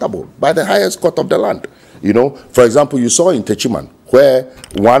held accountable by the highest court of the land. You know, for example, you saw in Techiman, where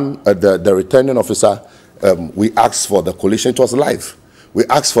the returning officer, we asked for the collation. It was live. We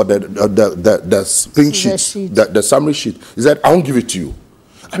asked for the spring sheet, the summary sheet. He said, I won't give it to you.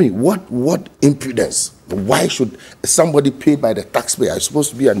 I mean, what impudence? Why should somebody paid by the taxpayer is supposed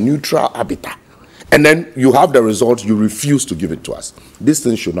to be a neutral arbiter? And then you have the results, you refuse to give it to us. These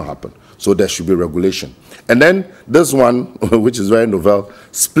things should not happen. So there should be regulation. And then this one, which is very novel,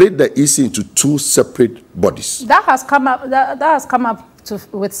 split the EC into two separate bodies. That has come up. That has come up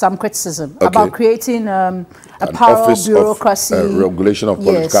with some criticism about creating a power bureaucracy, regulation of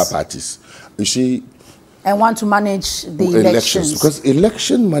political parties. You see. And want to manage the elections. Because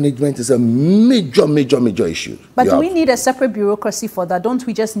election management is a major issue. But do we need a separate bureaucracy for that? Don't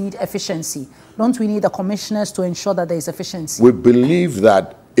we just need efficiency? Don't we need the commissioners to ensure that there is efficiency? We believe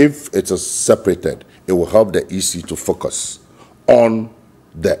that if it is separated, it will help the EC to focus on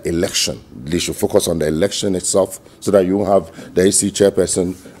the election. They should focus on the election itself, so that you have the EC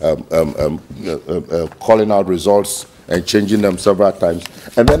chairperson calling out results and changing them several times.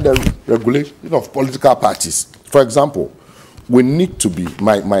 And then the regulation of political parties. For example, we need to be,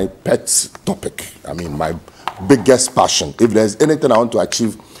 my pet topic, I mean, my biggest passion, if there's anything I want to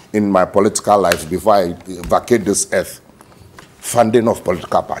achieve in my political life before I vacate this earth, funding of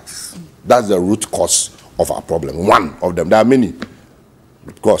political parties. That's the root cause of our problem. One of them. There are many.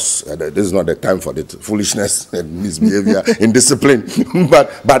 Of course, this is not the time for the foolishness and misbehavior, indiscipline.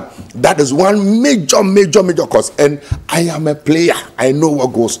 But that is one major cause. And I am a player. I know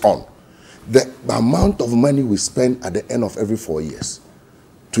what goes on. The amount of money we spend at the end of every 4 years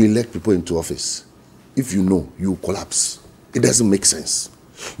to elect people into office, if you know, you collapse. It doesn't make sense.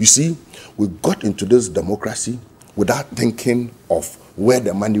 You see, we got into this democracy without thinking of where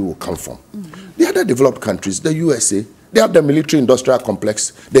the money will come from. The other developed countries, the USA, they have the military-industrial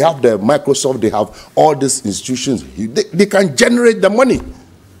complex. They have the Microsoft. They have all these institutions. They can generate the money.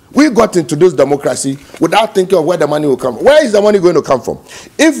 We got into this democracy without thinking of where the money will come from. Where is the money going to come from?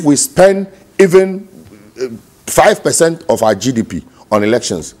 If we spend even 5% of our GDP on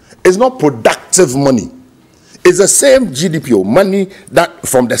elections is not productive money. It's the same GDP or money that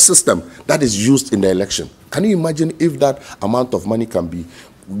from the system that is used in the election. Can you imagine if that amount of money can be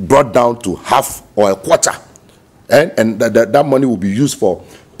brought down to half or a quarter, and that money will be used for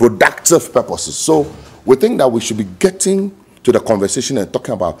productive purposes? So we think that we should be getting to the conversation and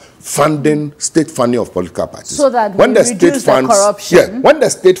talking about funding, state funding of political parties. So that when the state funds, the corruption. Yeah, when the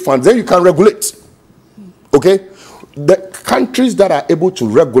state funds, then you can regulate. Okay? The countries that are able to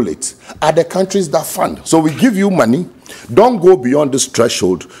regulate are the countries that fund. So we give you money, don't go beyond this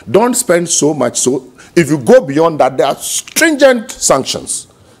threshold, don't spend so much. So if you go beyond that, there are stringent sanctions.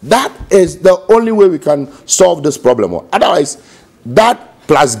 That is the only way we can solve this problem. Otherwise, that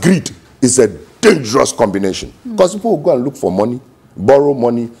plus greed is a dangerous combination. Because people will go and look for money, borrow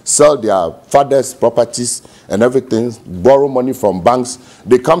money, sell their father's properties and everything, borrow money from banks.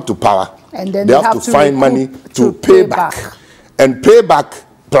 They come to power. And then they have to find money to pay back. And pay back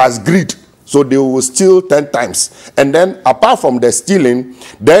plus greed. So they will steal 10 times. And then apart from the stealing,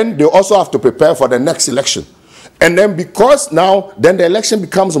 then they also have to prepare for the next election. And then because now, then the election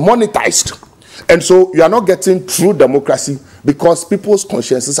becomes monetized. And so you are not getting true democracy because people's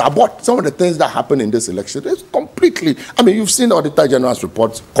consciences are bought. Some of the things that happen in this election is completely, I mean, you've seen Auditor General's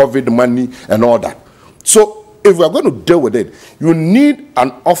reports, COVID money and all that. So if we're going to deal with it, you need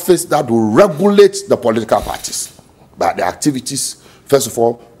an office that will regulate the political parties, but the activities, first of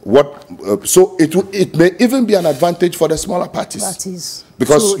all, so it may even be an advantage for the smaller parties.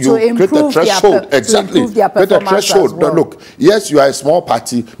 Because you create a threshold, exactly. Create a threshold. Well. Look, yes, you are a small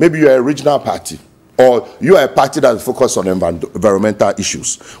party, maybe you are a regional party, or you are a party that is focused on environmental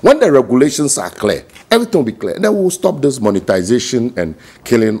issues. When the regulations are clear, everything will be clear. And then we will stop this monetization and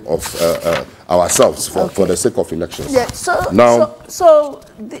killing of ourselves for the sake of elections. Yeah, so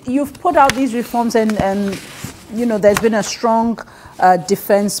you've put out these reforms and you know, there's been a strong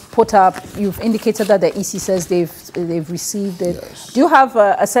defense put up. You've indicated that the EC says they've received it. Yes. Do you have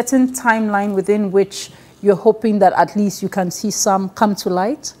a certain timeline within which you're hoping that at least you can see some come to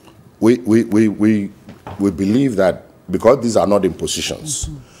light? We believe that because these are not impositions,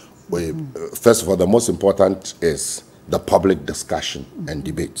 first of all, the most important is the public discussion and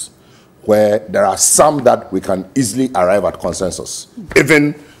debates, where there are some that we can easily arrive at consensus,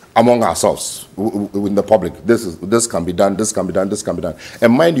 even among ourselves, in the public. This can be done, this can be done, this can be done.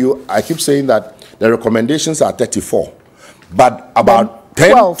 And mind you, I keep saying that the recommendations are 34, but about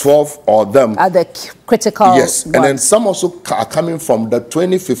 10, 12 of them are the critical. Yes, ones. And then some also are coming from the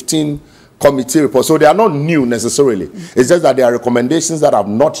 2015 committee report. So they are not new necessarily. It's just that there are recommendations that have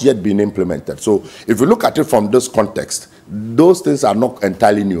not yet been implemented. So if you look at it from this context, those things are not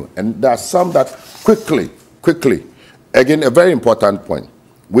entirely new. And there are some that quickly, again, a very important point.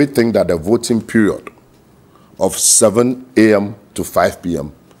 We think that the voting period of 7 a.m. to 5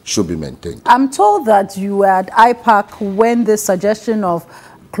 p.m. should be maintained. I'm told that you were at IPAC when the suggestion of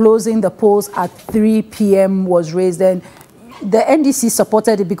closing the polls at 3 p.m. was raised, and the NDC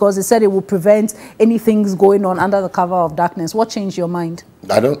supported it because they said it would prevent anything going on under the cover of darkness. What changed your mind?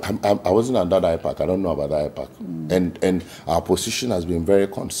 I wasn't at that IPAC. I don't know about the IPAC. And our position has been very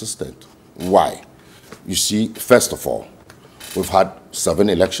consistent. Why? You see, first of all, we've had 7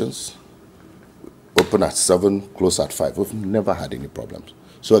 elections, open at 7, close at 5. We've never had any problems.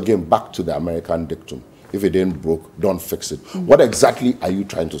 So again, back to the American dictum. If it ain't broke, don't fix it. What exactly are you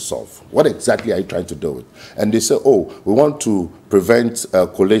trying to solve? What exactly are you trying to deal with? And they say, oh, we want to prevent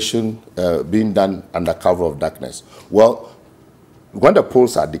collation being done under cover of darkness. Well, when the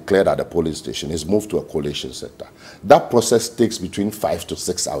polls are declared at the polling station, it's moved to a collation center. That process takes between 5 to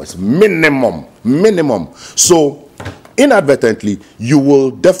 6 hours, minimum. So inadvertently, you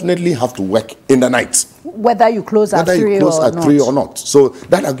will definitely have to work in the night. Whether you close at 3 or not. So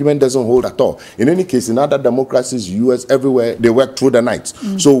that argument doesn't hold at all. In any case, in other democracies, US, everywhere, they work through the night.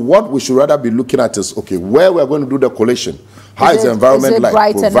 So what we should rather be looking at is, okay, where we're going to do the collation. How is the environment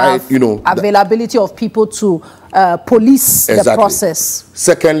like? Provide, you know, availability of people to police the process.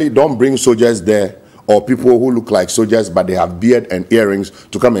 Secondly, don't bring soldiers there, or people who look like soldiers but they have beard and earrings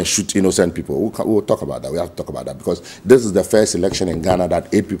to come and shoot innocent people. We'll talk about that. We have to talk about that because this is the first election in Ghana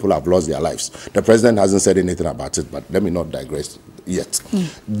that 8 people have lost their lives. The president hasn't said anything about it, but let me not digress yet.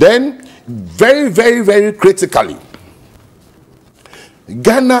 Then, very, very, very critically,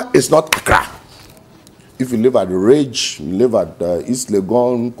 Ghana is not Accra. If you live at Ridge, you live at East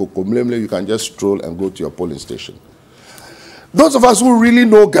Legon, Kokomlemle, you can just stroll and go to your polling station. Those of us who really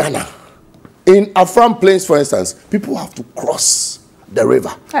know Ghana, in Afram Plains, for instance, people have to cross the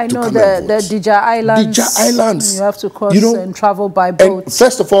river. I know the Dija Islands. Dija Islands. You have to cross and travel by boat. And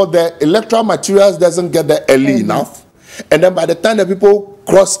first of all, the electoral materials doesn't get there early enough. And then by the time the people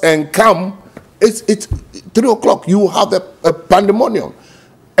cross and come, it's 3 o'clock. You have a pandemonium.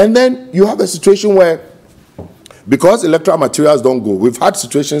 And then you have a situation where, because electoral materials don't go, we've had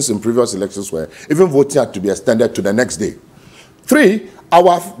situations in previous elections where even voting had to be extended to the next day. 3,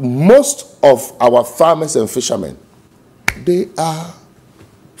 most of our farmers and fishermen, they are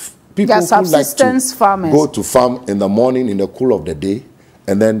people who like to go to farm in the morning in the cool of the day,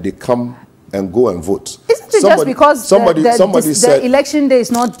 and then they come and go and vote. Isn't it just because the election day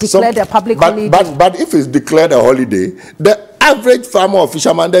is not declared a public holiday? But if it's declared a holiday, the average farmer or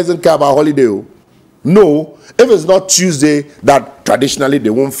fisherman doesn't care about holiday. No, if it's not Tuesday that traditionally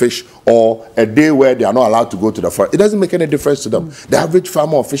they won't fish, or a day where they are not allowed to go to the farm, it doesn't make any difference to them. The average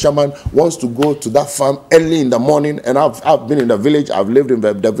farmer or fisherman wants to go to that farm early in the morning, and I've been in the village, I've lived in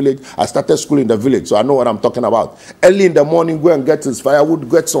the village, I started school in the village, so I know what I'm talking about. Early in the morning, go and get his firewood,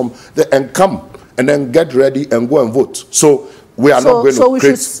 get some, and come, and then get ready and go and vote. So we are not going to create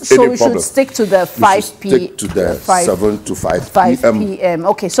any problem. So we should stick to the 5 p.m. Stick to the 7 to 5 p.m.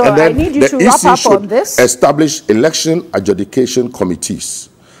 Okay, so I need you to wrap up on this. Establish election adjudication committees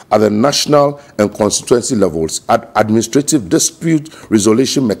at the national and constituency levels at administrative dispute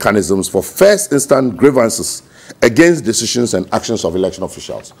resolution mechanisms for first instance grievances against decisions and actions of election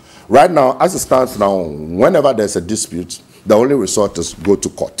officials. Right now, as it stands now, whenever there's a dispute, the only resort is go to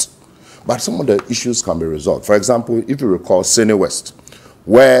court. But some of the issues can be resolved. For example, if you recall Sene West,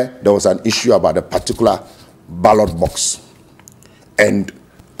 where there was an issue about a particular ballot box, and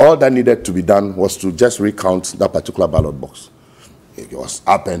all that needed to be done was to just recount that particular ballot box. It was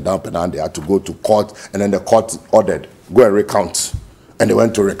up and down, they had to go to court, and then the court ordered, go and recount. And they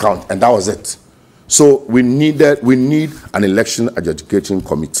went to recount, and that was it. So we need an election adjudication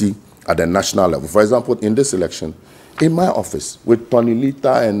committee at the national level. For example, in this election, in my office, with Tony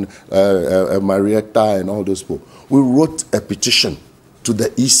Lita and Marietta and all those people, we wrote a petition to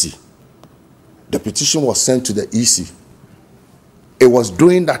the EC. The petition was sent to the EC. It was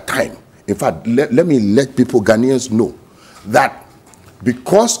during that time. In fact, let me let people, Ghanaians, know that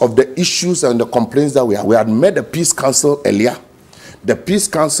because of the issues and the complaints that we had met the Peace Council earlier. The Peace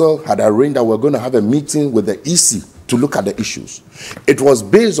Council had arranged that we're going to have a meeting with the EC to look at the issues. It was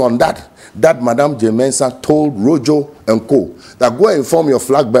based on that Madame J. Mensah told Rojo and co. that go and inform your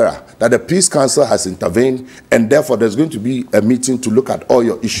flag bearer that the Peace Council has intervened, and therefore there's going to be a meeting to look at all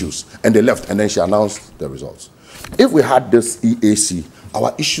your issues. And they left, and then she announced the results. If we had this EAC,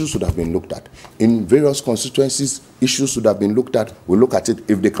 our issues would have been looked at. In various constituencies, issues would have been looked at. We look at it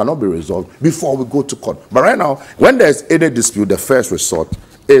if they cannot be resolved before we go to court. But right now, when there's any dispute, the first resort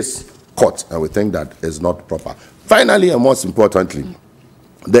is court, and we think that is not proper. Finally, and most importantly,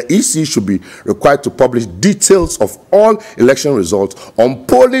 the EC should be required to publish details of all election results on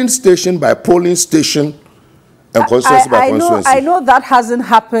polling station by polling station and constituency by constituency. I know that hasn't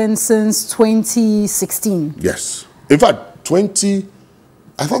happened since 2016. Yes. In fact,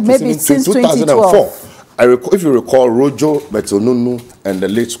 maybe since 2004. If you recall, Rojo, Betonunu, and the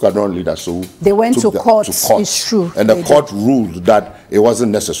late squadron leader, so they went to court. It's true. And the court ruled that it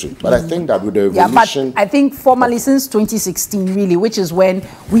wasn't necessary. But I think that with the evolution... Yeah, but I think formally since 2016, really, which is when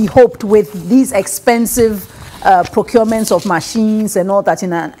we hoped with these expensive procurements of machines and all that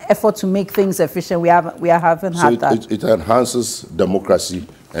in an effort to make things efficient, we haven't had that. It enhances democracy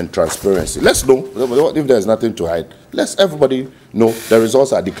and transparency. Let's know if there's nothing to hide. Let's everybody know the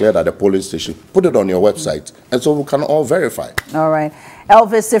results are declared at the polling station. Put it on your website, and so we can all verify. All right.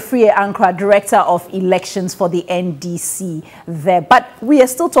 Elvis Sefrie Ankra, Director of Elections for the NDC there. But we are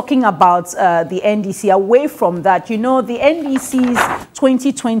still talking about the NDC. Away from that, you know, the NDC's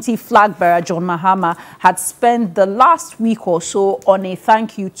 2020 flag bearer, John Mahama, had spent the last week or so on a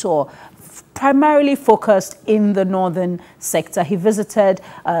thank you tour, primarily focused in the northern sector. He visited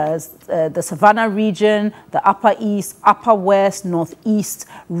the Savannah region, the Upper East, Upper West, Northeast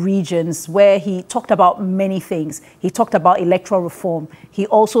regions, where he talked about many things. He talked about electoral reform. He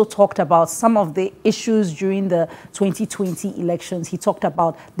also talked about some of the issues during the 2020 elections. He talked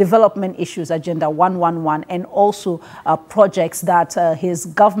about development issues, Agenda 111, and also projects that his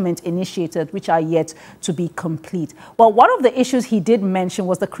government initiated, which are yet to be complete. Well, one of the issues he did mention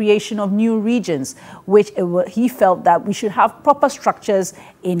was the creation of new regions, which he felt that we should have proper structures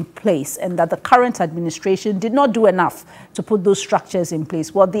in place, and that the current administration did not do enough to put those structures in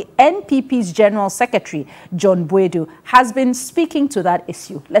place. Well, the NPP's General Secretary, John Boadu, has been speaking to that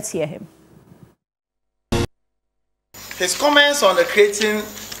issue. Let's hear him. His comments on the creating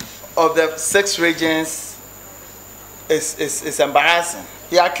of the 6 regions is embarrassing.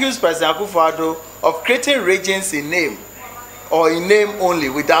 He accused President Akufo-Addo of creating regions in name or in name only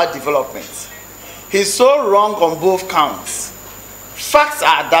without development. He's so wrong on both counts. Facts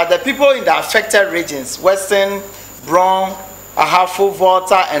are that the people in the affected regions, Western, Bronx, Ahafo,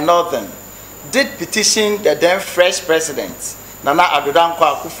 Volta, and Northern, did petition the then fresh president, Nana Addo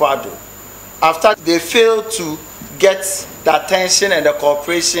Dankwa Akufo-Addo, after they failed to get the attention and the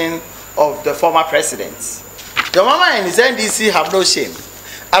cooperation of the former president. The Mama and his NDC have no shame.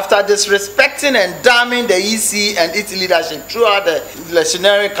 After disrespecting and damning the EC and its leadership throughout the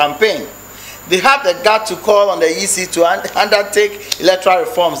electioneering campaign, they have the gut to call on the EC to undertake electoral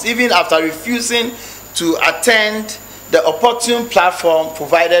reforms, even after refusing to attend the opportune platform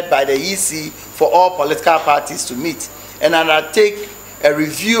provided by the EC for all political parties to meet and undertake a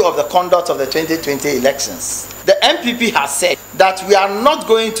review of the conduct of the 2020 elections. The MPP has said that we are not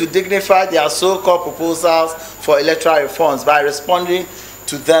going to dignify their so-called proposals for electoral reforms by responding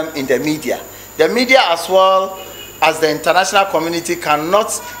to them in the media. The media, as well as the international community,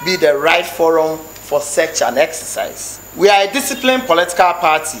 cannot be the right forum for such an exercise. We are a disciplined political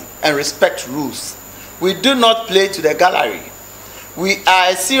party and respect rules. We do not play to the gallery. We are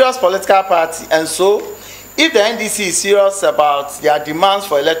a serious political party, and so if the NDC is serious about their demands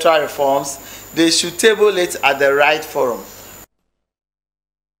for electoral reforms, they should table it at the right forum.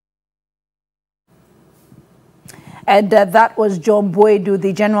 And that was John Boadu,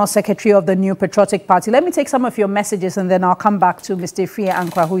 the General Secretary of the New Patriotic Party. Let me take some of your messages and then I'll come back to Mr.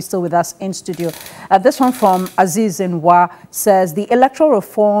 Afriyie-Ankrah, who is still with us in studio. This one from Aziz Nwa says, the electoral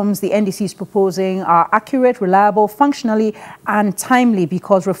reforms the NDC is proposing are accurate, reliable, functionally and timely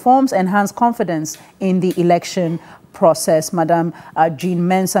because reforms enhance confidence in the election process. Madam Jean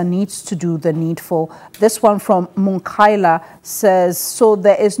Mensah needs to do the needful. This one from Munkaila says, so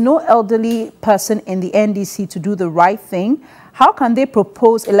there is no elderly person in the NDC to do the right thing. How can they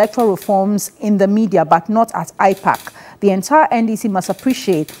propose electoral reforms in the media but not at IPAC? The entire NDC must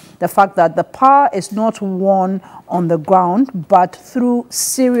appreciate the fact that the power is not won on the ground, but through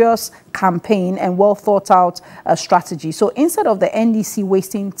serious campaign and well thought out strategy. So instead of the NDC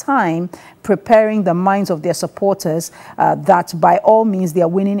wasting time preparing the minds of their supporters that by all means they are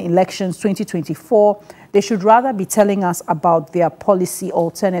winning elections 2024, they should rather be telling us about their policy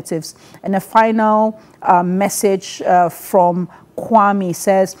alternatives. And a final message from Kwame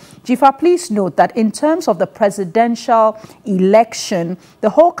says, Jifa, please note that in terms of the presidential election, the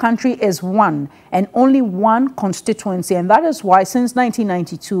whole country is one and only one constituency. And that is why since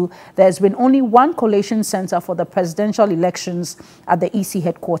 1992, there's been only one collation center for the presidential elections at the EC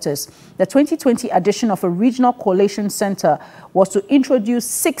headquarters. The 2020 addition of a regional collation center was to introduce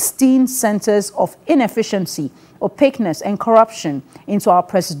 16 centers of inefficiency, opaqueness and corruption into our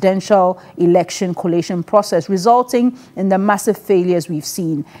presidential election collation process, resulting in the massive failures we've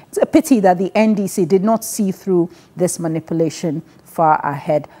seen. It's a pity that the NDC did not see through this manipulation far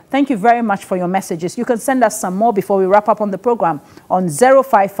ahead. Thank you very much for your messages. You can send us some more before we wrap up on the program on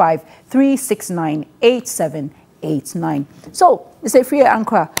 055-369-8789. So, Mr.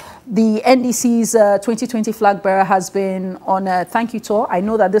 Afriyie-Ankrah, the NDC's 2020 flag bearer has been on a thank you tour. I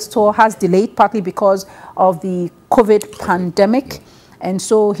know that this tour has delayed partly because of the COVID pandemic. And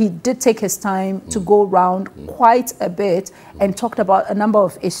so he did take his time to go around quite a bit and talked about a number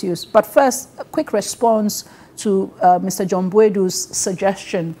of issues. But first, a quick response to Mr. John Boadu's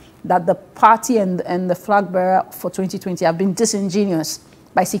suggestion that the party and the flag bearer for 2020 have been disingenuous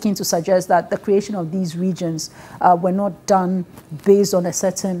by seeking to suggest that the creation of these regions were not done based on a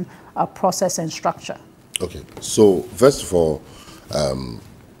certain process and structure. Okay, so first of all,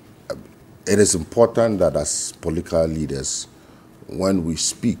 it is important that as political leaders, when we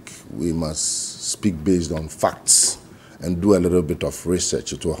speak, we must speak based on facts and do a little bit of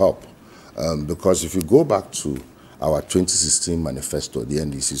research. It will help. Because if you go back to our 2016 manifesto, the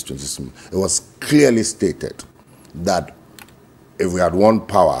NDC's 2016, it was clearly stated that if we had one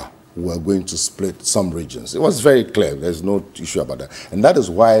power, we were going to split some regions. It was very clear. There's no issue about that. And that is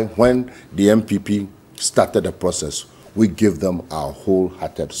why when the MPP started the process, we give them our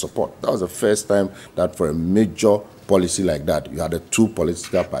wholehearted support. That was the first time that for a major policy like that, you had the two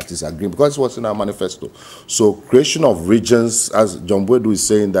political parties agreeing, because it was in our manifesto. So creation of regions, as John Boadu is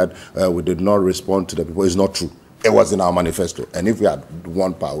saying that we did not respond to the people, is not true. It was in our manifesto. And if we had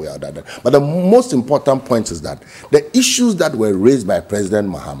one power, we had that. But the most important point is that the issues that were raised by President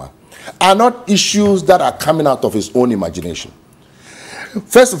Mahama are not issues that are coming out of his own imagination.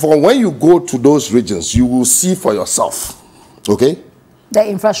 First of all, when you go to those regions, you will see for yourself, okay? The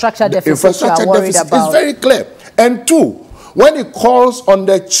infrastructure deficit you are worried about. Is very clear. And two, When he calls on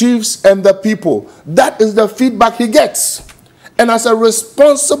the chiefs and the people, that is the feedback he gets. And as a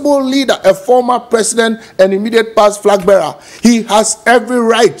responsible leader, a former president and immediate past flag bearer, he has every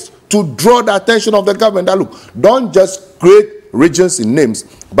right to draw the attention of the government that, look, don't just create regions in names,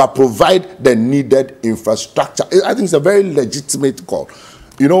 but provide the needed infrastructure. I think it's a very legitimate call.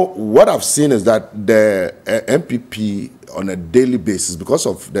 You know, what I've seen is that the NPP on a daily basis, because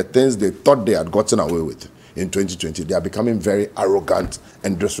of the things they thought they had gotten away with in 2020, they are becoming very arrogant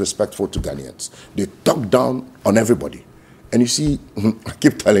and disrespectful to Ghanaians. They talk down on everybody. And you see, I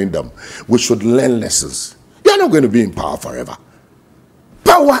keep telling them, we should learn lessons. You are not going to be in power forever.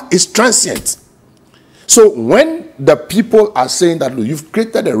 Power is transient. So when the people are saying that, look, you've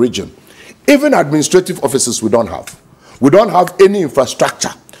created a region, even administrative offices we don't have. We don't have any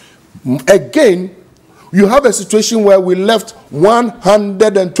infrastructure. Again, you have a situation where we left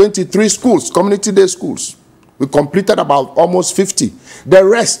 123 schools, community-day schools. We completed about almost 50. The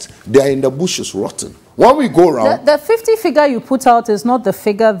rest, they are in the bushes rotten. When we go around... The 50 figure you put out is not the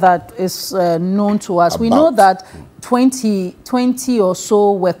figure that is known to us. We know that 20 or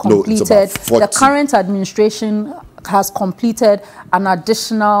so were completed. No, it's about 40. The current administration has completed an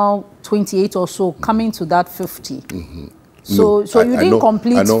additional 28 or so, coming to that 50. Mm-hmm. So you didn't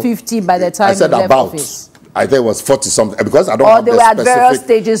complete 50 by the time you left office. I think it was 40 something, because I don't or have they the were at specific... various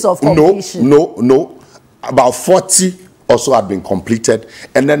stages of completion. No. About 40 also had been completed,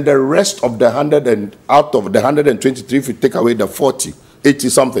 and then the rest of the 100 and out of the 123, if you take away the 40, 80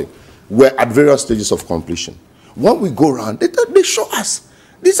 something, were at various stages of completion. When we go around, they show us.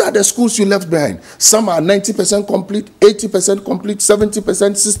 These are the schools you left behind. Some are 90% complete, 80% complete,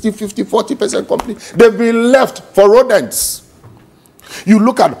 70%, 60, 50, 40% complete. They've been left for rodents. You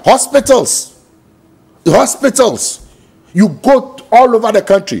look at hospitals. The hospitals. You go all over the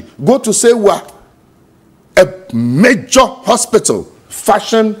country. Go to Sewa, a major hospital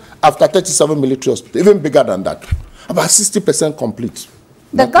fashioned after 37 military hospitals, even bigger than that. About 60% complete.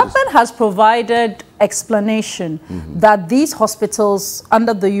 The government has provided explanation that these hospitals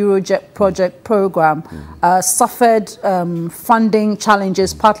under the Eurojet project program suffered funding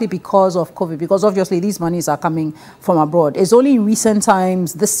challenges partly because of COVID, because obviously these monies are coming from abroad. It's only in recent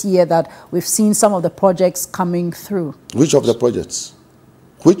times this year that we've seen some of the projects coming through. Which of the projects?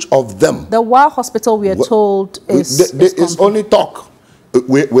 Which of them? The Wa Hospital, we are told, is only talk.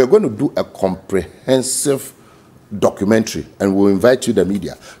 We're going to do a comprehensive documentary, and we'll invite you, the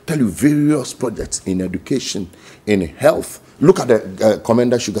media, tell you various projects in education, in health. Look at the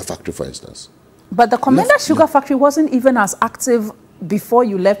Commander Sugar Factory, for instance. But the Commander Sugar Factory wasn't even as active before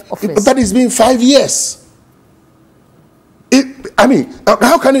you left office. But it's been 5 years.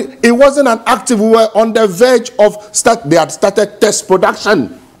 How can it? It wasn't an active. We were on the verge of they had started test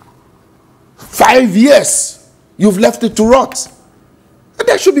production. 5 years. You've left it to rot. And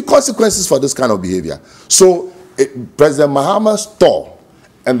there should be consequences for this kind of behavior. So President Mahama's thought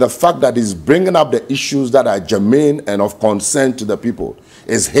and the fact that he's bringing up the issues that are germane and of concern to the people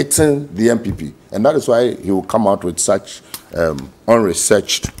is hitting the NPP. And that is why he will come out with such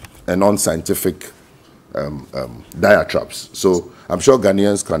unresearched and unscientific diatribes. So I'm sure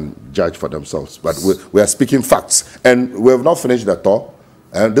Ghanaians can judge for themselves. But we are speaking facts. And we have not finished the talk.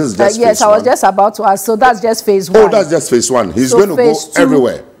 And this is just yes, phase I was one. just about to ask. So that's just phase one. Oh, that's just phase one. He's going to go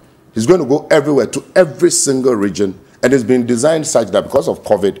everywhere. He's going to go everywhere, to every single region. And it's been designed such that because of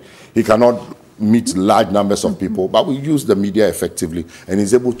COVID, he cannot meet large numbers of people. But we use the media effectively, and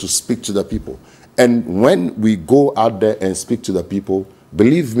he's able to speak to the people. And when we go out there and speak to the people,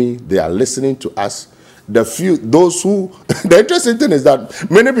 believe me, they are listening to us. The interesting thing is that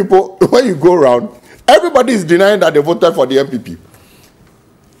many people, when you go around, everybody is denying that they voted for the NPP.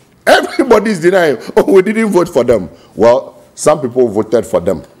 Everybody is denying, oh, we didn't vote for them. Well, some people voted for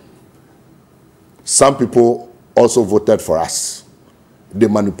them. Some people also voted for us. They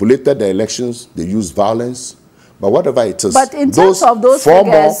manipulated the elections. They used violence. But whatever it is. But in terms of those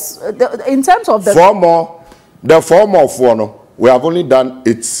figures, in terms of the... The 4 more, we have only done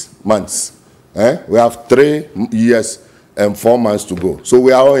 8 months. We have 3 years and 4 months to go. So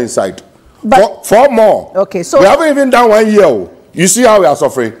we are all inside. But, 4 more. Okay, so... We haven't even done 1 year. You see how we are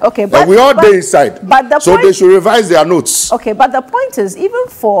suffering. Okay, but we all day inside. But so they should revise their notes. Okay, but the point is, even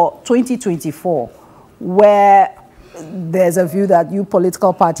for 2024, where there's a view that you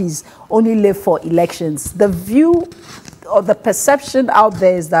political parties only live for elections, the view or the perception out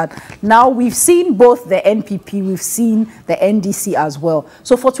there is that now we've seen both the NPP, we've seen the NDC as well.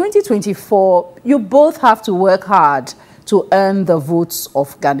 So for 2024, you both have to work hard to earn the votes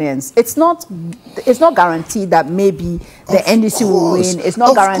of Ghanaians. It's not guaranteed that maybe the NDC will win. It's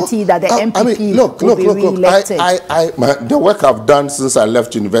not guaranteed that the MPP will be re-elected. The work I've done since I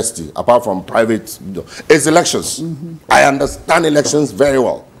left university, apart from private, is elections. I understand elections very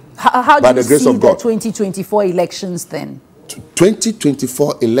well. How do you see the 2024 elections then?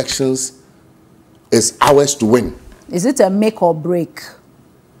 2024 elections is ours to win. Is it a make or break?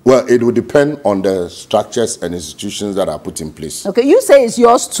 Well, it will depend on the structures and institutions that are put in place. Okay, you say it's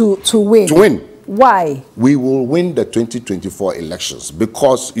yours to win. To win. Why? We will win the 2024 elections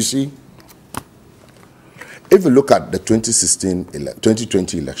because, you see, if you look at the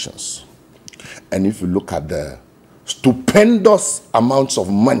 2020 elections, and if you look at the stupendous amounts of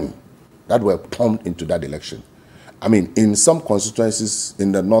money that were pumped into that election, I mean, in some constituencies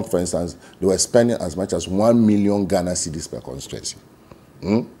in the north, for instance, they were spending as much as 1 million Ghana cedis per constituency.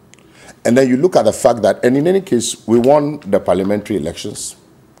 And then you look at the fact that, and in any case, we won the parliamentary elections,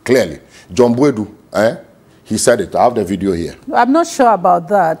 clearly. John Boedu, he said it. I have the video here. I'm not sure about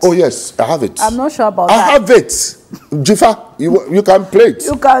that. Oh, yes, I have it. I'm not sure about that. I have it. Jifa, you can play it.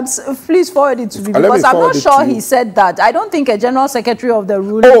 You can, please forward it to me, because I'm not sure he said that. I don't think a general secretary of the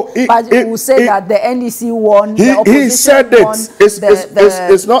ruling party will say that the NDC won, the opposition he said won.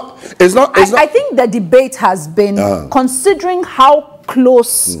 It's not. I think the debate has been, considering how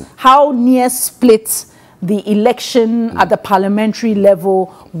close, how near split the election at the parliamentary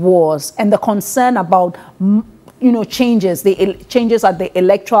level was, and the concern about, changes, changes at the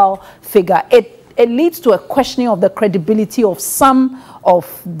electoral figure, it leads to a questioning of the credibility of some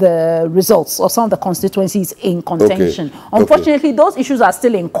of the results or some of the constituencies in contention. Unfortunately, those issues are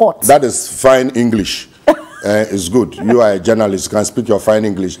still in court. That is fine English. It's good. You are a journalist, you can speak your fine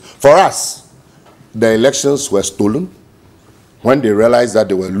English. For us, the elections were stolen. When they realized that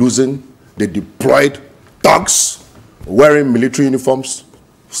they were losing, they deployed thugs wearing military uniforms,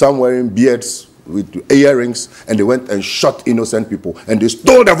 some wearing beards with earrings, and they went and shot innocent people, and they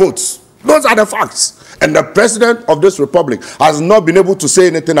stole the votes. Those are the facts. And the president of this republic has not been able to say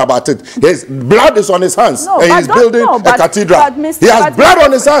anything about it. His blood is on his hands, and he's building a cathedral. He has blood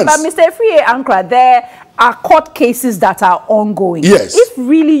on his hands. But Mr. Efriye Ankra, there are court cases that are ongoing. Yes. If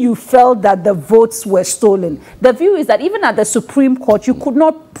really you felt that the votes were stolen, the view is that even at the Supreme Court, you could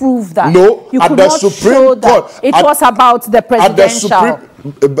not prove that. No, you at could the not Supreme show Court, that it was about the presidential.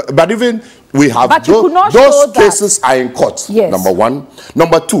 But even we have those cases are in court. Yes. Number one.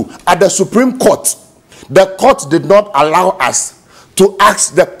 Number two, at the Supreme Court, the court did not allow us to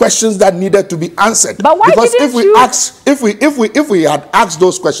ask the questions that needed to be answered. But why because didn't if we had asked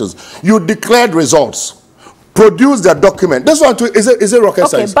those questions, you declared results. Produce the document. This one too is it rocket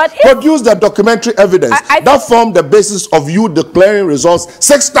science. But produce the documentary evidence that formed the basis of you declaring results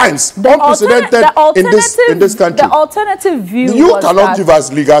 6 times, unprecedented in this country. The alternative view. You cannot give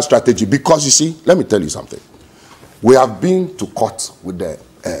us legal strategy because, you see, let me tell you something. We have been to court with the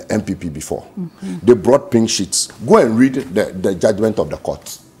MPP before. They brought pink sheets. Go and read the judgment of the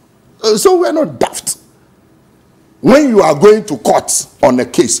court. So we're not daft. When you are going to court on a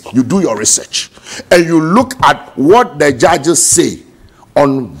case, you do your research and you look at what the judges say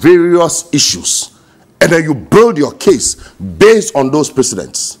on various issues, and then you build your case based on those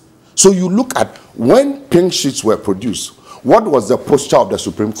precedents. So you look at when pink sheets were produced, what was the posture of the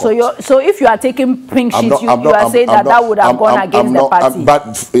Supreme Court? So if you are taking pink sheets, you are saying that would have gone against the party.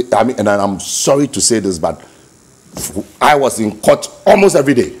 But I mean, and I'm sorry to say this, but I was in court almost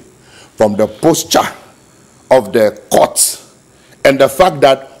every day, from the posture of the court and the fact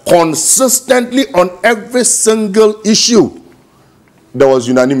that consistently on every single issue there was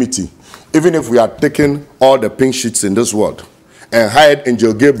unanimity. Even if we had taken all the pink sheets in this world and hired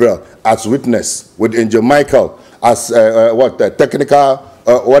Angel Gabriel as witness with Angel Michael as technical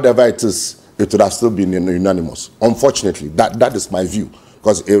whatever it is, it would have still been unanimous. Unfortunately, that is my view.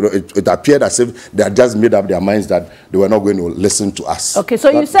 Because it appeared as if they had just made up their minds that they were not going to listen to us. Okay,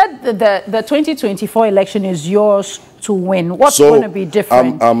 so you said the 2024 election is yours to win. What's going to be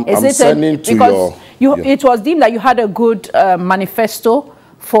different? It was deemed that you had a good manifesto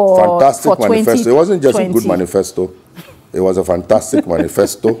for fantastic manifesto. It wasn't just a good manifesto. It was a fantastic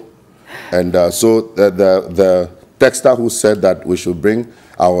manifesto. And so the texter who said that we should bring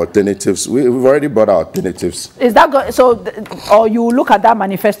our alternatives, we've already brought our alternatives. Is that or you look at that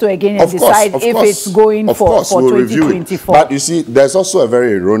manifesto again and decide if it's going for 2024? But you see, there's also a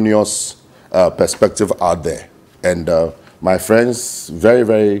very erroneous perspective out there. And my friends, very,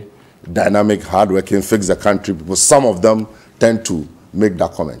 very dynamic, hardworking, fix the country people, some of them tend to make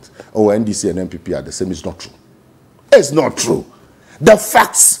that comment. Oh, NDC and MPP are the same. It's not true. It's not true. The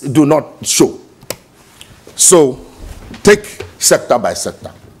facts do not show. So Take sector by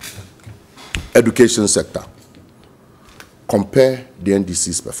sector. Education sector. Compare the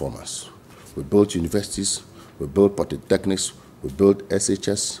NDC's performance. We built universities, we built polytechnics, we built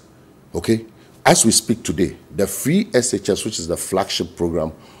SHS. Okay? As we speak today, the free SHS, which is the flagship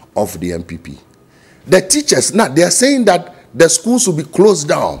program of the MPP, the teachers now, they are saying that the schools will be closed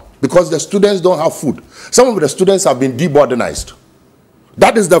down because the students don't have food. Some of the students have been deboardinized.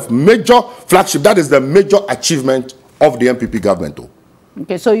 That is the major flagship, that is the major achievement of the MPP government.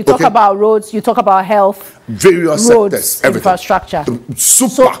 Okay, so you talk about roads, you talk about health, various roads, sectors, everything. Infrastructure.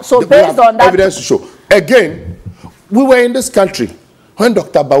 Super. So based on that, evidence to show. Again, we were in this country when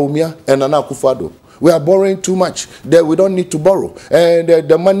Dr. Bawumia and Nana Akufo-Addo, we are borrowing too much. We don't need to borrow. And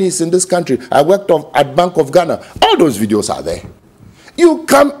the money is in this country. I worked at Bank of Ghana. All those videos are there. You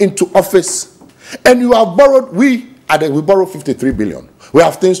come into office and you have borrowed, we borrow 53 billion. We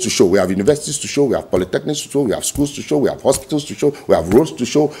have things to show. We have universities to show. We have polytechnics to show. We have schools to show. We have hospitals to show. We have roads to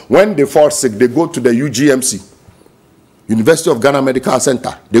show. When they fall sick, they go to the UGMC, University of Ghana Medical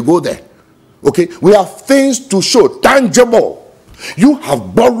Center. They go there. Okay? We have things to show, tangible. You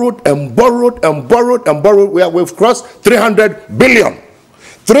have borrowed and borrowed and borrowed and borrowed. We've crossed 300 billion.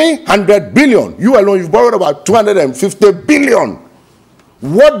 300 billion. You alone, you've borrowed about 250 billion.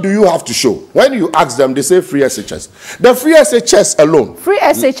 What do you have to show? When you ask them, they say free SHS. The free SHS alone. Free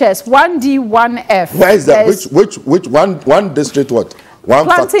SHS, 1D, 1F. Where is that? Which one district what? One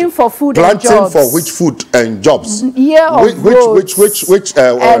planting factory. For food and jobs. Planting for which food and jobs? Year of roads. What's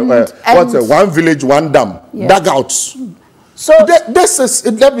one village, one dam? Yeah. Dugouts. So this is,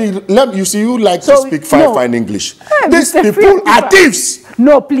 let me, you see, you like to speak fine English. These people are thieves.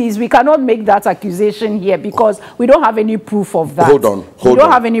 No, please, we cannot make that accusation here because we don't have any proof of that. Hold on. We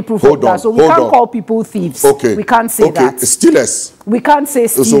don't have any proof of that, so we can't call people thieves. Okay. We can't say that. Stealers. We can't say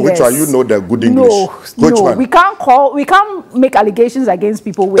stealers. So which one? You know the good English. Which one? We can't make allegations against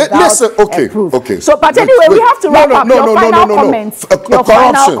people without proof. Okay. So, but anyway, we have to wrap up your final comments.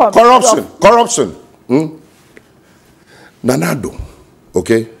 Corruption. Nana Addo,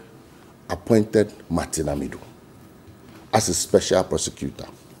 okay, appointed Martin Amidu as a special prosecutor.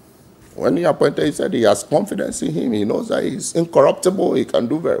 When he appointed, he said he has confidence in him. He knows that he's incorruptible. He can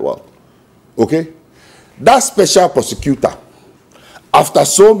do very well. Okay? That special prosecutor, after a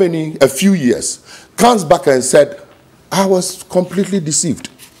few years, comes back and said, I was completely deceived.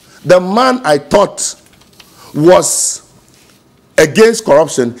 The man I thought was against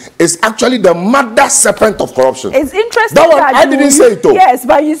corruption is actually the mother serpent of corruption. It's interesting that I didn't say it though. Yes,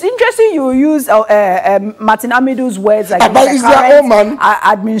 but it's interesting you use Martin Amidu's words against but is their own man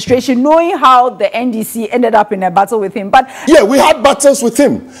administration, knowing how the NDC ended up in a battle with him. But yeah, we had battles with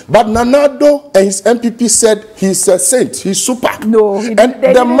him. But Nana Addo and his MPP said he's a saint, he's super. No, they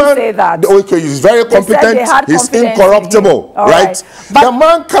didn't say that. Okay, he's very competent, he's incorruptible, right? The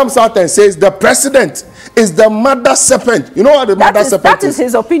man comes out and says the president is the mother serpent. You know what the mother serpent is? That is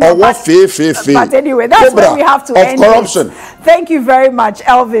his opinion. But anyway, that's where we have to end corruption. Thank you very much,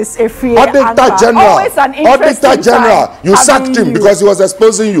 Elvis Afriyie. Auditor General, you sacked him because he was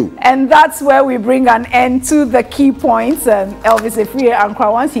exposing you. And that's where we bring an end to the key points. Elvis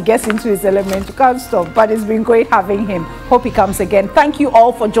Afriyie, once he gets into his element, you can't stop. But it's been great having him. Hope he comes again. Thank you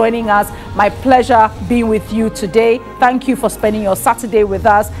all for joining us. My pleasure being with you today. Thank you for spending your Saturday with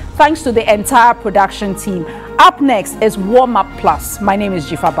us. Thanks to the entire production team. Up next is Warm Up Plus. My name is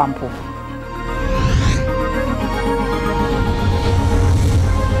Jifa Bampo.